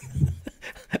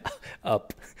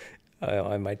up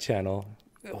on my channel.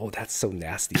 Oh, that's so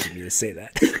nasty of me to say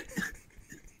that.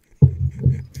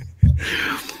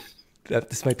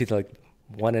 This might be like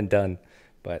one and done.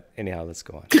 But anyhow, let's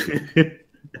go on.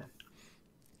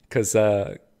 Because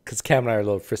Cam and I are a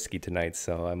little frisky tonight,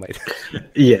 so I might...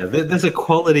 Yeah, there's a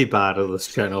quality bar to this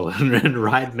channel, and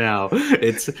right now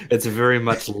it's very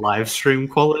much live stream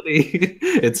quality.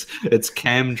 It's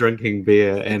Cam drinking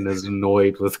beer and is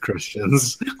annoyed with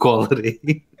Christians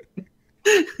quality.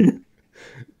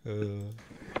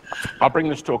 I'll bring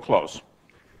this to a close.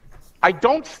 I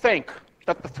don't think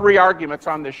that the 3 arguments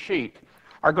on this sheet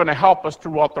are going to help us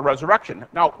throughout the resurrection.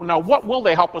 Now, what will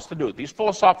they help us to do? These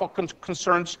philosophical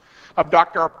concerns of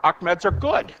Dr. Ahmed's are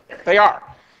good. They are,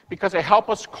 because they help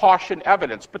us caution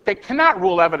evidence, but they cannot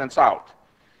rule evidence out.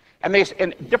 And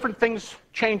different things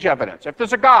change evidence. If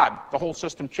there's a God, the whole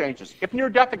system changes. If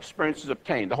near-death experience is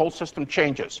obtained, the whole system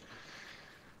changes.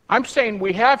 I'm saying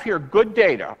we have here good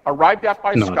data arrived at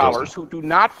by scholars who do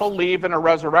not believe in a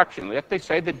resurrection, yet they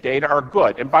say the data are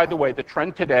good. And by the way, the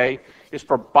trend today is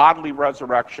for bodily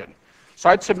resurrection. So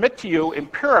I'd submit to you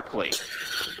empirically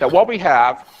that what we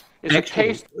have is a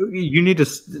case...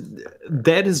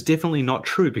 That is definitely not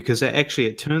true, because actually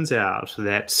it turns out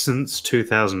that since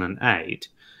 2008,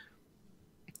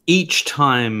 each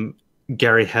time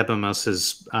Gary Habermas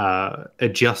has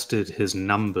adjusted his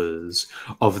numbers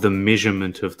of the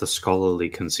measurement of the scholarly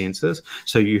consensus.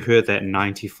 So you heard that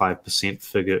 95%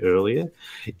 figure earlier.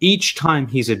 Each time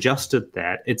he's adjusted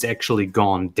that, it's actually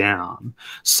gone down,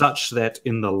 such that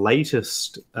in the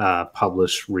latest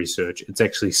published research, it's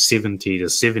actually 70 to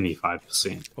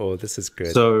 75%. Oh, this is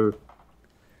good. So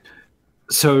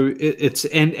it's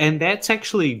and that's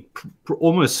actually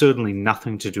almost certainly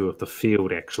nothing to do with the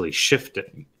field actually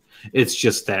shifting. It's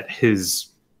just that his,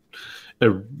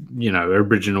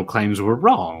 original claims were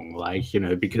wrong,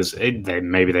 because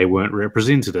maybe they weren't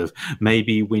representative.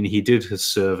 Maybe when he did his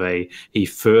survey, he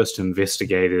first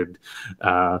investigated,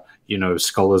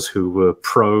 scholars who were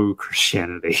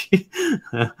pro-Christianity.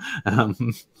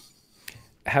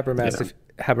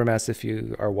 Habermas, if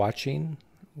you are watching,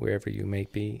 wherever you may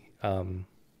be,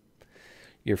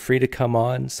 you're free to come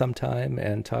on sometime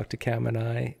and talk to Cam and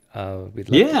I. We'd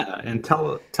love Yeah, and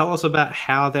tell us about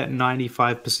how that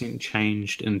 95%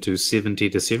 changed into 70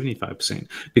 to 75%.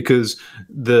 Because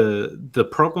the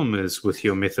problem is with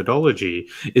your methodology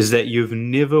is that you've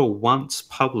never once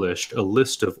published a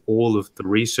list of all of the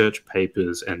research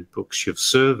papers and books you've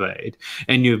surveyed,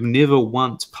 and you've never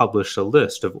once published a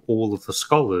list of all of the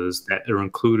scholars that are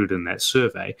included in that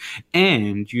survey,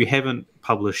 and you haven't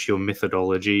published your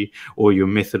methodology or your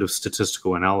method of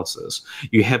statistical analysis.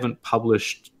 You haven't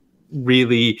published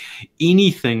really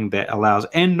anything that allows,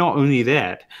 and not only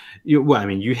that,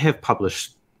 you have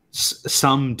published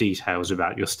some details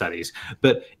about your studies,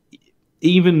 but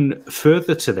even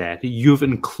further to that, you've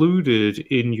included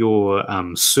in your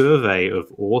survey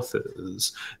of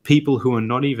authors people who are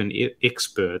not even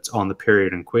experts on the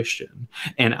period in question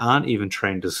and aren't even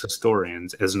trained as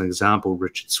historians, as an example,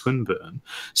 Richard Swinburne.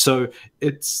 So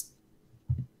it's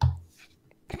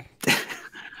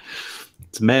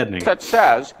it's maddening. That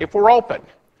says if we're open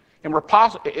and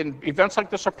in events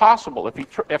like this are possible,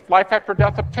 if life after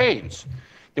death obtains,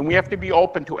 then we have to be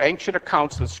open to ancient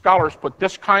accounts that scholars put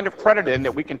this kind of credit in,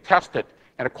 that we can test it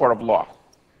in a court of law.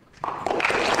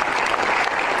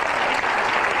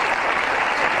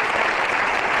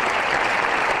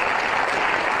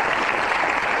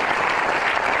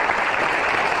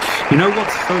 You know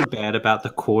what's so bad about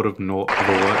the court of law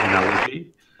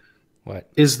analogy? What?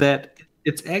 Is that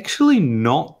it's actually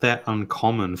not that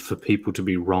uncommon for people to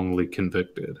be wrongly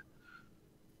convicted.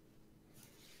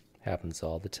 Happens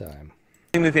all the time.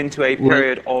 We move into a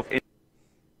period of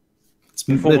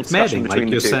informal it's maddening. discussion Like between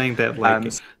the you're two. saying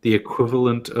that the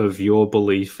equivalent of your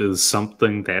belief is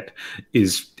something that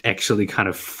is actually kind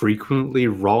of frequently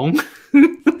wrong.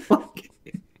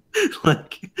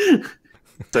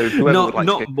 So whoever not would like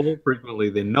not to more frequently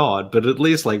than not, but at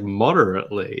least like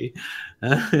moderately.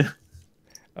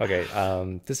 Okay,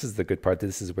 this is the good part.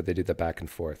 This is where they do the back and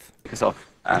forth. kick us off,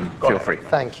 feel free.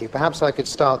 Thank you. Perhaps I could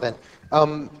start then.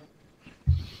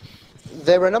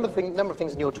 There were a number of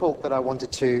things in your talk that I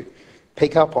wanted to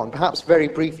pick up on. Perhaps very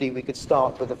briefly we could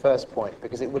start with the first point,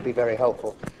 because it would be very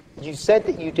helpful. You said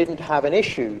that you didn't have an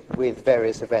issue with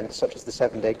various events, such as the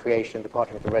seven-day creation, the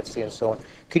parting of the Red Sea, and so on.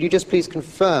 Could you just please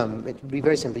confirm, it would be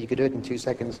very simple, you could do it in 2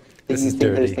 seconds, that you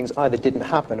think those things either didn't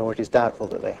happen or it is doubtful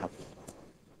that they happened?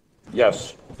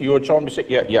 Yes. You would show me,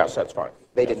 yes, that's fine.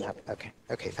 They didn't happen. Okay.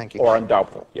 Okay, thank you. Or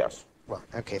undoubtful, yes. Well,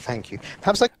 okay, thank you.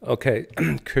 Perhaps Okay,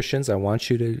 Christians, I want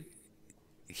you to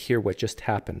hear what just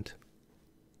happened.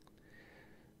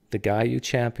 The guy you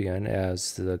champion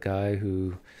as the guy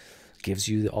who gives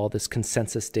you all this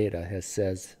consensus data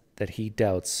says that he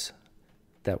doubts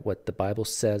that what the Bible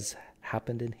says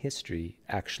happened in history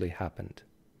actually happened.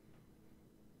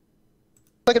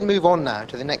 I can move on now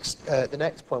to the next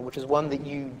point, which is one that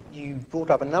you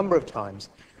brought up a number of times,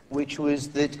 which was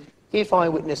that if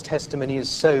eyewitness testimony is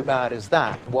so bad as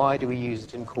that, why do we use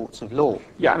it in courts of law?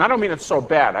 Yeah, and I don't mean it's so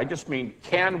bad. I just mean,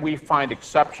 can we find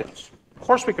exceptions? Of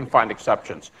course we can find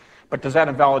exceptions. But does that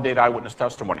invalidate eyewitness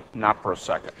testimony? Not for a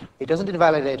second. It doesn't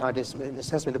invalidate eyewitness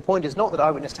testimony. The point is not that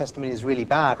eyewitness testimony is really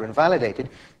bad or invalidated.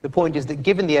 The point is that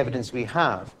given the evidence we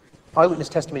have, eyewitness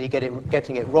testimony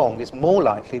getting it wrong is more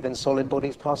likely than solid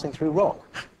bodies passing through rock.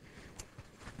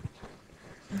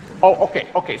 Oh,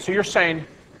 okay. So you're saying,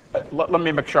 let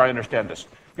me make sure I understand this.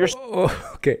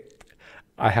 Okay,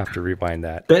 I have to rewind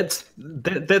that. That's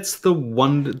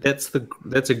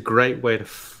a great way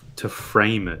to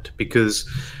frame it, because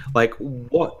like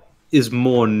what is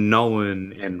more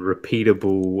known and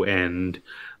repeatable and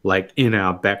like in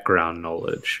our background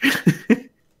knowledge?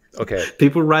 Okay,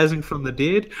 people rising from the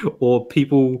dead, or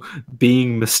people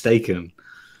being mistaken,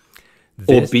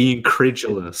 or being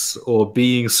credulous, or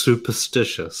being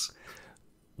superstitious?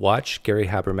 Watch Gary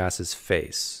Habermas's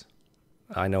face.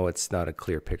 I know it's not a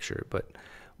clear picture, but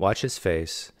watch his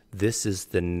face. This is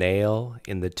the nail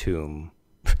in the tomb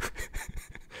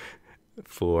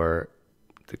for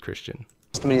the Christian.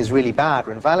 Testimony is really bad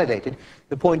or invalidated.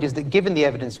 The point is that given the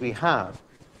evidence we have,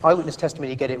 eyewitness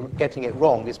testimony getting it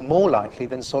wrong is more likely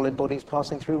than solid bodies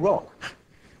passing through rock.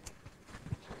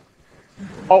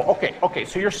 Oh, okay.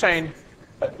 So you're saying,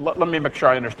 let me make sure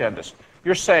I understand this.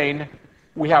 You're saying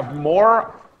we have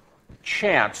more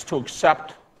chance to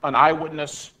accept an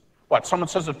eyewitness. What? Someone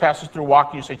says it passes through rock,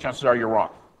 and you say chances are you're wrong.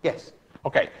 Yes.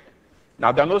 Okay.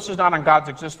 Now, then this is not on God's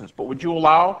existence, but would you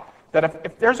allow that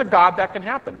if there's a God, that can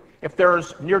happen? If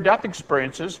there's near-death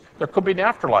experiences, there could be an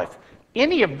afterlife.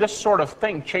 Any of this sort of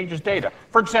thing changes data.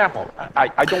 For example,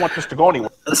 I don't want this to go anywhere.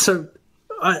 So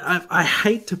I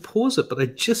hate to pause it, but I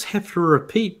just have to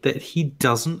repeat that he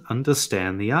doesn't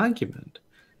understand the argument.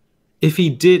 If he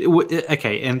did,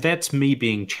 okay, and that's me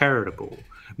being charitable.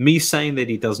 Me saying that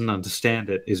he doesn't understand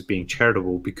it is being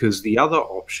charitable, because the other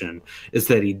option is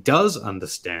that he does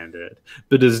understand it,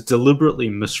 but is deliberately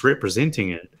misrepresenting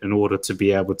it in order to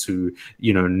be able to,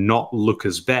 not look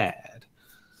as bad.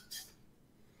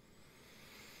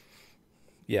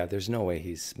 Yeah, there's no way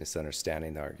he's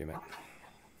misunderstanding the argument.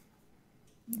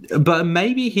 But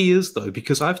maybe he is, though,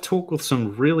 because I've talked with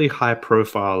some really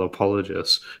high-profile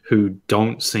apologists who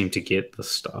don't seem to get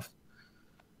this stuff.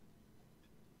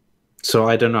 So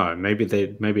I don't know. Maybe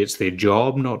it's their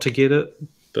job not to get it,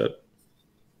 but.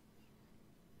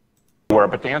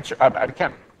 But to answer, I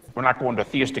can't. We're not going to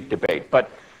theistic debate. But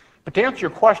to answer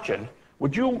your question,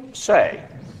 would you say,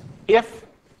 if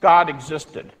God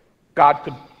existed, God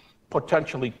could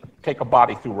potentially take a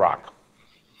body through rock?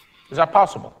 Is that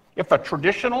possible? If a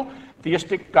traditional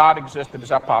theistic God existed, is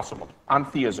that possible? On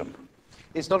theism.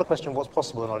 It's not a question of what's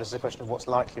possible or not, it's a question of what's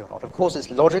likely or not. Of course, it's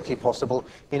logically possible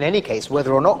in any case,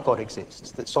 whether or not God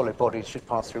exists, that solid bodies should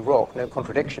pass through rock. No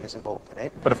contradiction is involved in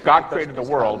it. But if God created the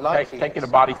world, taking a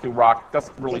body through rock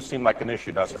doesn't really seem like an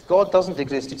issue, does it? If God doesn't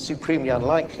exist, it's supremely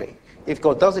unlikely. If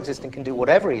God does exist and can do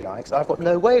whatever he likes, I've got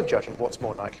no way of judging what's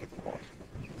more likely than what.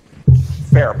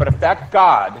 Fair, but if that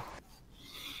God...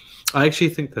 I actually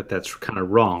think that that's kind of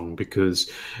wrong,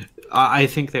 because I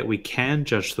think that we can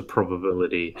judge the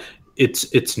probability.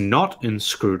 It's not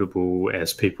inscrutable,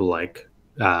 as people like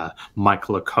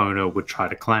Michael O'Connor would try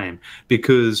to claim,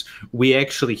 because we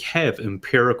actually have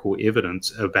empirical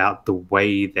evidence about the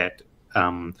way that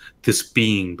this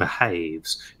being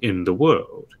behaves in the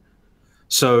world.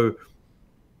 So,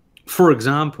 for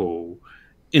example,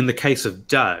 in the case of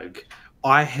Doug,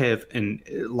 I have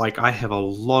a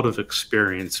lot of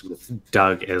experience with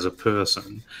Doug as a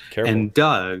person. Careful. And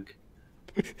Doug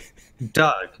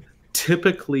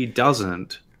typically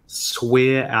doesn't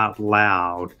swear out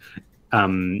loud,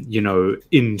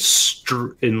 in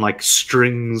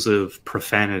strings of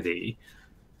profanity.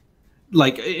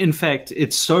 Like, in fact,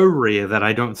 it's so rare that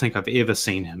I don't think I've ever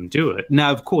seen him do it.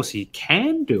 Now, of course, he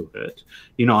can do it.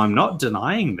 I'm not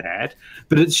denying that,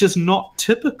 but it's just not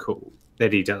typical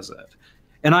that he does it.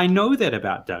 And I know that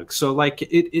about Doug. So,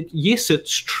 yes,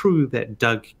 it's true that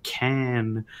Doug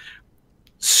can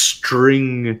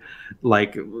string,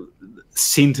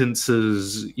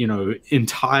 sentences,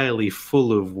 entirely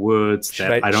full of words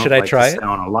that I don't like to say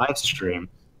on a live stream.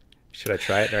 Should I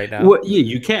try it right now? Well, yeah,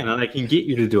 you can, and I can get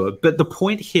you to do it. But the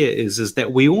point here is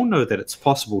that we all know that it's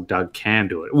possible Doug can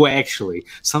do it. Well, actually,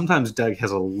 sometimes Doug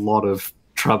has a lot of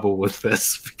trouble with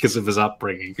this because of his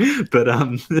upbringing. But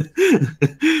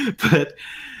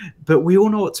but we all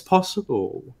know it's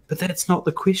possible. But that's not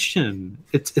the question.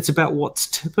 It's about what's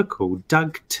typical.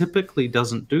 Doug typically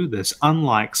doesn't do this,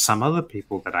 unlike some other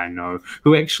people that I know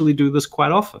who actually do this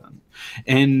quite often.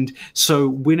 And so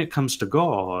when it comes to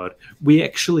God, we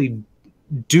actually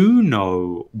do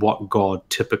know what God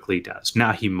typically does.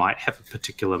 Now, he might have a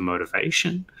particular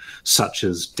motivation, such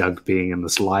as Doug being in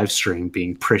this live stream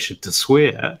being pressured to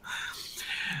swear.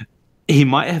 He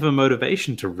might have a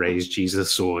motivation to raise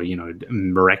Jesus or,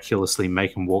 miraculously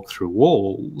make him walk through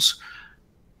walls.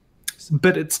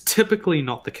 But it's typically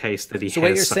not the case that he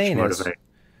has such motivation.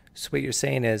 So what you're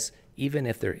saying is, even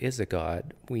if there is a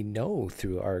God, we know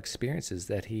through our experiences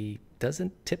that he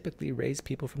doesn't typically raise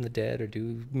people from the dead or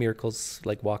do miracles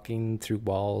like walking through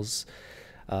walls,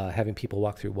 having people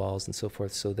walk through walls and so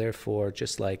forth. So therefore,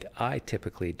 just like I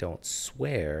typically don't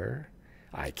swear,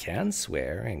 I can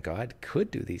swear, and God could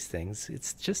do these things.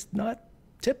 It's just not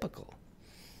typical.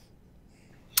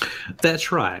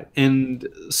 That's right. And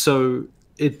so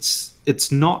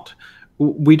it's not,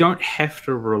 we don't have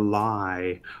to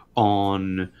rely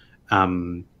on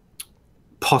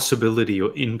possibility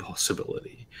or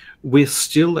impossibility. We're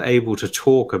still able to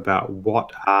talk about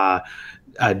what are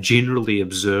generally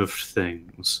observed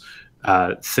things,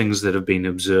 things that have been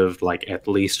observed at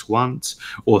least once,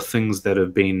 or things that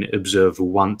have been observed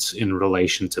once in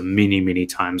relation to many, many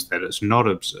times that it's not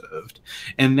observed.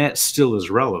 And that still is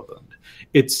relevant.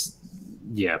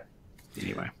 Anyway.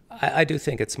 I do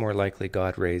think it's more likely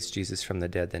God raised Jesus from the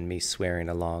dead than me swearing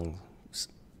a long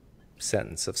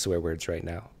sentence of swear words right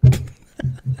now.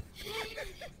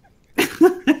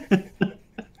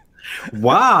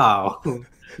 Wow,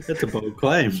 that's a bold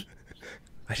claim.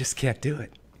 I just can't do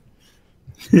it.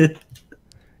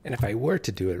 And if I were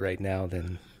to do it right now,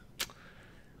 then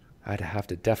I'd have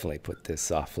to definitely put this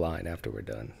offline after we're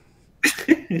done.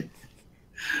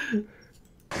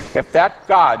 If that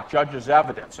God judges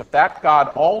evidence, if that God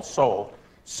also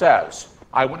says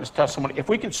eyewitness testimony, if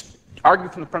we could argue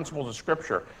from the principles of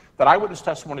Scripture that eyewitness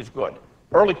testimony is good,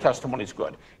 early testimony is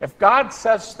good, if God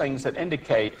says things that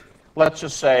indicate let's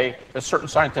just say that certain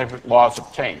scientific laws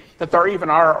obtain, that there even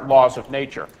are laws of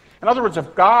nature. In other words,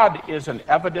 if God is an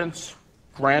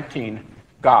evidence-granting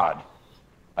God,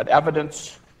 an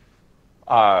evidence,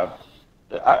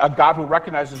 a God who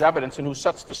recognizes evidence and who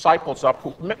sets disciples up,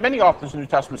 who many authors in the New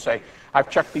Testament say, I've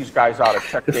checked these guys out, I've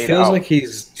checked data out. It feels like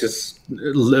he's just a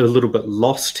little bit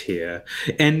lost here.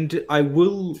 And I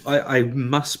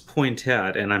must point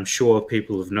out, and I'm sure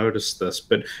people have noticed this,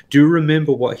 but do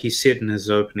remember what he said in his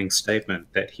opening statement,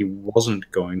 that he wasn't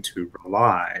going to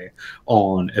rely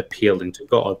on appealing to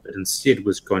God, but instead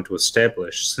was going to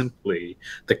establish simply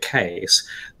the case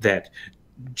that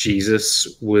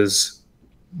Jesus was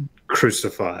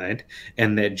crucified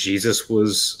and that Jesus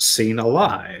was seen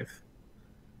alive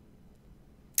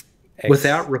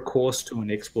without recourse to an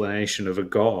explanation of a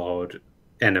God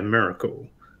and a miracle.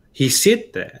 He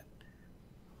said that.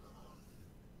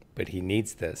 But he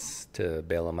needs this to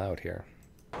bail him out here.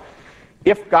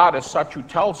 If God is such who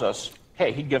tells us,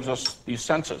 hey, he gives us these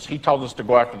senses, he tells us to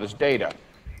go after this data,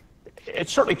 it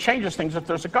certainly changes things if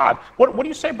there's a God. What do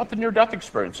you say about the near-death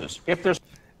experiences? If there's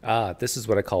this is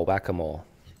what I call whack-a-mole.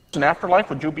 an afterlife,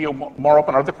 would you be more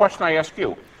open? Or the question I ask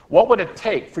you, what would it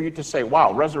take for you to say,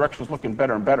 wow, resurrection is looking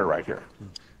better and better right here?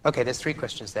 Okay, there's three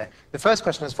questions there. The first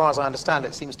question, as far as I understand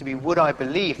it, seems to be, would I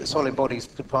believe that solid bodies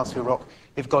could pass through rock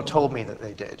if God told me that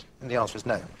they did? And the answer is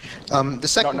no. The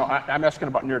second... No, I'm asking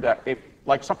about near-death.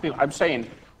 Like something, I'm saying,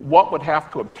 what would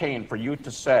have to obtain for you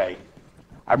to say,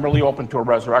 I'm really open to a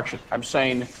resurrection? I'm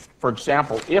saying, for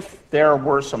example, if there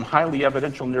were some highly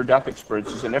evidential near-death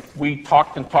experiences, and if we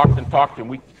talked and talked and talked,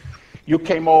 and you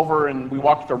came over and we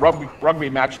watched a rugby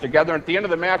match together, and at the end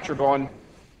of the match you're going,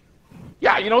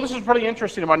 yeah, you know, this is pretty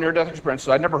interesting about near-death experiences.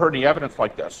 I've never heard any evidence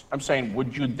like this. I'm saying,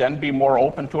 would you then be more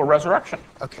open to a resurrection?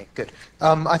 Okay, good.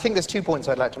 I think there's 2 points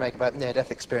I'd like to make about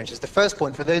near-death experiences. The first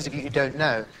point, for those of you who don't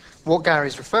know, what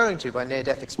Gary's referring to by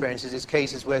near-death experiences is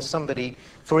cases where somebody,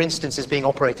 for instance, is being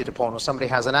operated upon, or somebody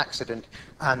has an accident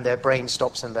and their brain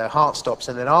stops and their heart stops,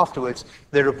 and then afterwards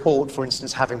they report, for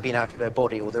instance, having been out of their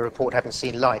body, or they report having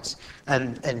seen lights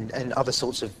and other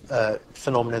sorts of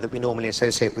phenomena that we normally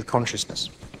associate with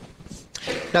consciousness.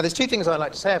 Now, there's two things I'd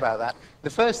like to say about that. The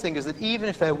first thing is that even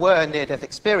if there were near-death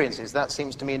experiences, that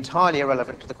seems to me entirely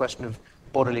irrelevant to the question of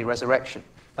bodily resurrection.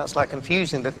 That's like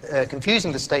confusing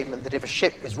the statement that if a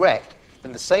ship is wrecked,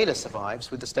 then the sailor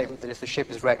survives, with the statement that if the ship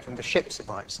is wrecked, then the ship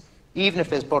survives. Even if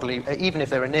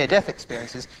there are near-death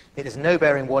experiences, it has no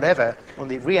bearing whatever on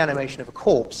the reanimation of a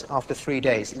corpse after 3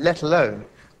 days, let alone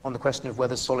on the question of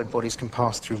whether solid bodies can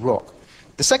pass through rock.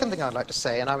 The second thing I'd like to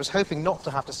say, and I was hoping not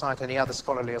to have to cite any other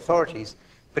scholarly authorities,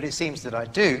 but it seems that I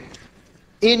do.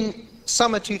 In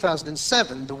summer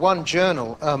 2007, the one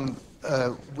journal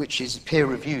which is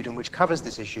peer-reviewed and which covers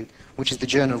this issue, which is the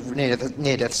Journal of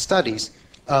Near-Death Studies,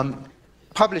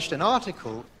 published an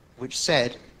article which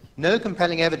said, no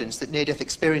compelling evidence that near-death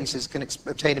experiences can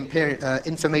obtain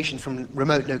information from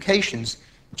remote locations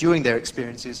during their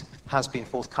experiences has been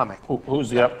forthcoming. Who's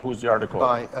the article?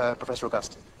 By Professor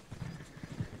Augustine.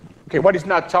 Okay, what he's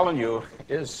not telling you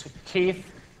is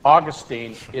Keith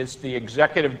Augustine is the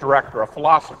executive director of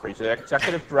philosophy. He's the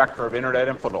executive director of Internet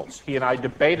Infidels. He and I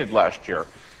debated last year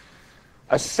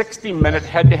a 60-minute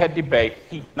head-to-head debate.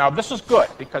 Now, this is good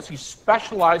because he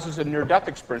specializes in near-death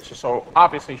experiences, so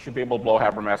obviously he should be able to blow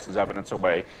Habermas's evidence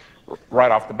away right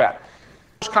off the bat.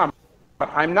 First comment,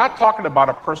 I'm not talking about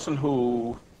a person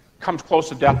who comes close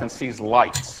to death and sees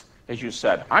lights, as you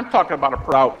said. I'm talking about a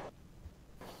person,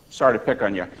 sorry to pick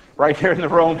on you, right here in the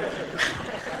room.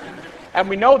 And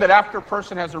we know that after a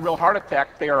person has a real heart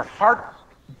attack, they are heart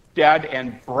dead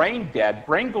and brain dead.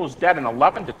 Brain goes dead in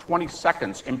 11 to 20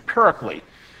 seconds, empirically.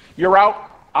 You're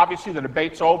out, obviously the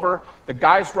debate's over, the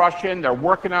guys rush in, they're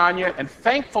working on you, and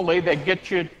thankfully they get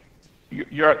you,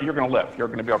 you're going to live, you're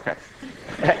going to be okay.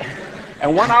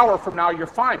 And 1 hour from now, you're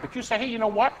fine. But you say, hey, you know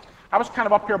what? I was kind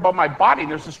of up here above my body,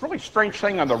 and there's this really strange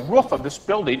thing on the roof of this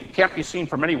building. It can't be seen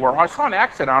from anywhere. I saw an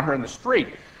accident out here in the street.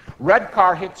 Red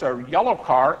car hits a yellow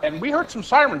car, and we heard some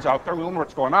sirens out there. We don't know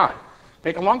what's going on.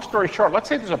 Make a long story short, let's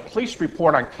say there's a police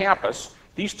report on campus.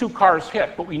 These two cars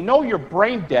hit, but we know you're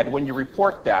brain dead when you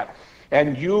report that,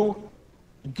 and you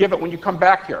give it when you come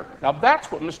back here. Now,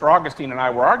 that's what Mr. Augustine and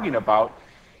I were arguing about,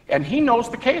 and he knows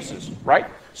the cases, right?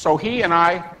 So he and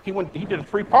I, he did a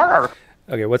 3-part article.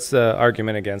 Okay, what's the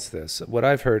argument against this? What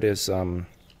I've heard is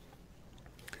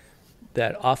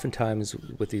that oftentimes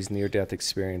with these near-death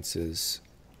experiences,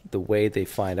 the way they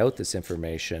find out this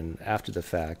information after the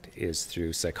fact is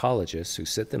through psychologists who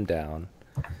sit them down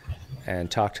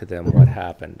and talk to them what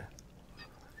happened.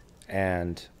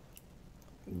 And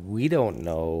we don't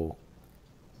know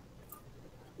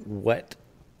what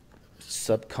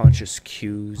subconscious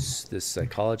cues this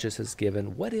psychologist has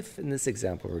given? What if, in this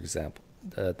example, for example,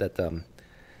 that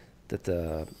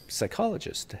the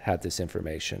psychologist had this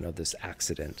information of this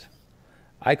accident?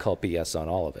 I call BS on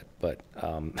all of it, but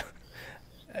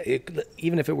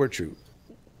even if it were true,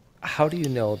 how do you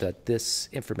know that this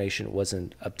information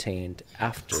wasn't obtained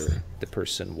after the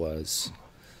person was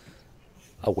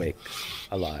awake,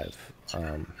 alive?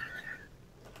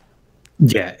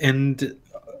 Yeah, and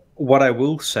what I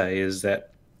will say is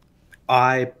that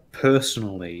I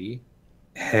personally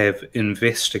have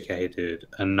investigated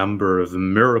a number of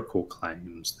miracle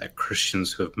claims that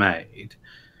Christians have made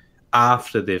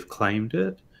after they've claimed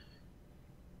it,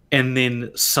 and then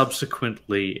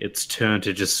subsequently it's turned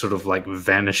to just sort of like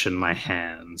vanish in my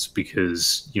hands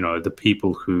because, you know, the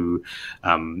people who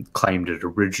claimed it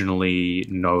originally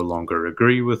no longer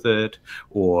agree with it,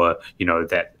 or, you know,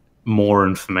 that more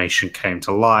information came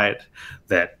to light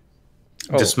that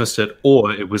dismissed it,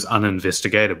 or it was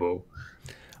uninvestigatable.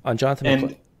 On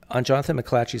Jonathan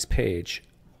McClatchy's page,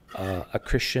 a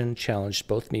Christian challenged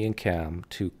both me and Cam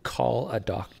to call a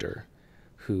doctor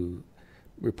who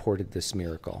reported this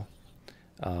miracle.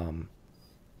 And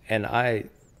I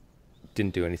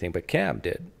didn't do anything, but Cam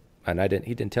did. And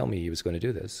he didn't tell me he was going to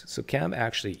do this. So Cam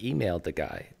actually emailed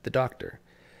the doctor,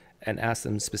 and asked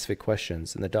them specific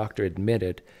questions. And the doctor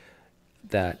admitted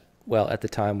that, well, at the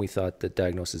time we thought the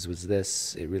diagnosis was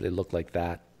this, it really looked like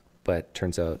that, but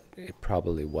turns out it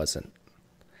probably wasn't.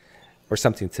 Or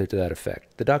something to that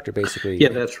effect. The doctor basically... Yeah,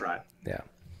 that's right. Yeah.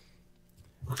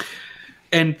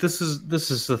 And this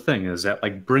is the thing, is that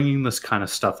like bringing this kind of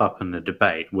stuff up in a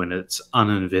debate when it's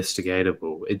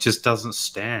uninvestigatable, it just doesn't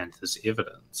stand as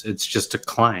evidence. It's just a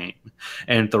claim.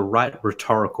 And the right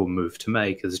rhetorical move to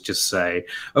make is just say,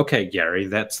 okay, Gary,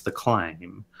 that's the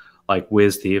claim. Like,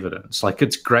 where's the evidence? Like,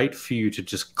 it's great for you to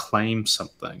just claim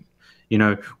something. You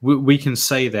know, we can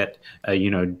say that, you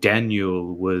know,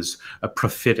 Daniel was a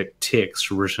prophetic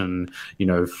text written, you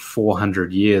know,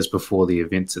 400 years before the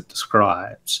events it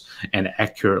describes, and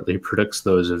accurately predicts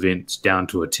those events down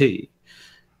to a T.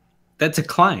 That's a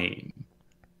claim.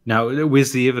 Now,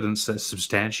 where's the evidence that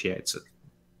substantiates it?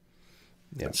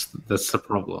 Yeah. That's the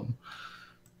problem.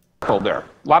 There, a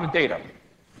lot of data.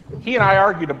 He and I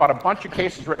argued about a bunch of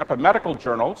cases written up in medical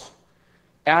journals,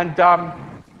 and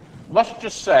let's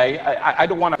just say, I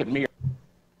don't want to look at me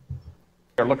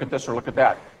or look at this or look at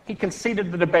that. He conceded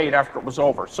the debate after it was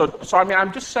over. So I mean,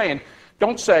 I'm just saying,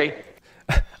 don't say...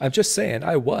 I'm just saying,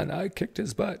 I won. I kicked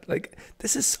his butt. Like,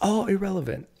 this is all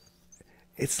irrelevant.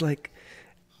 It's like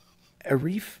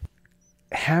Arif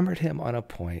hammered him on a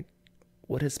point.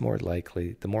 What is more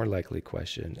likely? The more likely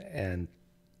question. And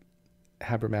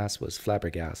Habermas was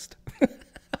flabbergasted.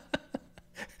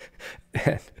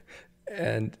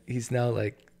 and he's now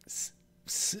like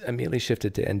immediately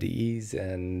shifted to NDEs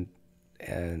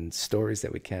and stories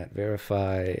that we can't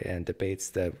verify and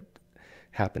debates that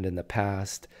happened in the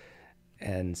past,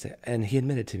 and he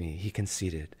admitted to me, he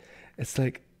conceded. It's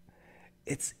like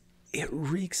it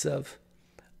reeks of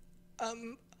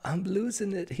I'm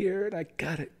losing it here and I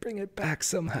gotta bring it back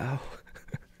somehow.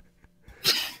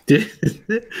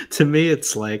 To me,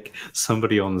 it's like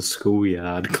somebody on the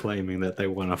schoolyard claiming that they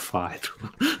want to fight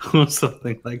or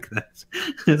something like that.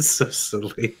 It's so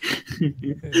silly.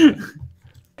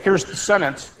 Here's the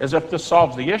sentence, as if this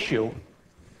solves the issue,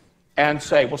 and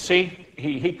say, well, see,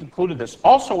 he concluded this.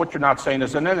 Also, what you're not saying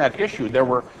is, and in that issue, there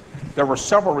were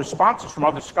several responses from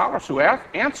other scholars who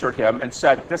answered him and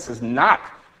said, this is not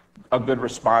a good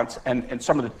response, and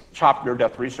some of the top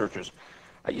near-death researchers.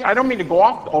 I don't mean to go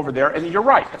off over there, and you're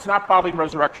right, it's not bodily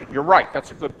resurrection. You're right,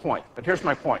 that's a good point. But here's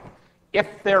my point. If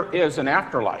there is an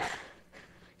afterlife,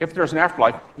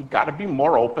 you've got to be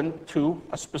more open to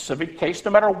a specific case,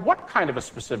 no matter what kind of a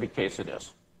specific case it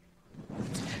is.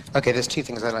 Okay, there's two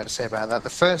things I'd like to say about that. The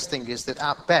first thing is that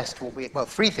at best,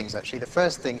 three things actually. The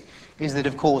first thing is that,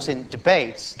 of course, in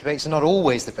debates are not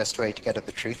always the best way to get at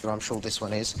the truth, and I'm sure this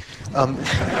one is.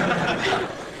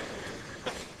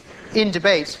 In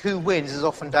debates, who wins is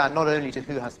often down not only to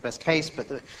who has the best case, but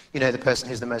the person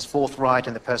who's the most forthright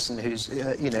and the person who's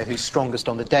who's strongest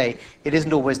on the day. It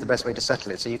isn't always the best way to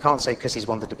settle it. So you can't say because he's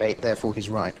won the debate, therefore he's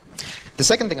right. The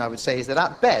second thing I would say is that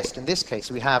at best, in this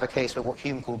case, we have a case of what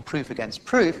Hume called proof against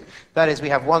proof. That is, we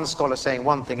have one scholar saying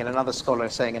one thing and another scholar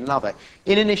saying another.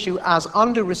 In an issue as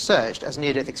under-researched as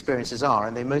near-death experiences are,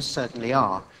 and they most certainly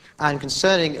are, and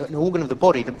concerning an organ of the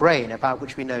body, the brain, about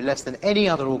which we know less than any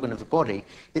other organ of the body,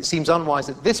 it seems unwise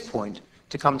at this point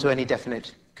to come to any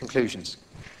definite conclusions.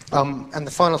 And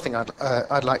the final thing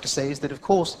I'd like to say is that, of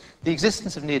course, the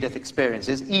existence of near-death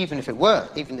experiences, even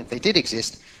if they did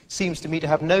exist, seems to me to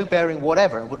have no bearing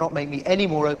whatever and would not make me any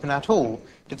more open at all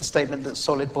to the statement that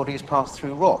solid bodies pass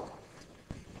through rock.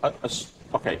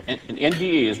 Okay, and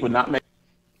NDEs would not make...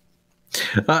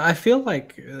 I feel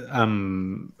like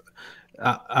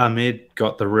Ahmed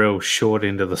got the real short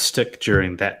end of the stick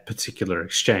during that particular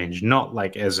exchange. Not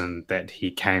like as in that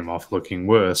he came off looking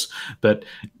worse, but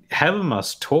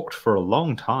Habermas talked for a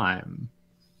long time.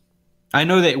 I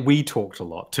know that we talked a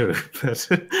lot too,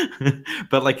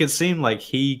 but like it seemed like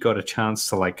he got a chance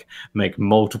to like make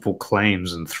multiple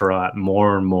claims and throw out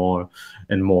more and more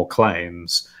and more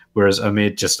claims, whereas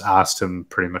Ahmed just asked him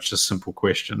pretty much a simple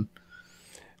question.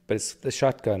 But it's the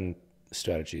shotgun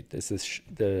strategy. This is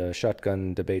the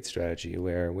shotgun debate strategy,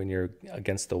 where when you're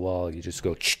against the wall, you just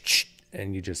go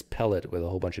and you just pellet with a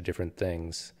whole bunch of different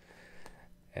things,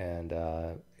 and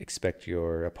expect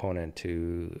your opponent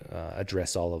to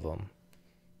address all of them.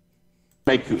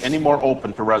 Make you any more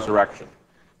open to resurrection?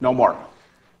 No more.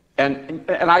 And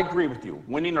I agree with you.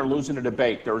 Winning or losing a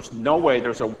debate, there's no way.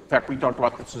 In fact, we talked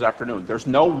about this afternoon. There's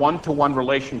no one-to-one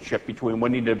relationship between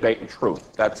winning a debate and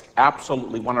truth. That's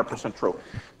absolutely 100% true.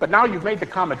 But now you've made the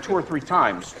comment 2 or 3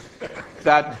 times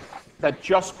that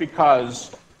just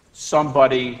because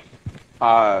somebody,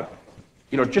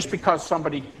 just because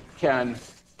somebody can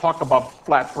talk about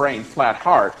flat brain, flat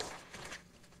heart,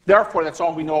 therefore that's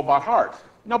all we know about heart.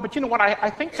 No, but you know what? I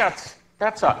think that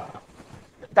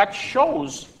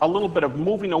shows a little bit of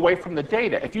moving away from the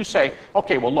data. If you say,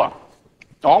 okay, well, look,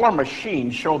 all our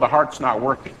machines show the heart's not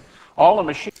working. All the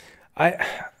machines... I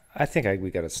think we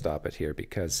got to stop it here,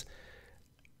 because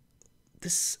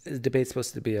this debate's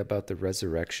supposed to be about the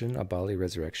resurrection, a bodily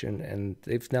resurrection, and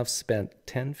they've now spent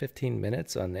 10, 15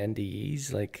 minutes on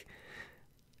NDEs. Like,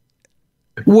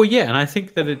 well, yeah, and I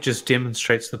think that it just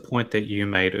demonstrates the point that you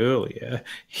made earlier.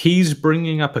 He's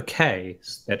bringing up a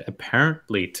case that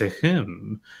apparently to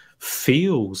him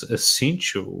feels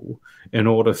essential in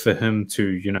order for him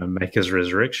to, make his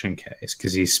resurrection case,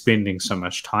 because he's spending so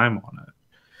much time on it.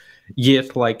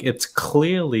 Yet, like, it's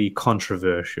clearly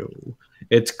controversial.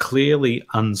 It's clearly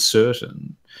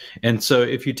uncertain. And so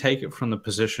if you take it from the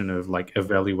position of, like,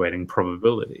 evaluating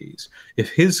probabilities,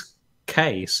 if his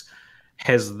case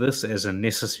has this as a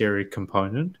necessary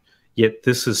component, yet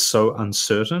this is so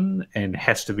uncertain and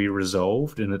has to be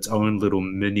resolved in its own little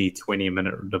mini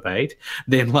 20-minute debate,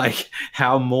 then like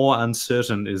how more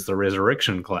uncertain is the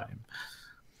resurrection claim?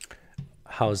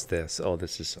 How's this? Oh,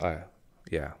 this is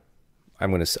yeah.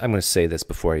 I'm gonna say this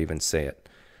before I even say it.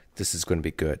 This is going to be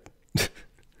good.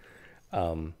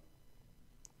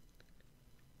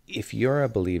 If you're a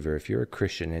believer, if you're a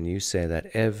Christian, and you say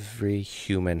that every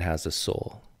human has a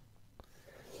soul,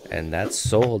 and that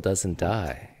soul doesn't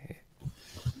die,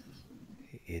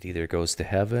 it either goes to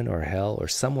heaven or hell or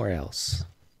somewhere else.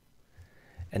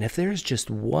 And if there's just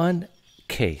one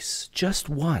case, just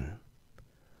one,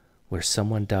 where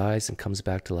someone dies and comes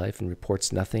back to life and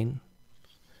reports nothing,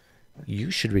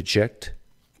 you should reject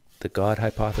the God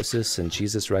hypothesis and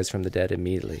Jesus rise from the dead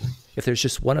immediately. If there's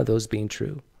just one of those being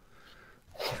true.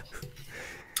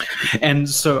 And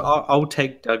so I'll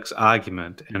take Doug's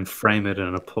argument and frame it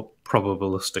in a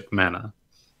probabilistic manner.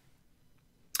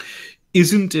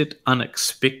 Isn't it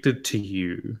unexpected to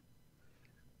you,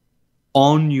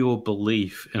 on your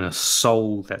belief in a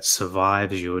soul that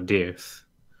survives your death,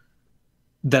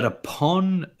 that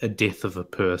upon a death of a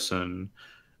person,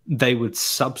 they would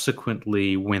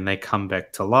subsequently, when they come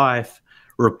back to life,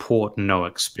 report no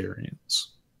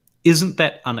experience? Isn't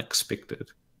that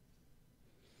unexpected?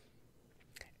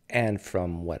 And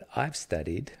from what I've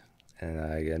studied, and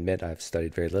I admit I've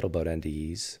studied very little about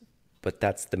NDEs, but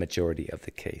that's the majority of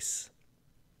the case,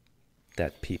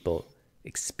 that people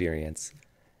experience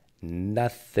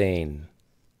nothing.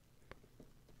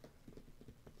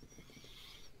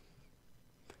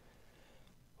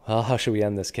 Well, how should we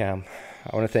end this, Cam?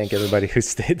 I want to thank everybody who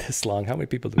stayed this long. How many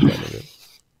people did we get in the room?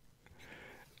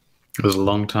 It was a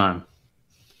long time.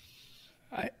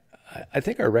 I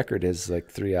think our record is like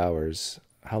 3 hours.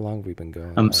 How long have we been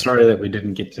going? I'm sorry that we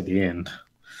didn't get to the end.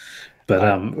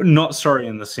 But not sorry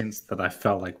in the sense that I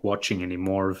felt like watching any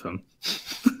more of him.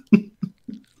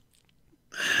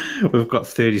 We've got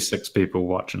 36 people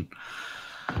watching.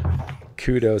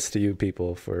 Kudos to you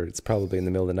people, for it's probably in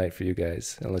the middle of the night for you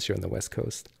guys, unless you're on the West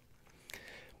Coast.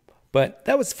 But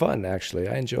that was fun, actually.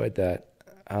 I enjoyed that.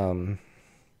 I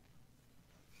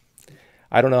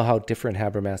don't know how different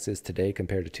Habermas is today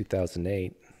compared to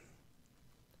 2008.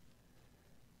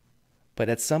 But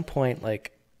at some point,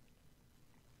 like,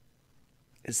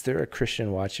 is there a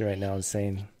Christian watching right now and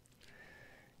saying,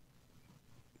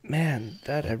 Man,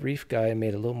 that Arif guy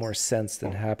made a little more sense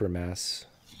than Habermas.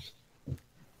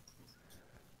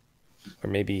 Or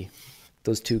maybe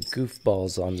those two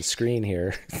goofballs on the screen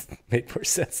here make more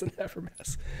sense than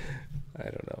Habermas. I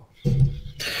don't know.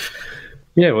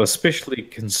 Yeah, well, especially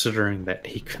considering that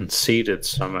he conceded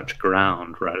so much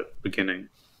ground right at the beginning.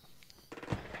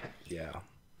 Yeah.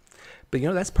 But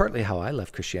that's partly how I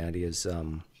left Christianity is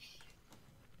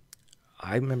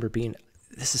I remember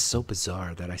this is so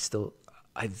bizarre that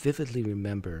I vividly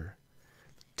remember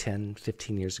 10,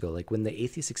 15 years ago, like when the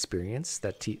Atheist Experience,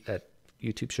 that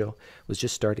YouTube show was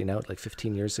just starting out like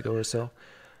 15 years ago or so.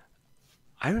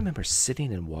 I remember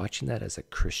sitting and watching that as a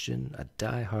Christian, a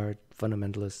diehard,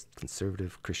 fundamentalist,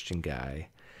 conservative Christian guy,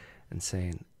 and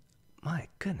saying, my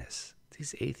goodness,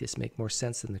 these atheists make more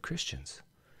sense than the Christians.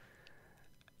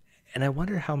 And I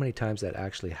wonder how many times that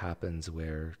actually happens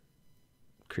where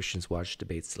Christians watch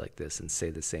debates like this and say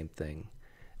the same thing.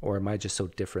 Or am I just so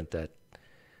different that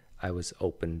I was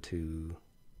open to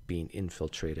being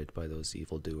infiltrated by those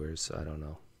evildoers? I don't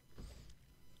know.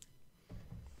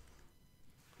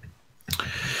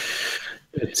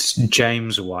 It's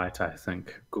James White, I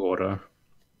think, Gordo.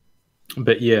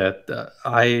 But yeah,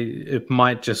 it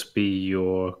might just be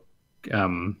your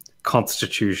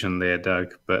constitution there,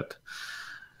 Doug. But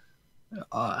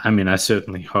I mean, I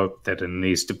certainly hope that in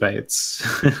these debates,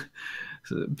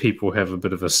 people have a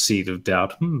bit of a seed of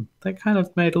doubt. That kind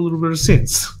of made a little bit of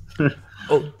sense.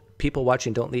 Oh, people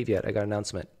watching, don't leave yet. I got an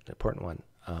announcement, an important one.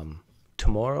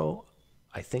 Tomorrow,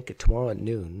 I think tomorrow at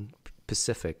noon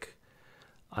Pacific,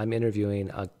 I'm interviewing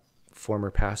a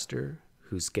former pastor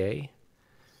who's gay,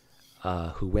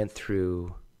 who went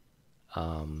through,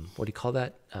 what do you call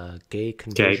that? Gay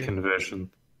conversion? Gay conversion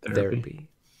therapy.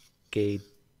 Gay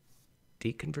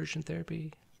deconversion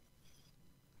therapy?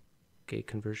 Gay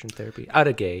conversion therapy? Out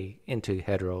of gay into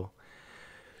hetero.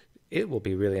 It will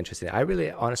be really interesting. I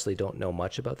really honestly don't know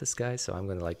much about this guy, so I'm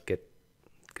going to get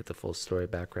the full story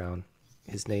background.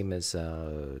 His name is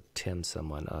Tim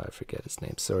someone. I forget his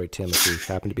name. Sorry, Tim, if you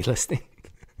happen to be listening.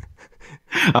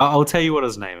 I'll tell you what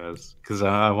his name is, because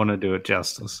I want to do it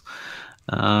justice.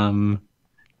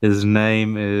 His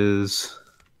name is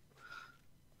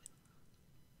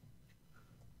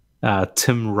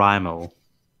Tim Reimel.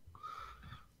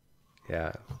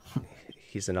 Yeah,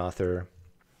 he's an author.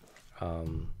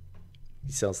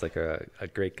 He sounds like a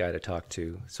great guy to talk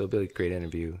to, so it'll be a great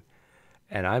interview.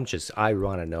 And I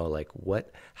want to know,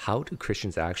 how do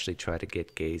Christians actually try to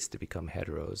get gays to become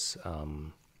heteros?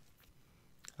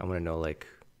 I want to know,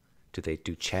 do they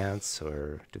do chants,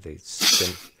 or do they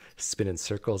spin in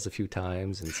circles a few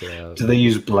times and say, do they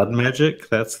use blood magic?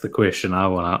 That's the question I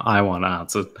want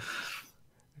answered.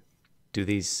 Do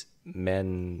these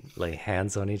men lay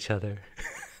hands on each other?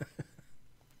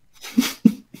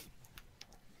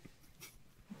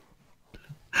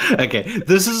 Okay,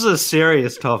 this is a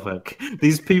serious topic.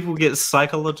 These people get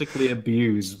psychologically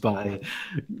abused by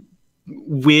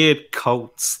weird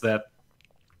cults that...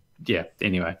 Yeah,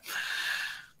 anyway.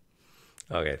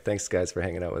 Okay, thanks, guys, for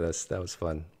hanging out with us. That was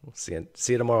fun. We'll see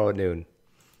you tomorrow at noon.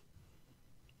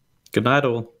 Good night,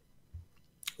 all.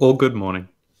 Or good morning.